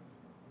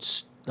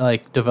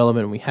like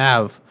development we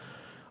have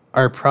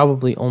are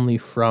probably only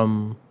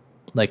from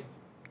like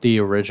the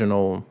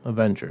original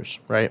Avengers,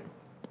 right?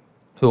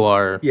 Who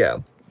are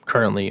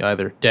currently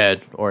either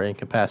dead or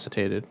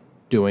incapacitated,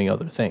 doing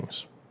other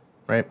things,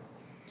 right?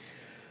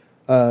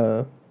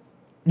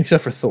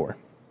 Except for Thor.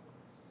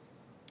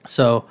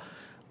 So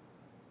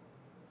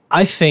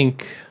I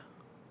think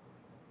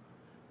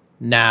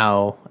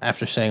now,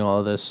 after saying all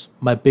of this,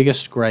 my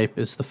biggest gripe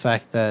is the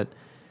fact that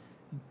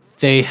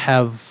they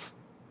have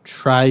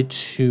tried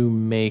to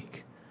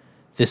make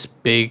this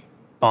big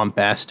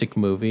bombastic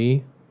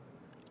movie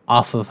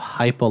off of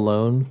hype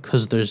alone,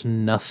 because there's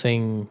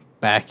nothing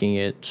backing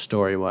it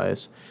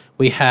story-wise.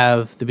 We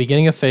have the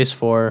beginning of Phase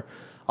 4,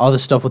 all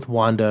this stuff with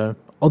Wanda.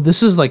 Oh,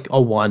 this is like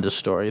a Wanda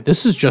story.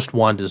 This is just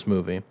Wanda's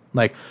movie.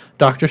 Like,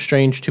 Doctor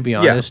Strange, to be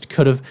honest,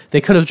 could have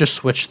just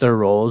switched their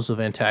roles of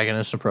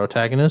antagonist and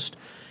protagonist,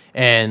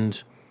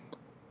 and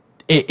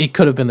it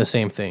could have been the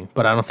same thing,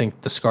 but I don't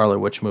think the Scarlet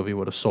Witch movie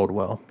would have sold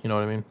well. You know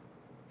what I mean?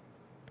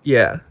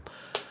 Yeah.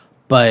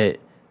 But,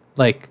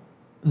 like,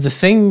 the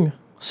thing...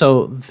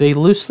 So, they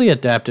loosely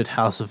adapted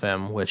House of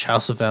M, which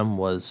House of M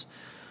was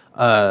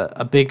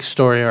a big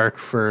story arc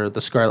for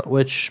the Scarlet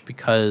Witch,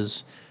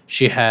 because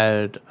she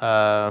had...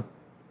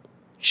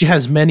 she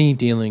has many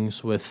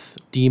dealings with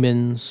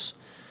demons,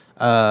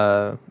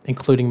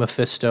 including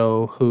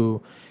Mephisto,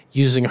 who,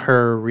 using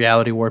her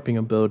reality warping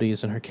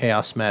abilities and her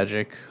chaos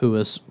magic,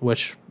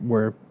 which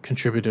were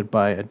contributed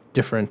by a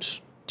different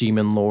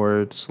demon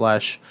lord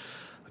slash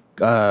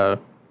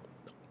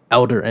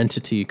elder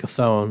entity,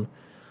 Chthon.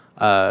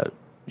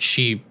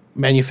 She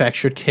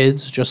manufactured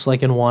kids, just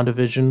like in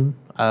WandaVision.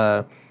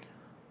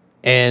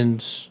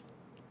 And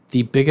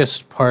the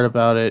biggest part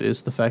about it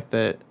is the fact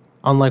that,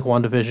 unlike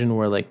WandaVision,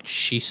 where like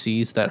she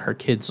sees that her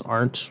kids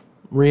aren't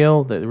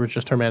real, that they were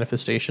just her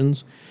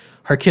manifestations,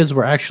 her kids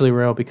were actually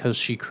real because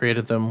she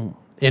created them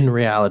in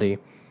reality,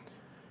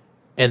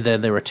 and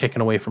then they were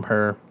taken away from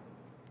her,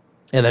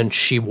 and then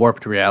she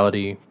warped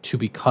reality to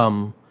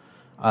become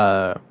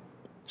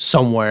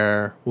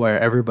somewhere where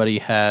everybody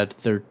had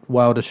their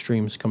wildest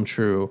dreams come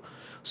true,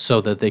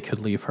 so that they could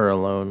leave her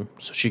alone,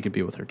 so she could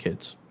be with her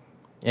kids.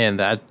 And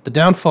that the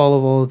downfall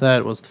of all of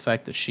that was the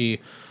fact that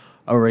she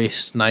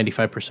erased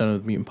 95%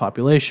 of the mutant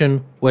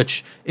population,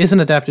 which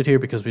isn't adapted here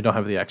because we don't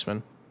have the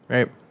X-Men,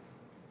 right?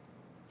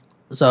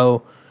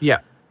 So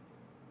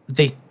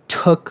they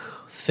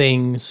took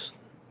things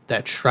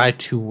that tried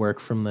to work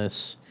from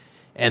this,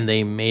 and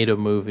they made a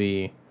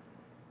movie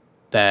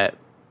that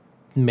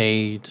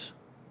made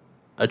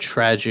a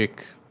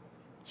tragic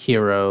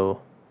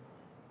hero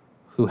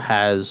who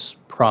has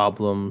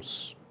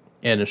problems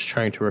and is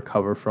trying to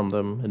recover from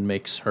them, and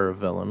makes her a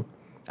villain.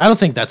 I don't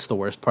think that's the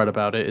worst part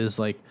about it.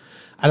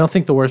 I don't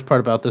think the worst part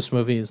about this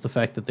movie is the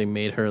fact that they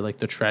made her like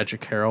the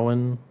tragic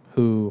heroine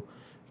who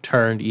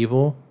turned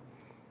evil.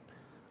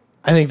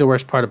 I think the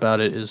worst part about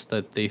it is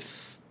that they've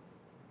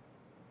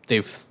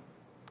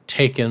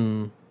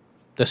taken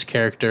this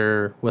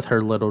character with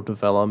her little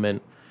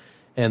development,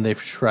 and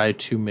they've tried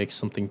to make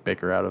something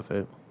bigger out of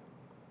it.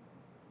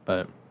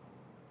 But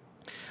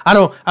I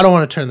don't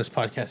want to turn this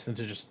podcast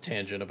into just a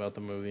tangent about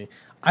the movie.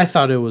 I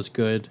thought it was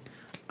good.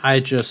 I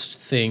just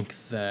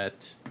think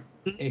that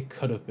it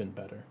could have been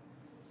better.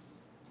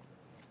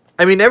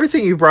 I mean,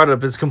 everything you brought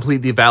up is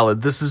completely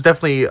valid. This is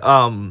definitely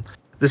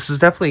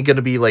going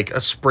to be like a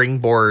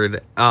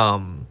springboard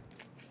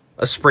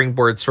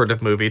sort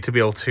of movie to be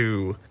able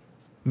to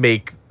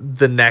make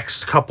the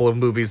next couple of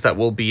movies that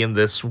will be in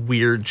this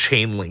weird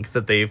chain link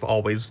that they've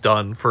always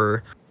done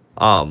for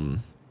the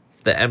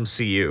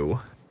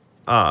MCU.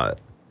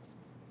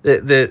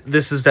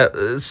 This is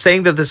that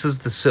saying that this is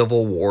the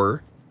Civil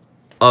War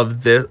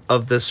of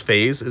this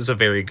phase is a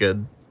very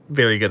good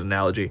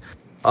analogy.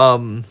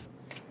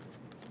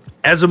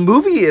 As a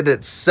movie in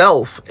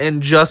itself,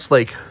 and just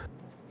like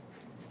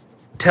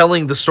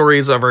telling the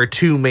stories of our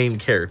two main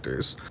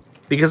characters,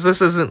 because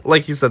this isn't,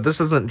 like you said, this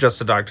isn't just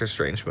a Doctor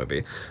Strange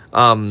movie.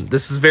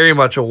 This is very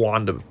much a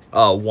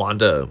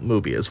Wanda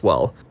movie as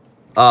well.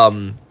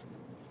 Both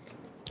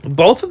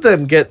of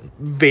them get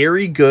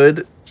very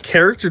good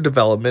character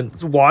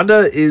development.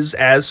 Wanda is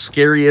as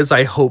scary as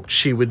I hoped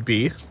she would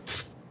be.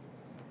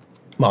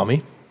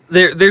 Mommy.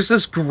 There's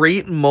this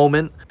great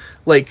moment,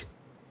 like,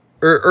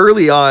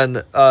 early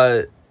on,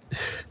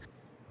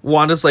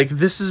 Wanda's like,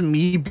 "This is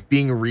me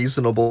being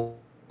reasonable,"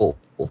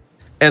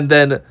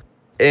 and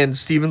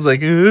Steven's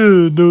like,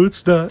 "No,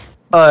 it's not."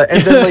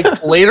 And then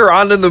like later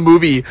on in the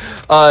movie,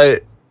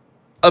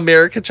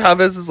 America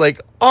Chavez is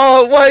like,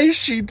 "Oh, why is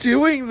she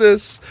doing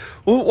this?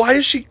 Well, why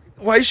is she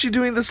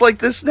doing this like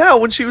this now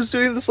when she was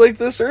doing this like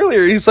this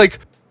earlier?" And he's like,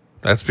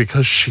 "That's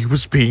because she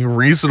was being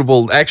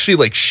reasonable," actually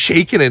like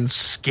shaken and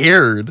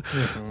scared.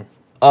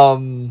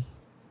 Mm-hmm.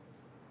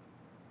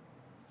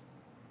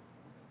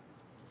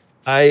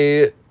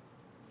 I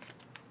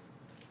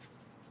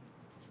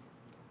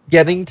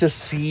getting to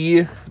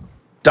see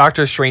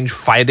Doctor Strange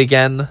fight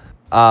again.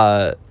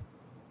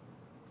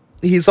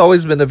 He's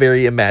always been a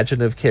very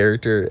imaginative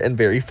character and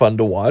very fun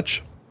to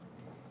watch.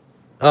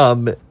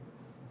 Him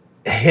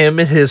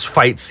and his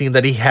fight scene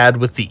that he had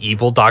with the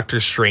evil Doctor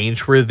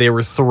Strange, where they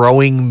were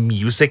throwing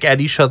music at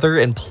each other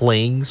and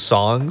playing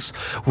songs,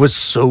 was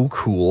so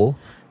cool.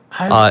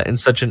 And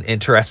such an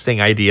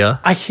interesting idea.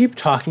 I keep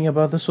talking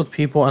about this with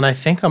people, and I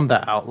think I'm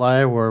the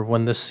outlier where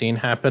when this scene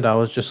happened, I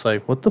was just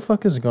like, what the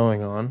fuck is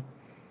going on?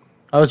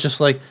 I was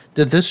just like,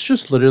 did this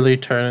just literally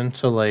turn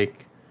into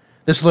like...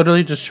 This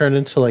literally just turned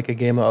into like a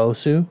game of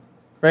Osu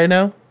right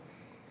now?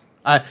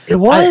 It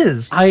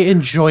was! I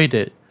enjoyed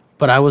it,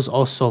 but I was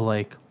also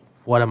like,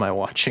 what am I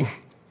watching?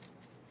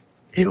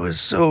 It was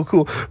so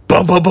cool.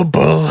 Bum, bum, bum,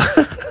 bum.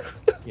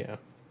 Yeah.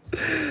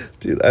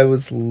 Dude, I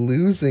was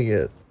losing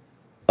it.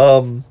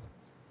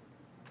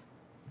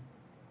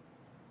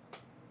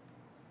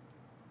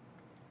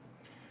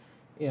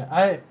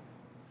 Yeah,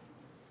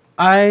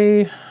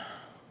 I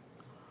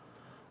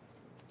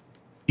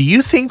Do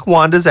you think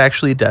Wanda's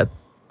actually dead?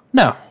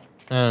 No.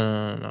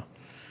 So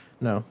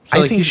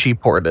I think she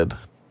ported.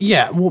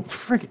 Yeah, well,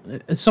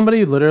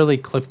 somebody literally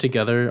clipped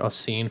together a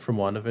scene from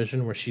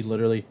WandaVision where she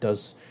literally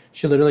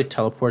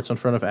teleports in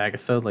front of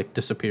Agatha, like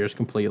disappears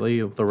completely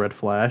of the red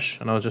flash,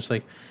 and I was just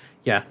like,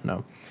 yeah,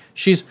 no.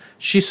 She's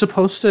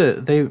supposed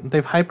to,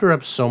 they've hyped her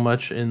up so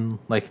much in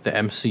like the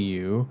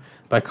MCU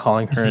by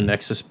calling her a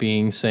Nexus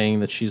being,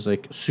 saying that she's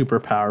like super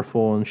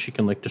powerful and she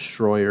can like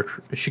destroy, or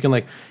she can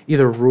like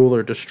either rule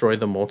or destroy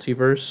the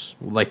multiverse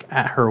like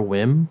at her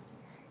whim.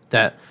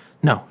 That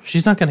no,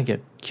 she's not gonna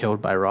get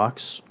killed by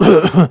rocks.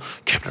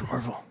 Captain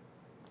Marvel.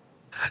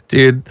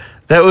 Dude,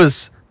 that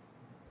was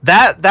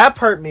that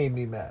part made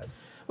me mad.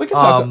 We can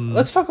talk.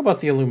 Let's talk about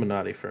the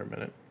Illuminati for a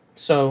minute.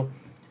 So,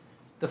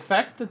 the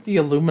fact that the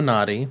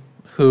Illuminati,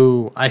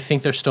 who I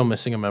think they're still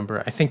missing a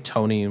member. I think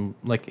Tony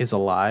like is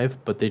alive,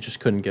 but they just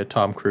couldn't get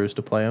Tom Cruise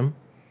to play him.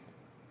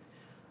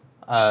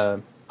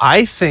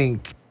 I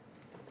think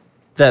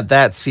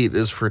that seat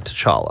is for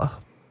T'Challa.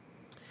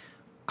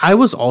 I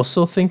was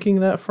also thinking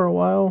that for a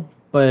while,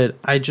 but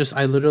I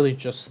literally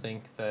just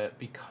think that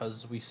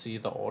because we see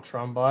the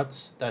Ultron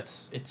bots,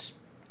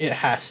 it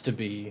has to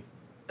be.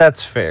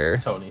 That's fair.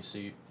 Tony's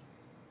seat.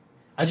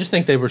 I just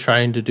think they were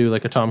trying to do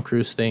like a Tom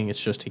Cruise thing.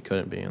 It's just he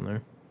couldn't be in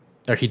there,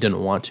 or he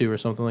didn't want to, or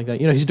something like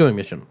that. You know, he's doing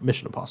Mission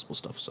Impossible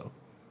stuff. So,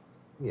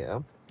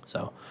 yeah.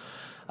 So,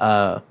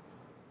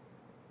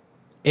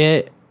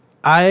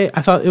 I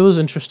thought it was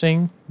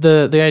interesting.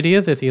 The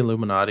idea that the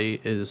Illuminati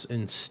is,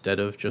 instead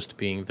of just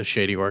being the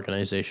shady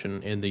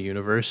organization in the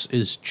universe,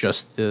 is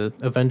just the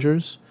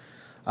Avengers,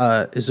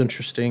 is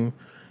interesting.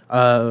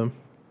 Maria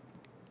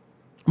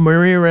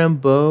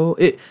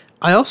Rambeau.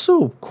 I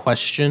also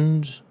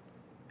questioned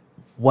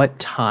what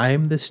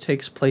time this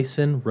takes place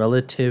in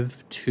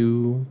relative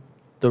to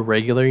the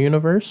regular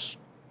universe,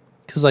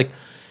 because like,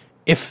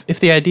 if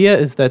the idea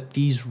is that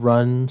these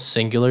run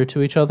singular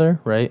to each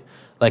other, right?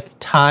 Like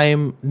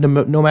time,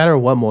 no matter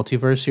what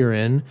multiverse you're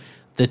in,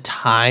 the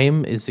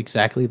time is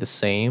exactly the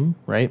same,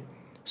 right?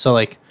 So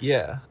like,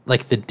 yeah,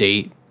 like the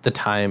date, the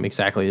time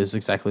is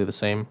exactly the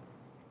same.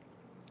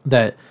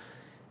 That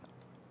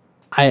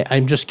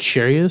I'm just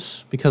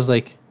curious because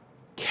like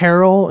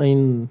Carol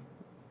and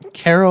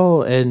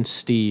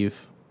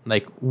Steve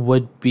like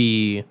would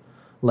be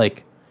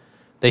like,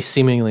 they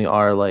seemingly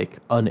are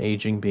like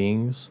unaging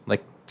beings.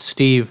 Like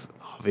Steve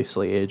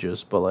obviously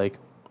ages, but like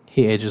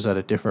he ages at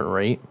a different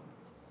rate.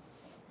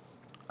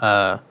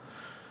 That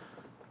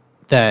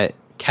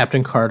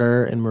Captain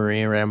Carter and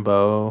Maria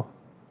Rambeau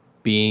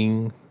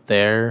being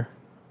there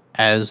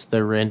as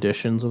the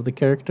renditions of the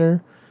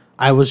character,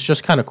 I was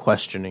just kind of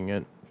questioning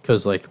it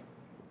because like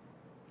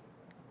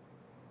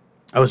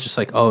I was just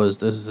like, oh,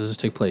 does this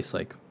take place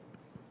like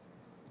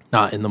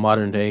Not in the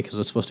modern day, because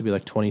it's supposed to be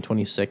like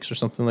 2026 or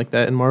something like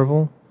that in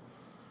Marvel.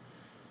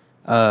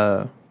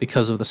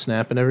 Because of the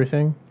snap and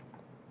everything.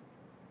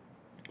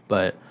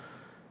 But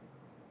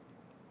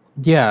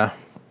yeah,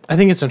 I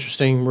think it's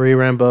interesting. Marie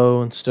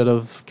Rambeau instead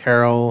of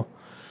Carol,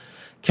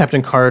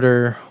 Captain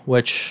Carter,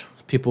 which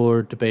people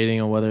are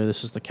debating on whether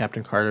this is the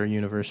Captain Carter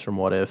universe from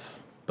What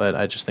If, but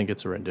I just think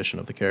it's a rendition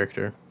of the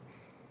character.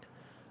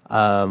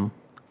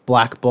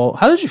 Black Bolt.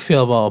 How did you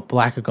feel about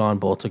Blackagon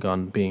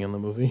Boltagon being in the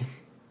movie?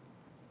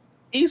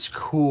 He's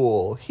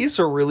cool. He's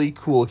a really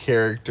cool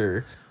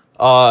character.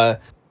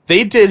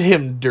 They did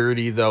him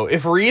dirty though.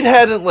 If Reed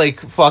hadn't like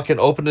fucking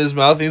opened his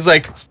mouth, and he's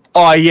like,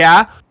 "Oh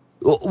yeah,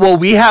 well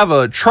we have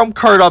a trump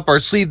card up our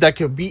sleeve that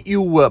can beat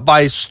you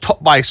by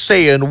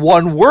saying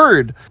one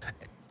word."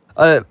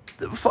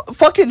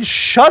 Fucking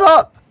shut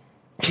up.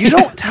 You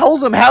don't tell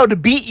them how to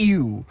beat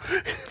you.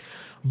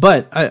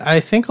 But I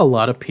think a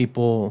lot of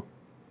people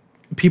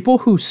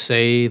who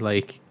say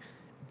like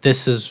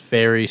this is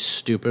very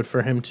stupid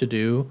for him to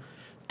do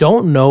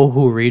don't know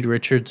who Reed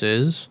Richards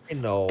is. I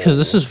know. Because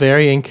this is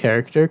very in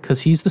character,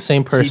 because he's the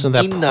same person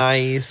He'd be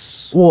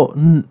nice.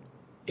 Well,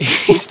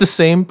 he's the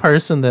same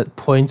person that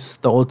points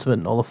the ultimate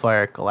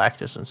nullifier at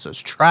Galactus and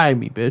says, "Try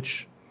me,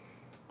 bitch."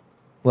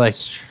 Like,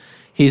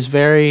 he's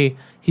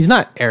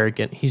not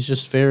arrogant. He's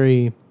just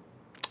very,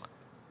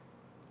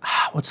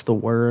 what's the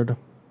word?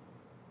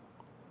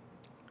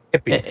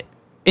 Hippie.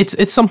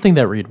 It's something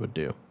that Reed would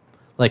do.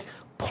 Like,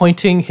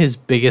 pointing his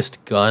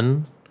biggest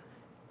gun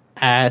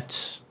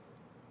at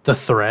the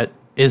threat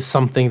is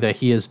something that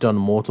he has done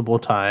multiple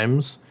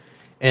times.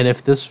 And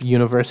if this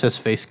universe has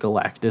faced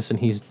Galactus and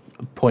he's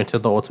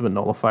pointed the ultimate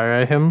nullifier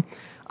at him,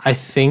 I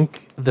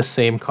think the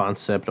same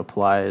concept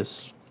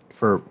applies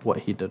for what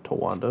he did to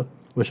Wanda,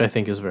 which I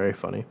think is very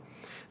funny.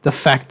 The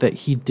fact that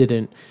he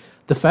didn't...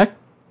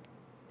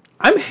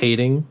 I'm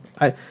hating...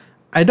 I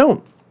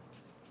don't...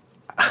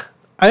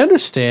 I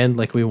understand,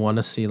 like, we want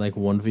to see, like,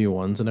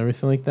 1v1s and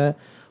everything like that,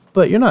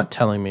 but you're not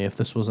telling me if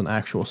this was an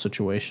actual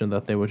situation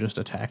that they would just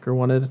attack her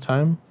one at a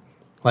time?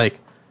 Like,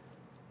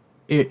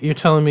 you're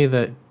telling me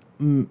that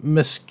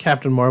Miss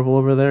Captain Marvel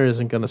over there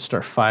isn't going to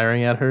start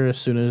firing at her as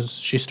soon as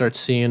she starts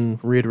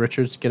seeing Reed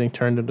Richards getting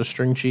turned into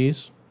string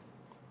cheese?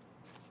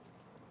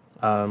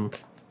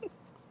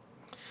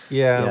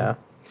 Yeah.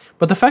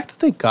 But the fact that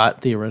they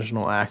got the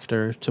original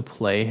actor to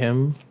play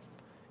him,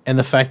 and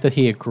the fact that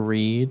he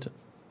agreed,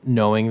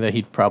 knowing that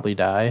he'd probably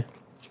die,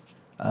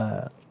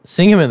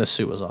 seeing him in the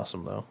suit was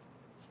awesome, though.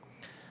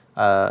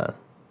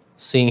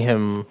 Seeing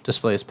him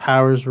display his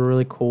powers were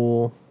really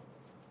cool.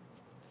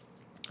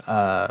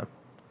 Yeah.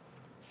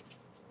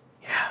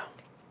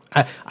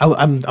 I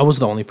was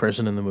the only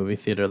person in the movie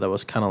theater that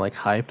was kind of like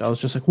hyped. I was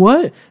just like,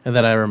 what? And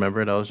then I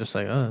remembered, I was just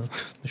like, the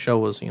show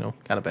was, kind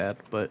of bad.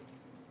 But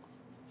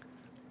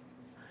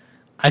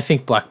I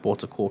think Black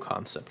Bolt's a cool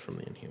concept from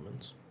the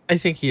Inhumans. I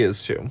think he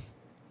is too.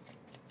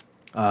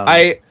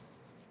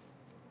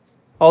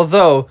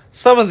 Although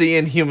some of the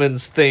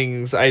Inhumans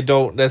things I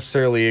don't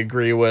necessarily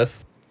agree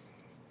with.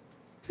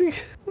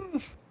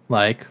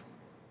 Like?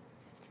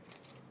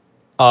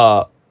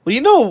 Well,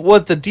 you know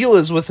what the deal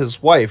is with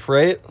his wife,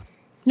 right?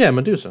 Yeah,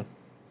 Medusa.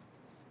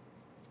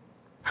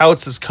 How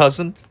it's his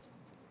cousin?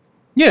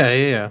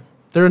 Yeah.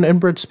 They're an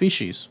inbred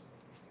species.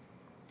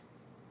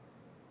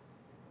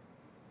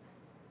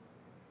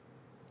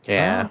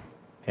 Yeah.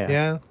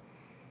 Yeah.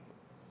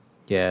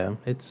 Yeah,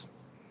 it's...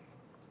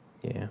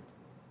 Yeah.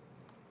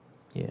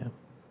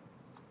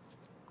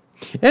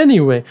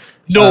 Anyway.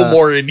 No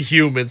more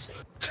Inhumans.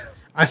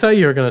 I thought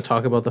you were going to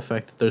talk about the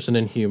fact that there's an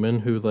Inhuman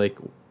who, like,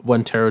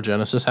 when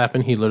Pterogenesis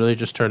happened, he literally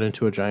just turned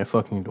into a giant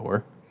fucking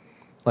door.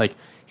 Like,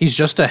 he's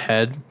just a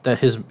head that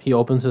he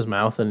opens his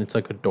mouth and it's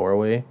like a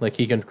doorway. Like,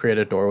 he can create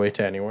a doorway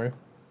to anywhere.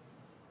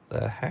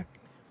 The heck?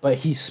 But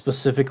he's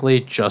specifically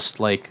just,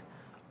 like,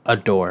 a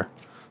door.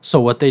 So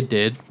what they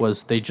did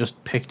was they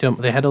just picked him.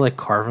 They had to, like,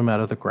 carve him out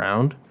of the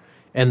ground.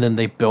 And then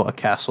they built a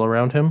castle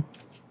around him.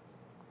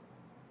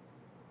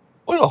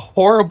 What a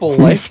horrible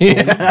life to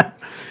live.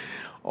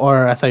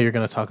 Or I thought you were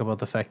going to talk about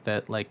the fact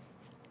that, like,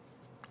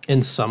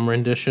 in some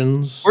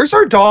renditions... Where's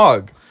our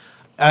dog?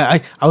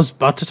 I was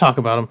about to talk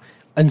about him.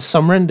 In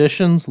some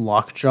renditions,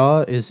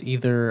 Lockjaw is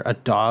either a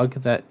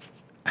dog that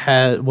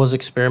was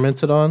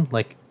experimented on,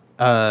 like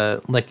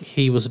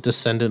he was a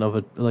descendant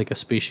of a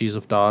species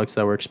of dogs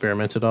that were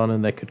experimented on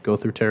and that could go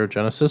through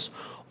pterogenesis,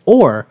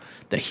 or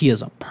that he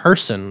is a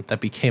person that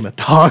became a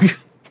dog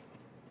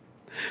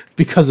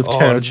because of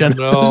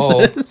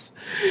pterogenesis.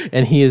 No.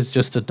 And he is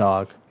just a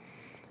dog.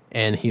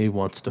 And he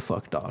wants to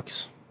fuck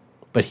dogs.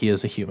 But he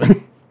is a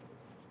human.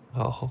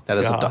 Oh, that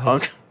is a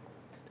dog.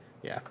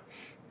 Yeah.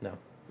 No.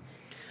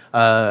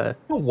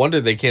 No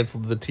wonder they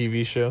canceled the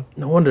TV show.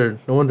 No wonder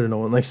no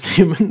one likes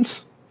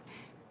humans.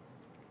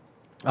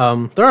 There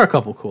are a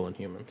couple cool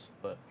Inhumans,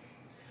 but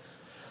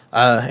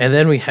and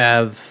then we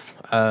have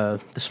the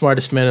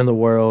smartest man in the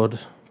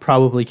world,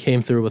 probably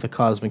came through with a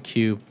cosmic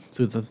cube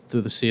through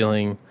the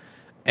ceiling,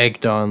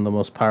 egged on the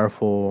most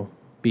powerful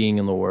being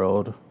in the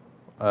world.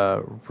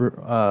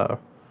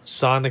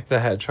 Sonic the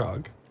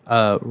Hedgehog.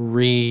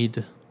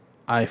 Read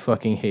I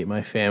fucking hate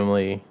my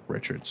family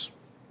Richards.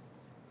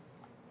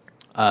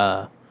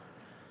 Uh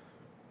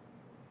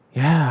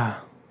yeah.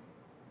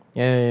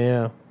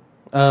 Yeah.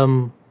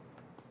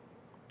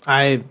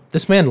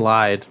 This man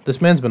lied.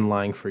 This man's been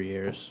lying for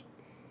years.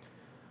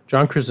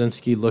 John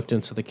Krasinski looked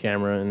into the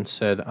camera and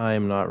said, I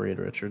am not Reed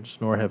Richards,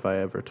 nor have I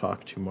ever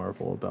talked to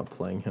Marvel about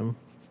playing him.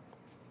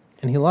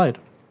 And he lied.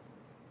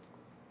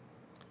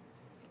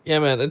 Yeah,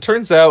 man. It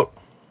turns out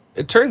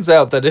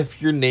that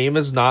if your name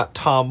is not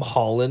Tom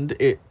Holland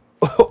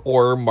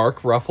or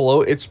Mark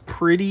Ruffalo, it's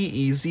pretty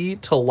easy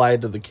to lie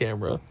to the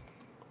camera.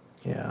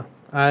 Yeah.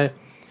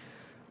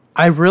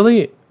 I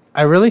really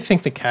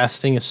think the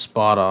casting is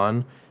spot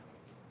on,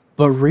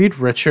 but Reed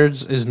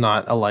Richards is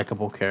not a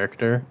likable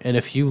character, and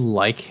if you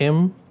like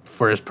him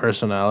for his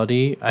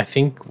personality, I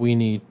think we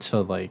need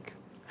to like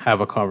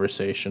have a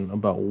conversation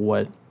about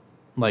what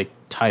like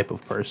type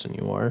of person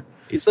you are.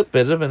 He's a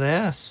bit of an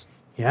ass.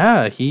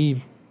 Yeah,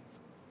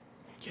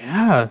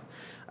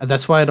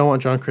 that's why I don't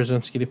want John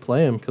Krasinski to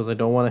play him, because I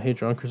don't want to hate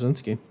John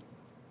Krasinski.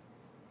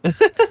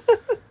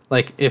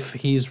 Like, if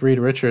he's Reed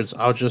Richards,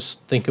 I'll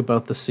just think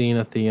about the scene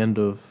at the end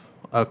of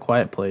A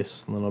Quiet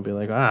Place, and then I'll be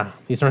like,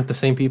 these aren't the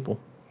same people.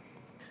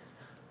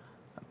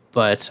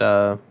 But,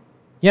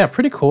 yeah,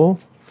 pretty cool.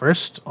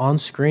 First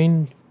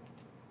on-screen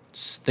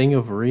thing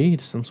of Reed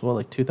since,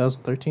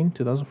 2013,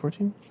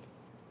 2014?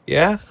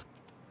 Yeah.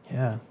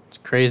 Yeah, it's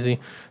crazy.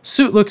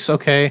 Suit looks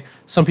okay.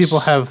 Some people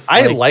have...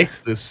 I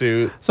liked the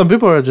suit. Some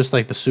people are just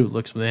like, the suit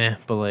looks meh,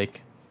 but,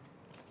 like,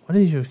 what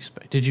did you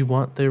expect? Did you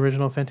want the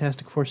original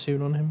Fantastic Four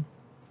suit on him?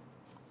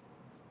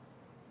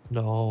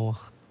 No.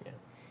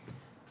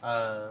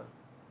 Yeah.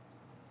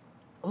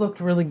 Looked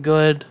really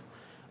good.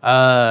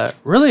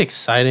 Really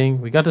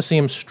exciting. We got to see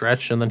him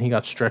stretch, and then he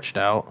got stretched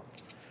out.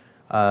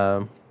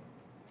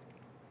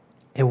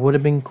 It would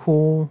have been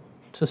cool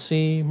to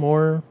see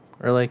more,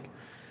 or like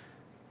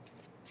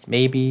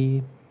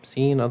maybe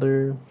seeing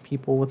other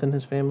people within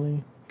his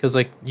family. Because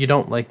like you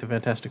don't like the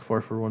Fantastic Four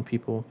for one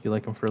people, you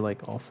like them for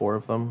like all four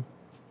of them.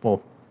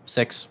 Well,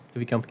 6 if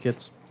you count the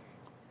kids.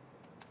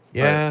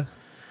 Yeah.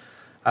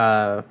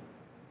 But,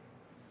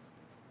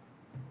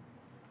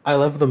 I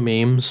love the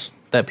memes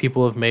that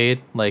people have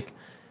made, like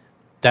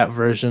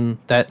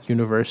that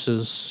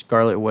universe's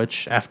Scarlet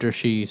Witch, after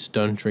she's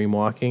done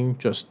dreamwalking,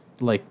 just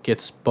like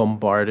gets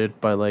bombarded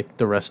by like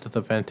the rest of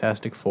the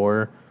Fantastic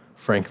Four,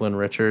 Franklin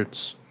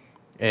Richards,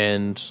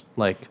 and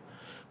like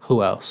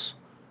who else?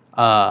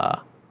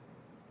 Monica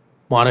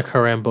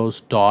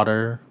Rambeau's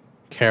daughter,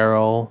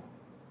 Carol,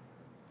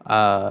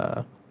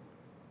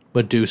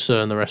 Medusa,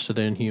 and the rest of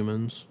the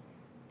Inhumans.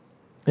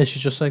 And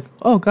she's just like,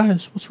 "Oh,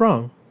 guys, what's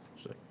wrong?"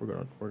 She's like, "We're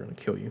gonna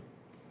kill you."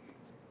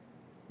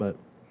 But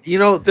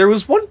there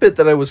was one bit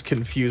that I was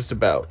confused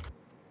about,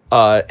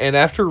 and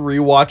after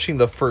rewatching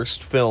the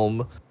first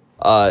film,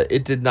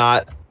 it did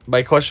not.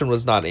 My question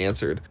was not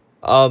answered.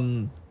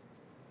 I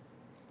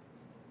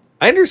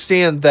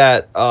understand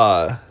that.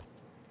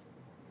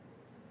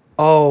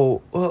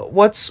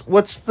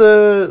 What's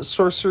the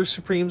Sorcerer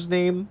Supreme's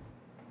name?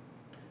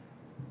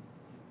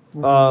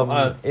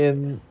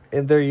 In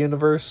their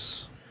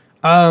universe.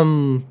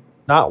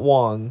 Not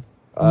Wong.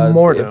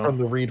 Mordo. From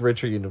the Reed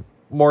Richards universe.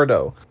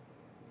 Mordo.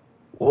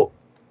 Well,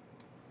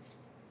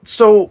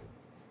 so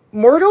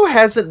Mordo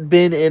hasn't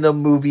been in a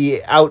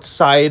movie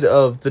outside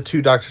of the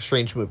 2 Doctor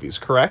Strange movies,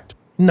 correct?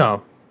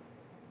 No.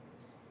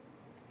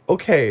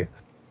 Okay.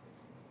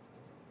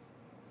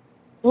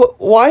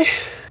 Why?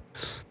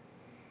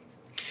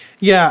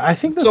 Yeah, I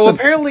think that's so.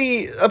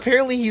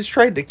 Apparently, he's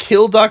tried to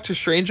kill Doctor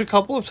Strange a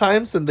couple of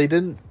times, and they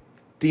didn't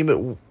deem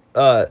it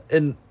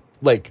in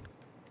like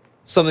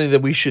something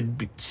that we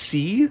should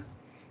see.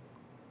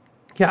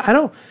 Yeah, I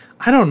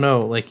don't know.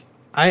 Like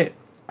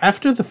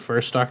after the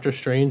first Doctor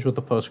Strange with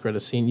the post-credit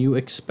scene, you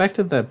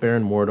expected that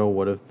Baron Mordo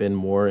would have been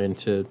more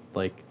into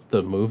like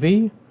the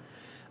movie,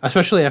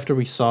 especially after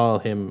we saw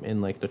him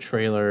in like the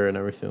trailer and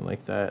everything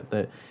like that.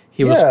 That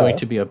he was going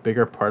to be a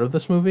bigger part of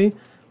this movie,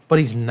 but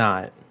he's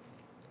not.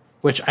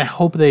 Which I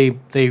hope they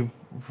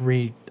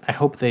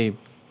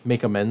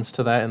make amends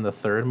to that in the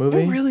third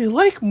movie. I really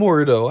like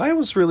Mordo. I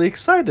was really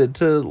excited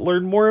to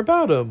learn more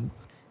about him.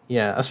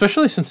 Yeah,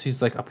 especially since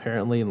he's like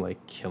apparently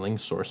like killing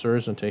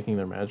sorcerers and taking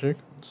their magic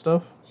and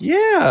stuff.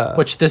 Yeah.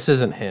 Which this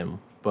isn't him,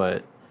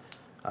 but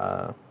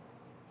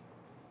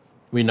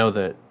we know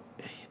that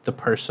the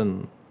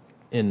person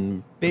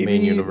in the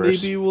main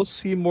universe. Maybe we'll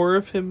see more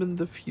of him in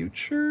the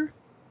future.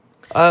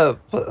 But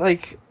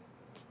like,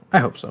 I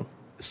hope so.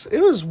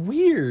 It was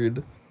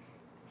weird.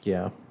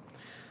 Yeah.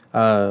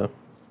 Yeah.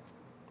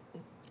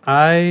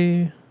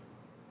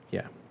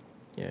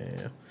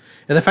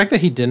 And the fact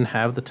that he didn't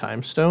have the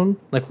Time Stone,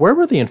 like, where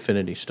were the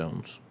Infinity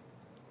Stones?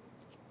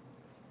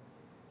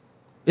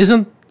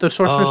 Isn't the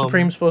Sorcerer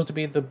Supreme supposed to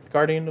be the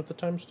guardian of the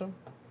Time Stone?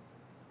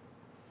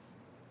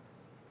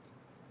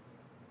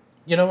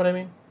 You know what I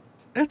mean?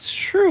 That's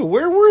true.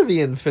 Where were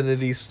the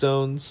Infinity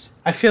Stones?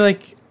 I feel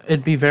like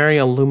it'd be very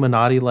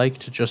Illuminati-like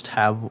to just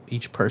have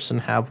each person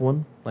have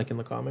one, like in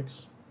the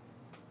comics.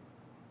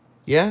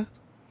 Yeah.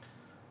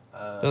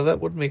 No, that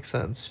would make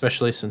sense.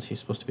 Especially since he's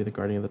supposed to be the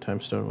guardian of the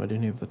time stone. Why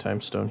didn't he have the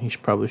time stone?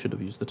 Probably should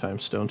have used the time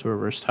stone to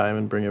reverse time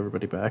and bring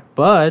everybody back.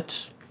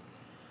 But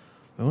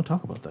we won't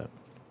talk about that.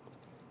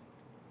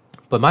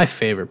 But my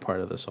favorite part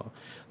of this all,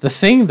 the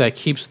thing that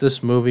keeps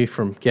this movie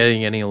from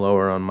getting any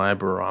lower on my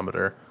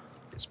barometer,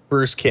 It's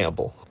Bruce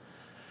Campbell.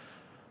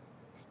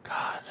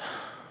 God,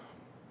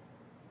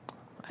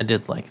 I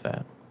did like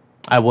that.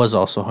 I was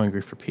also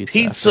hungry for pizza.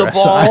 Pizza after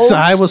balls?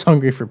 I was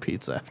hungry for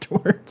pizza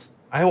afterwards.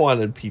 I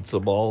wanted pizza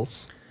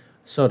balls.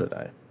 So did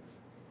I.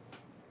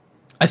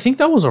 I think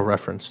that was a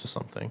reference to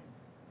something.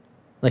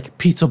 Like,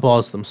 pizza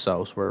balls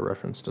themselves were a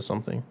reference to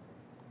something.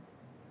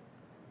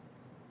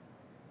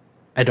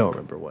 I don't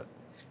remember what.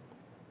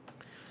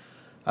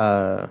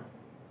 Was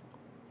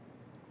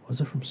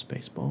it from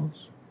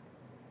Spaceballs?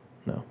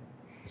 No.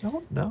 I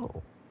don't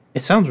know.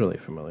 It sounds really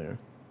familiar.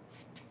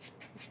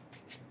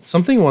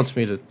 Something wants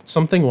me to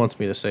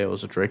say it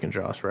was a Drake and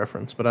Josh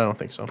reference, but I don't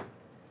think so.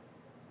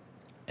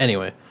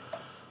 Anyway,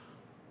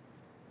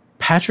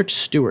 Patrick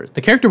Stewart,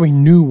 the character we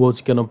knew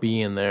was gonna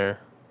be in there.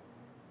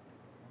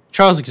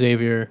 Charles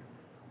Xavier,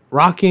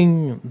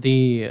 rocking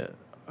the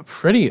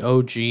pretty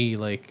OG,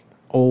 like,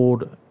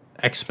 old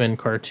X-Men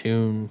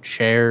cartoon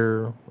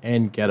chair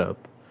and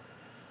getup.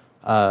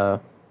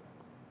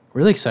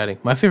 Really exciting.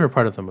 My favorite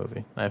part of the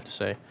movie, I have to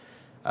say.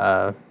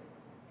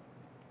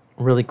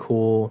 Really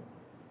cool.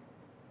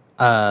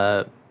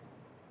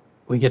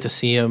 We get to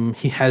see him.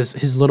 He has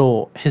his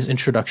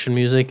introduction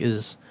music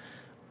is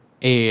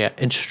a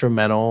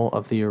instrumental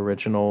of the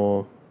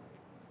original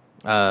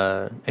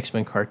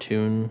X-Men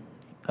cartoon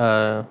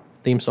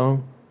theme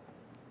song.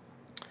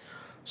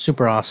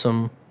 Super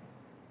awesome.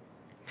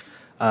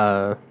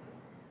 Yeah,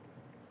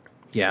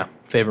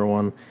 favorite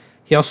one.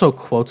 He also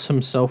quotes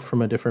himself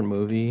from a different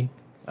movie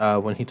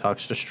when he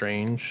talks to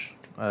Strange,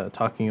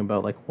 talking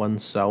about like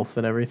oneself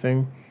and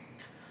everything.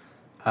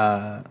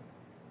 My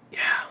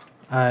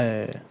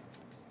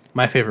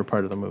favorite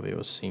part of the movie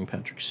was seeing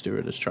Patrick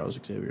Stewart as Charles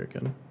Xavier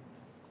again.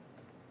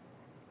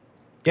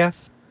 Yeah.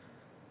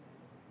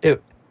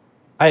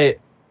 I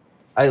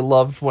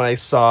loved when I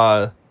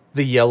saw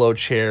the yellow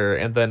chair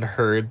and then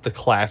heard the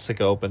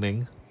classic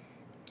opening.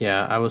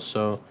 Yeah,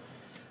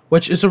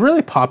 which is a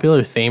really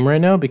popular theme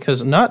right now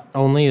because not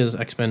only is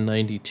X-Men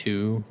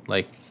 92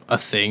 like a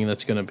thing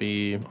that's going to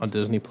be on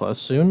Disney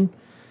Plus soon,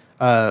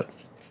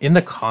 in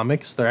the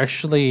comics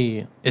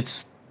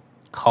it's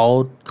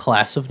called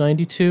Class of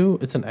 92.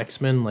 It's an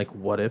X-Men like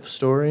what if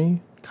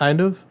story kind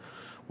of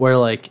where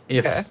like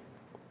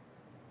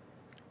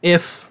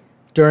if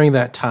during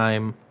that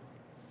time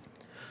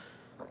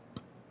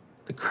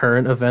the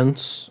current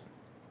events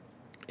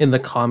in the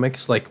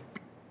comics, like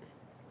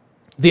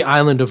the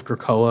island of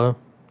Krakoa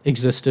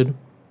existed,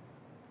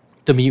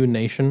 the mutant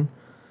nation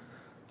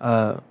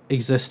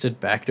existed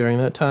back during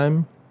that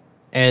time,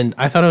 and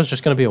I thought it was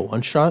just going to be a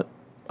one shot.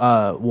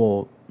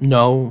 Well,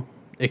 no,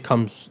 it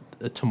comes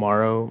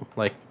tomorrow,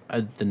 like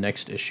the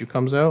next issue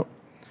comes out.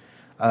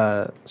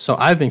 So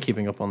I've been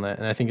keeping up on that,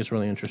 and I think it's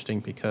really interesting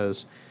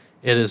because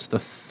it is the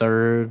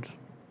third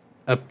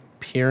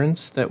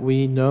appearance that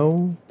we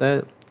know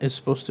that is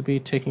supposed to be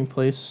taking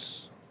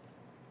place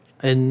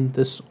in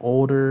this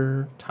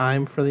older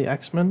time for the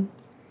X-Men.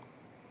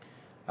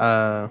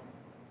 Yeah.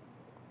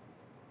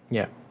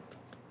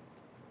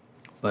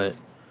 But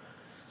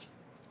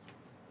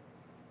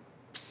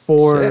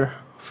for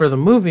the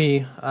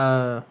movie,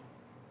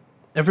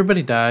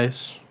 everybody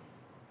dies.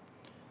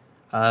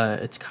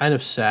 It's kind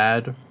of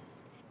sad,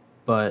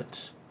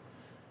 but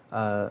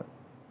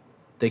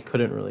they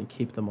couldn't really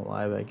keep them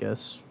alive, I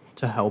guess,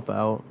 to help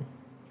out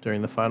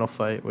during the final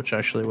fight, which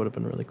actually would have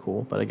been really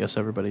cool. But I guess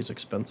everybody's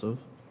expensive,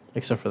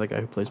 except for the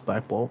guy who plays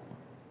Black Bolt.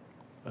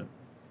 But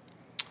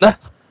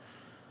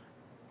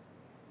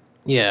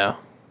yeah.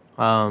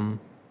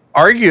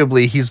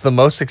 Arguably, he's the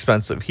most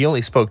expensive. He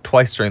only spoke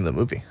twice during the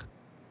movie.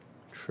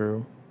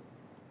 True.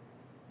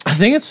 I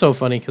think it's so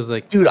funny because,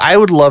 like, dude, I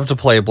would love to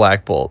play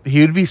Black Bolt.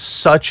 He would be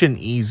such an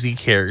easy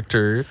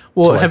character.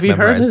 Well, to, like, have you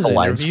heard his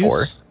lines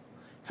interviews?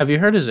 Have you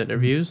heard his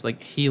interviews?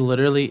 Like, he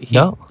literally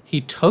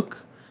he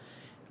took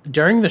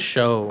during the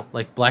show,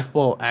 like, Black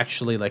Bolt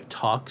actually like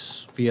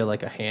talks via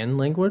like a hand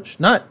language,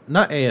 not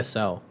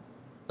ASL,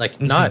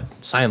 like not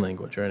sign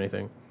language or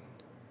anything.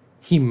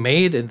 He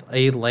made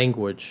a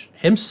language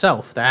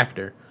himself, the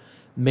actor,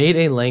 made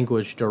a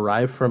language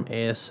derived from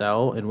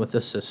ASL and with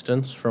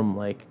assistance from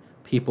like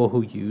people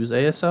who use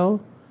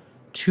ASL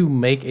to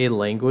make a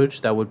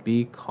language that would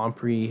be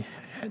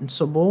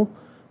comprehensible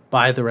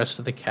by the rest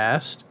of the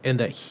cast and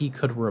that he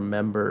could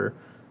remember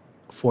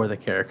for the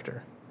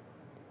character.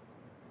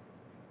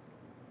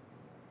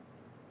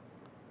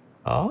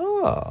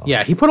 Oh.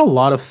 Yeah, he put a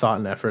lot of thought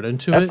and effort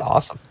into it. That's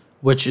awesome.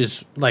 Which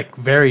is like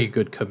very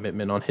good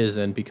commitment on his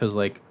end because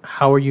like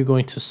how are you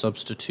going to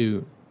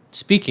substitute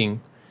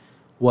speaking?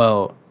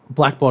 Well,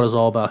 Black Bolt is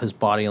all about his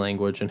body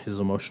language and his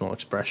emotional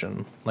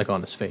expression, like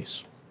on his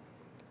face.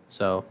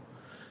 So,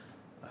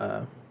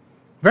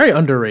 very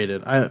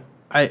underrated.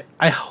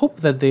 I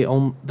hope that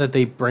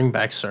they bring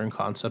back certain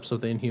concepts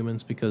of the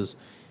Inhumans because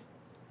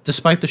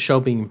despite the show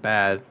being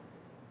bad,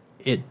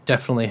 it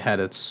definitely had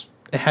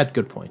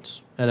good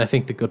points, and I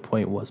think the good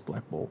point was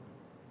Black Bolt.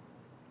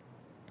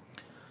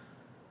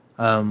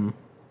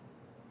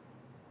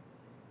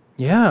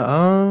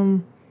 Yeah.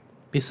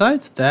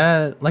 Besides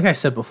that, like I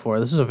said before,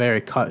 this is a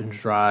very cut and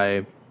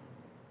dry.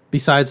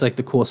 Besides, like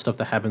the cool stuff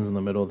that happens in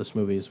the middle, this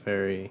movie is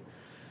very.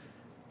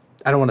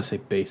 I don't want to say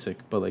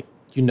basic, but like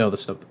the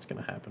stuff that's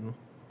gonna happen.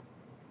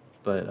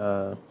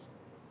 But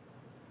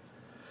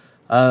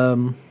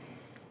what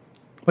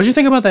do you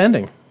think about the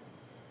ending?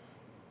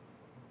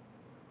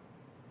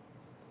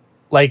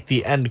 Like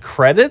the end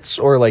credits,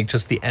 or like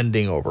just the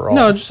ending overall?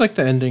 No, just like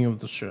the ending of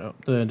the show,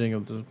 the ending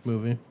of the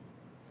movie.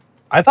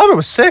 I thought it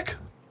was sick.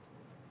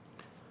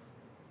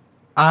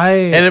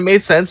 And it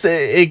made sense.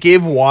 It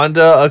gave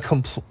Wanda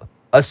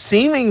a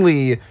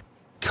seemingly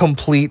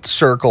complete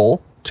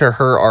circle to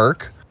her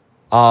arc.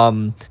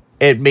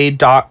 It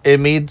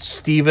made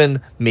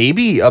Steven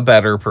maybe a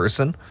better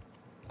person.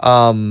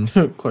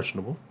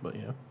 Questionable, but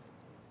yeah.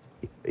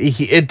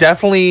 It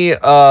definitely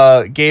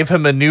gave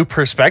him a new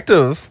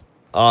perspective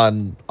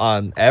on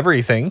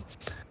everything.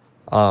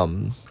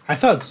 I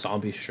thought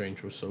Zombie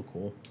Strange was so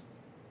cool.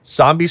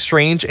 Zombie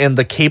Strange and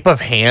the Cape of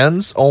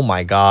Hands. Oh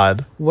my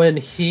god!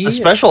 The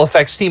special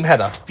effects team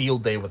had a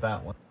field day with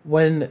that one.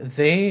 When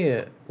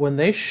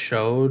they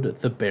showed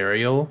the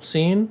burial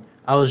scene,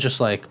 I was just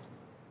like,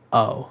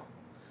 oh,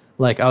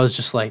 like I was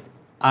just like,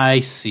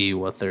 I see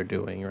what they're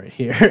doing right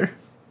here.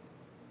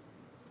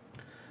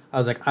 I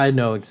was like, I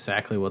know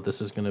exactly what this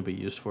is going to be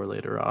used for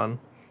later on.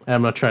 And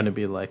I'm not trying to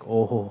be like,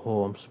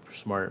 oh, I'm super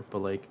smart, but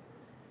like,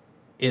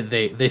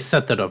 they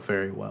set that up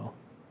very well.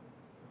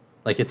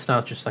 Like, it's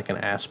not just like an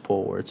ass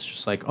pull where it's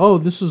just like, oh,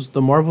 this is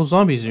the Marvel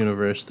Zombies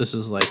universe. This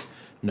is like,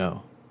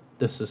 no,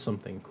 this is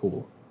something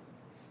cool.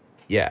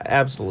 Yeah,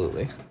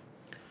 absolutely.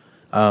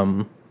 Yeah.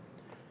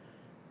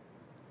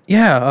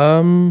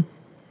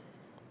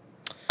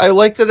 I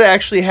like that it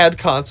actually had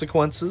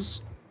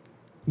consequences.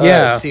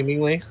 Yeah.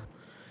 Seemingly.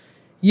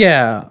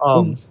 Yeah.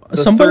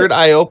 The third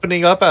eye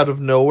opening up out of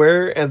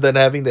nowhere and then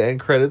having the end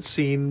credits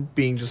scene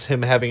being just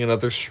him having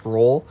another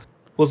stroll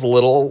was a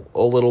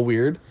little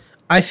weird.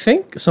 I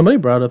think somebody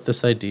brought up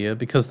this idea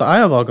because the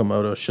Eye of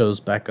Agamotto shows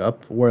back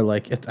up where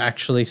like it's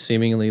actually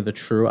seemingly the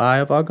true Eye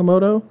of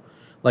Agamotto,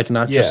 like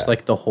not just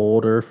like the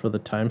holder for the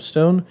time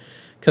stone,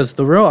 because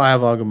the real Eye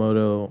of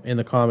Agamotto in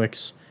the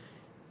comics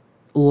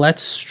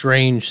lets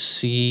Strange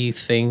see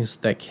things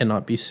that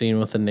cannot be seen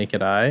with the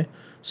naked eye.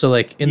 So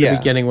like in the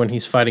beginning when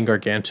he's fighting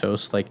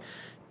Gargantos, like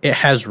it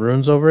has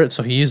runes over it,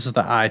 so he uses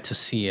the eye to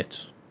see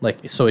it,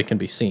 like so it can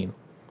be seen.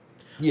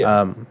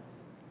 Yeah.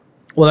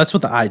 Well, that's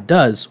what the eye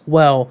does.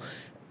 Well,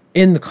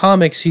 in the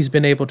comics, he's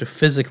been able to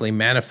physically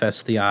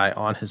manifest the eye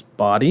on his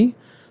body.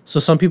 So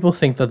some people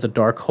think that the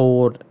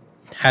Darkhold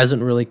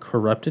hasn't really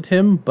corrupted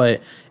him,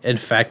 but in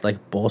fact,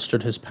 like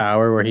bolstered his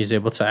power where he's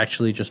able to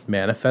actually just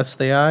manifest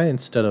the eye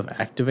instead of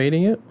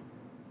activating it.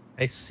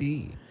 I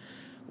see.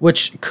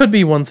 Which could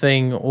be one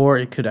thing, or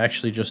it could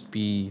actually just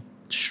be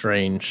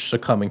Strange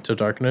succumbing to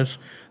darkness.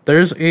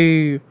 There's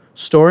a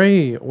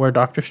story where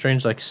Doctor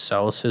Strange like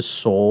sells his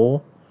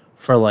soul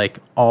for like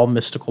all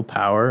mystical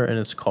power, and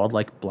it's called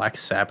like Black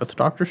Sabbath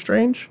Doctor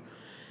Strange,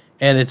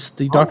 and it's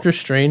the Doctor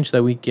Strange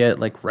that we get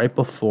like right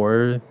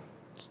before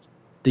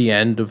the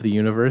end of the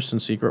universe in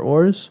Secret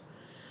Wars.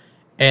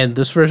 And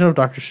this version of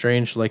Doctor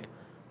Strange like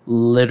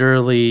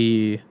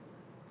literally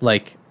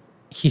like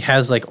he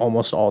has like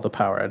almost all the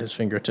power at his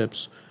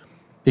fingertips,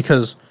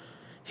 because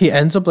he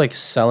ends up like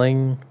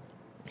selling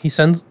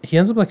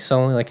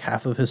like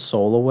half of his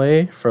soul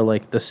away for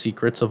like the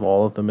secrets of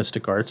all of the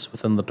mystic arts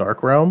within the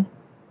Dark Realm.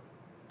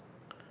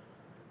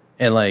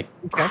 And like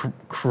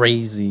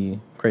crazy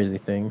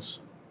things.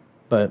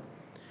 But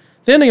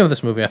the ending of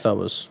this movie I thought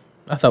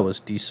was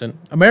decent.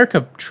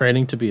 America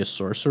training to be a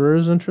sorcerer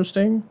is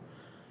interesting.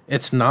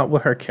 It's not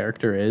what her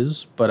character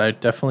is, but I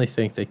definitely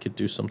think they could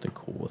do something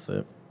cool with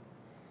it.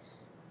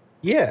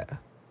 Yeah.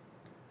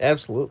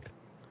 Absolutely.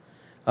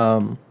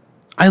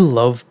 I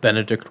love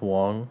Benedict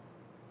Wong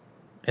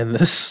in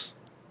this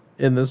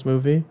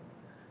movie.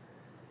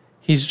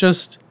 He's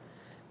just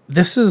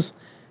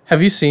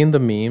have you seen the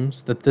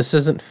memes that this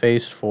isn't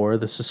Phase 4,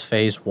 this is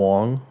Phase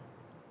Wong?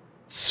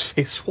 It's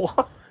Phase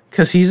Wong?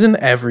 Because he's in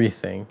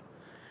everything.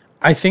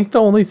 I think the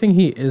only thing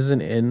he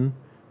isn't in,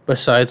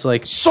 besides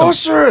like...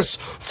 Sorceress!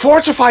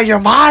 Fortify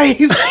your mind!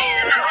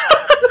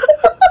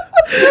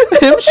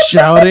 Him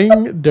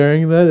shouting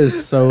during that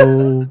is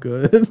so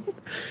good.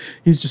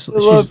 He's just... I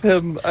love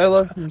him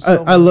so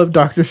much. I love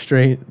Dr.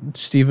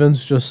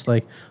 Stevens just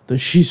like...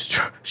 She's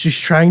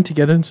trying to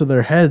get into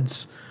their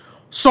heads.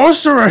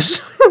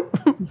 Sorceress!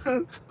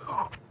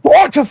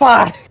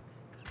 Fortify!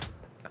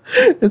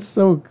 It's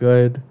so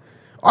good.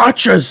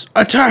 Archers,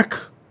 attack!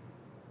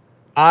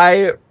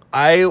 I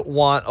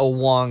want a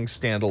Wong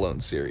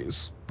standalone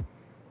series.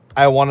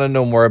 I want to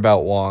know more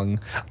about Wong.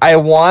 I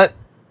want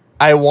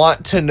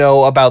to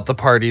know about the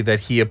party that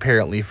he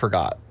apparently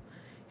forgot.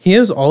 He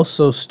is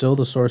also still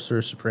the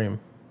Sorcerer Supreme.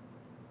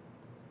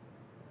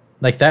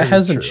 Like, that It is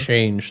hasn't true.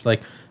 changed.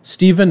 Like,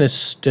 Steven is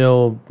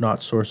still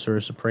not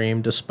Sorcerer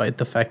Supreme, despite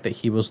the fact that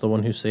he was the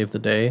one who saved the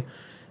day.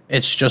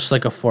 It's just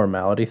like a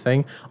formality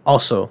thing.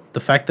 Also, the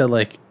fact that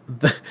like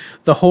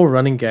the whole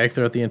running gag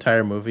throughout the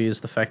entire movie is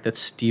the fact that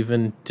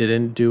Steven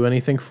didn't do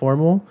anything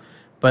formal,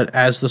 but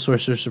as the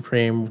Sorcerer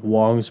Supreme,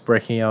 Wong's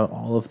breaking out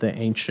all of the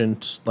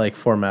ancient like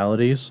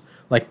formalities,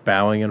 like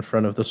bowing in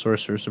front of the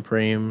Sorcerer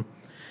Supreme.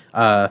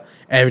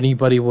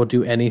 Anybody will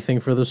do anything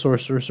for the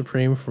Sorcerer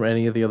Supreme from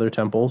any of the other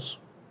temples.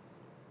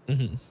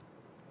 Mm-hmm.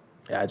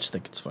 Yeah, I just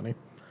think it's funny.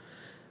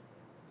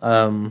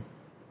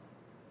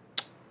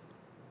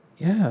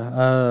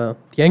 Yeah,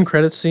 the end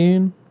credit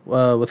scene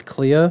with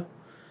Clea. You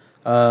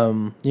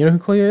know who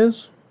Clea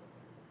is?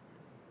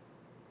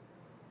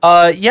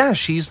 Yeah,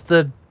 she's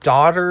the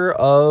daughter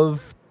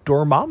of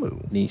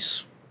Dormammu,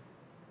 Niece.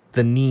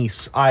 the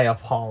niece. I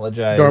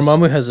apologize.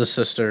 Dormammu has a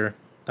sister.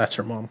 That's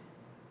her mom.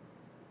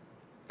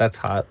 That's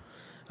hot.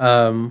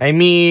 Um, I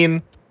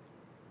mean,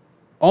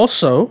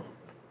 Also,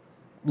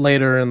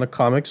 later in the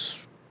comics,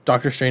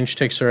 Doctor Strange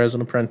takes her as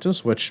an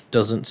apprentice, which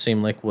doesn't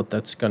seem like what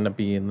that's going to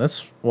be in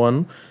this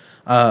one.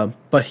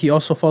 But he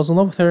also falls in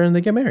love with her and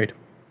they get married.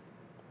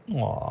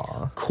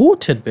 aw. Cool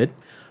tidbit.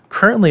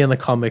 Currently in the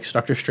comics,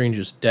 Doctor Strange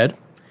is dead.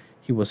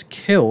 He was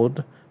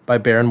killed by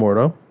Baron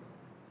Mordo.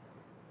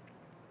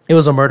 It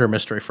was a murder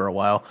mystery for a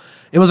while.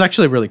 It was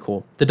actually really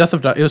cool. It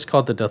was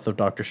called The Death of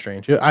Doctor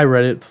Strange. I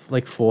read it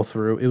like full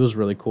through. It was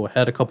really cool. It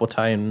had a couple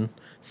tie-in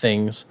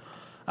things.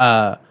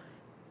 Baron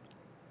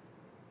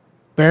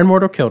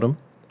Mordo killed him,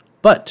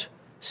 but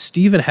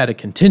Steven had a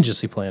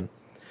contingency plan.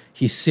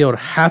 He sealed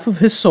half of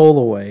his soul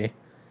away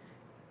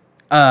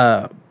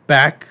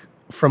back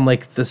from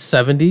like the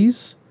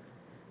 70s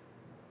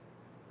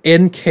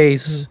in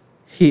case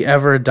he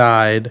ever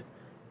died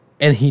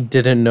and he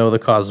didn't know the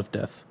cause of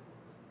death.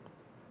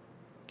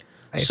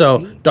 I So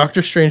see.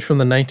 Doctor Strange from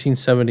the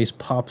 1970s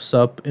pops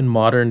up in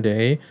modern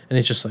day and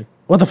he's just like,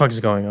 what the fuck is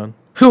going on?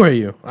 Who are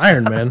you?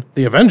 Iron Man?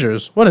 The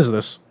Avengers? What is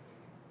this?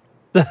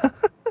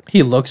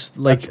 He looks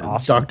like That's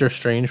awesome. Doctor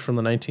Strange from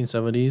the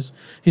 1970s.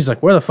 He's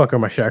like, where the fuck are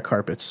my shag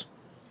carpets?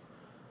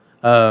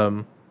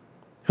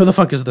 Who the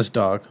fuck is this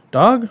dog?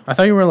 Dog? I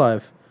thought you were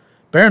alive.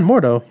 Baron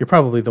Mordo, you're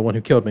probably the one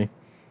who killed me.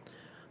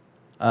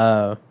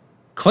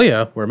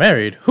 Clea, we're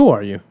married. Who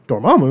are you?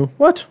 Dormammu?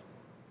 What?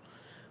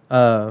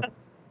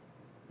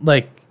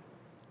 Like,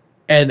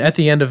 and at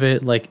the end of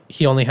it, like,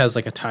 he only has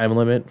like a time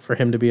limit for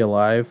him to be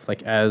alive,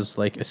 like as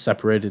like a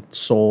separated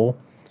soul.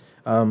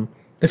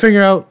 They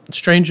figure out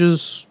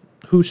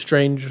who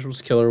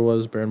Strange's killer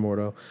was, Baron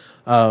Mordo.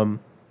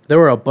 There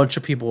were a bunch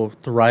of people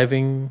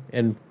thriving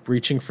and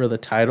reaching for the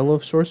title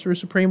of Sorcerer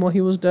Supreme while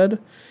he was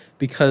dead,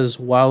 because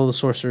while the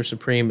Sorcerer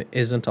Supreme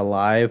isn't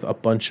alive, a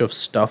bunch of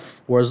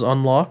stuff was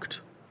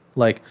unlocked.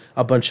 Like,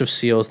 a bunch of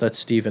seals that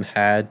Steven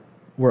had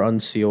were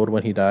unsealed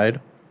when he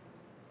died.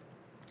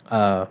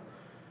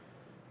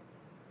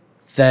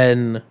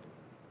 Then,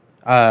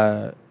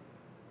 at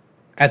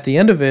the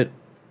end of it,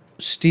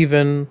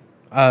 Steven,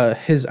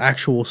 his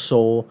actual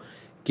soul,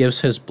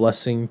 gives his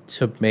blessing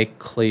to make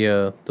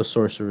Clea the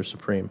Sorcerer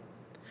Supreme.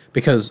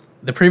 Because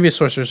the previous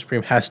Sorcerer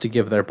Supreme has to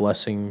give their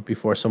blessing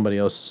before somebody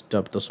else is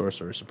dubbed the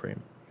Sorcerer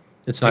Supreme.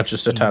 It's not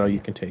just a title you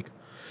can take.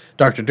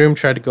 Doctor Doom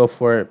tried to go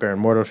for it.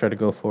 Baron Mordo tried to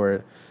go for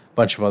it. A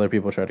bunch of other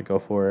people tried to go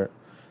for it.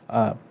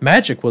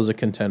 Magic was a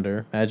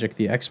contender. Magic,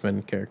 the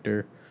X-Men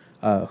character,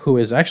 who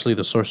is actually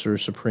the Sorcerer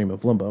Supreme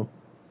of Limbo.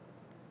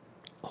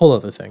 Whole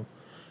other thing.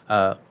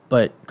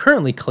 But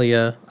currently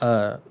Clea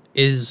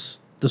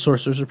is the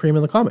Sorcerer Supreme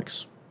in the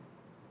comics.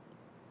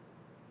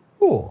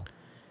 Cool.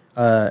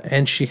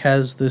 And she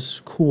has this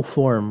cool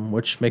form,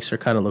 which makes her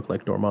kind of look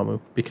like Dormammu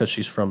because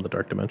she's from the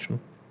Dark Dimension.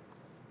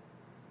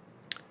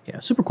 Yeah,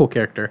 super cool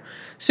character.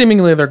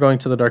 Seemingly, they're going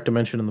to the Dark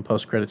Dimension in the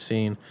post-credit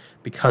scene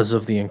because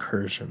of the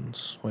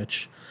incursions,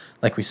 which,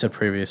 like we said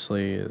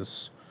previously,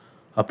 is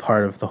a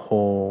part of the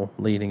whole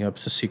leading up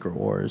to Secret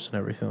Wars and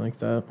everything like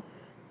that.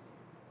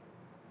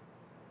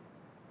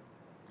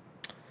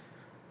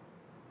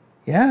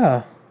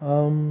 Yeah,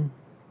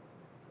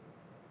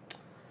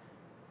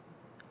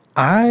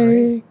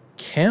 I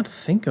can't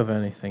think of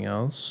anything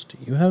else. Do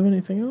you have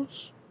anything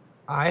else?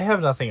 I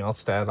have nothing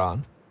else to add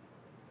on.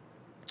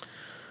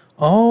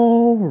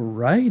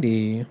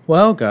 Alrighty.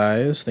 Well,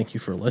 guys, thank you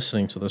for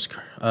listening to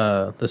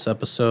this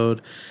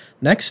episode.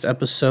 Next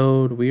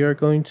episode, we are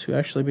going to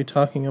actually be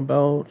talking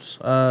about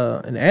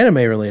an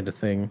anime-related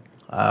thing.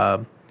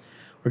 We're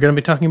going to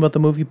be talking about the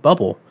movie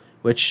Bubble,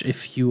 which,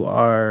 if you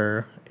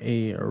are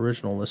a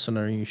original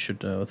listener, you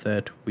should know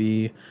that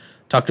we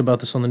talked about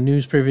this on the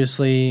news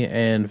previously,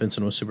 and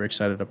Vincent was super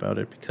excited about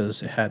it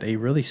because it had a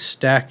really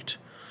stacked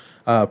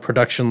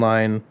production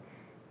line,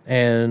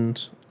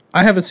 and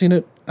I haven't seen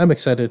it. I'm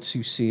excited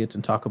to see it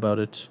and talk about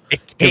it.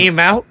 It came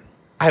out.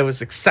 I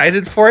was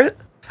excited for it.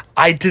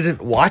 I didn't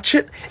watch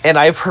it, and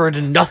I've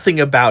heard nothing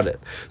about it.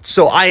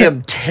 So I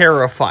am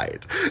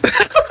terrified.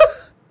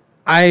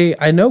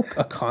 I know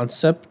a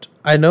concept.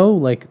 I know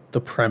like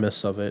the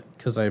premise of it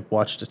because I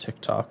watched a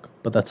TikTok,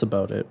 but that's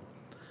about it.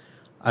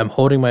 I'm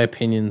holding my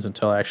opinions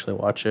until I actually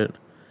watch it.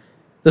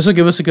 this will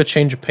give us a good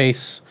change of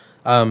pace.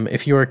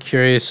 If you are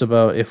curious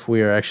about if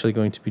we are actually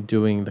going to be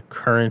doing the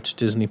current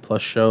Disney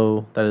Plus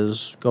show that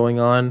is going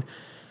on,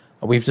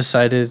 we've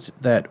decided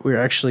that we're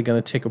actually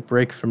going to take a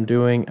break from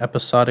doing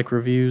episodic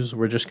reviews.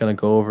 We're just going to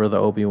go over the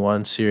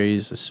Obi-Wan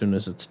series as soon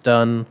as it's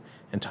done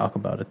and talk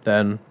about it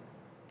then.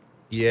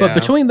 Yeah. But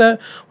between that,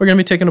 we're going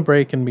to be taking a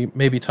break and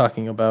maybe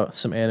talking about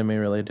some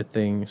anime-related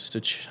things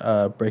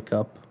to break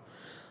up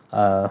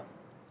what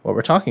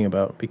we're talking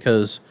about.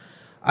 Because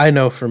I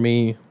know for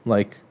me,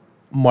 like,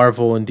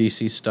 Marvel and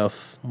DC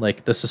stuff,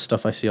 like, this is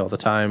stuff I see all the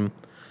time.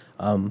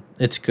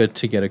 It's good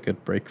to get a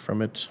good break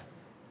from it.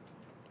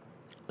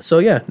 So,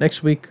 yeah,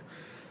 next week,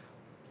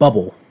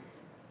 Bubble.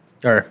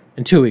 Or,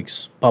 in 2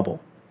 weeks,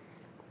 Bubble.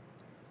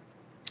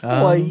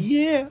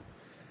 Yeah.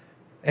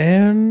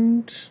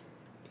 And...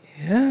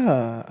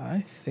 yeah,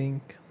 I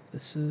think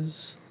this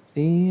is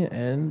the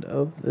end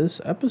of this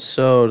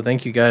episode.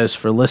 Thank you guys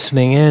for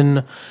listening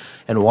in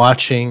and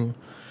watching.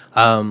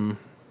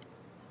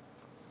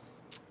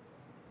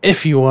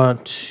 If you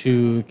want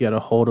to get a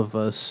hold of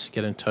us,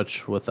 get in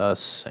touch with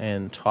us,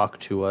 and talk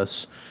to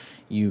us,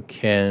 you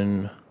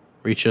can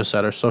reach us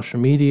at our social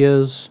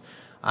medias.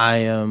 I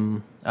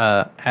am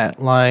at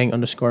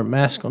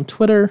lying_mask on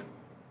Twitter.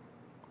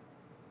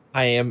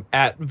 I am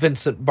at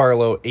Vincent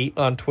Barlow 8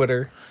 on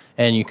Twitter.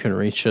 And you can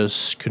reach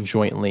us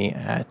conjointly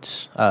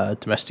at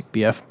Domestic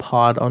BF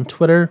Pod on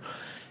Twitter.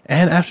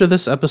 And after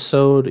this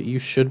episode, you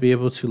should be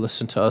able to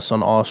listen to us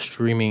on all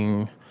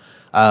streaming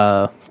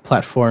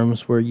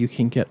platforms where you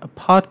can get a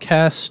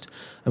podcast.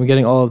 I'm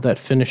getting all of that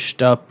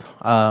finished up.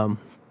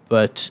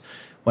 But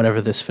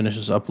whenever this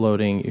finishes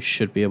uploading, you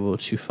should be able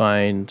to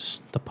find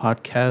the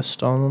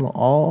podcast on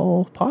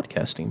all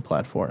podcasting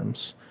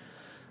platforms.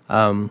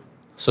 So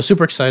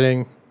super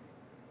exciting.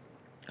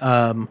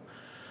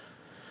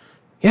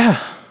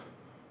 Yeah.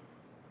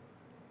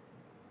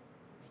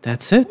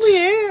 That's it.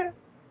 Yeah.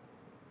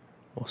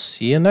 We'll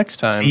see you next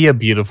time. See ya,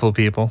 beautiful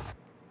people.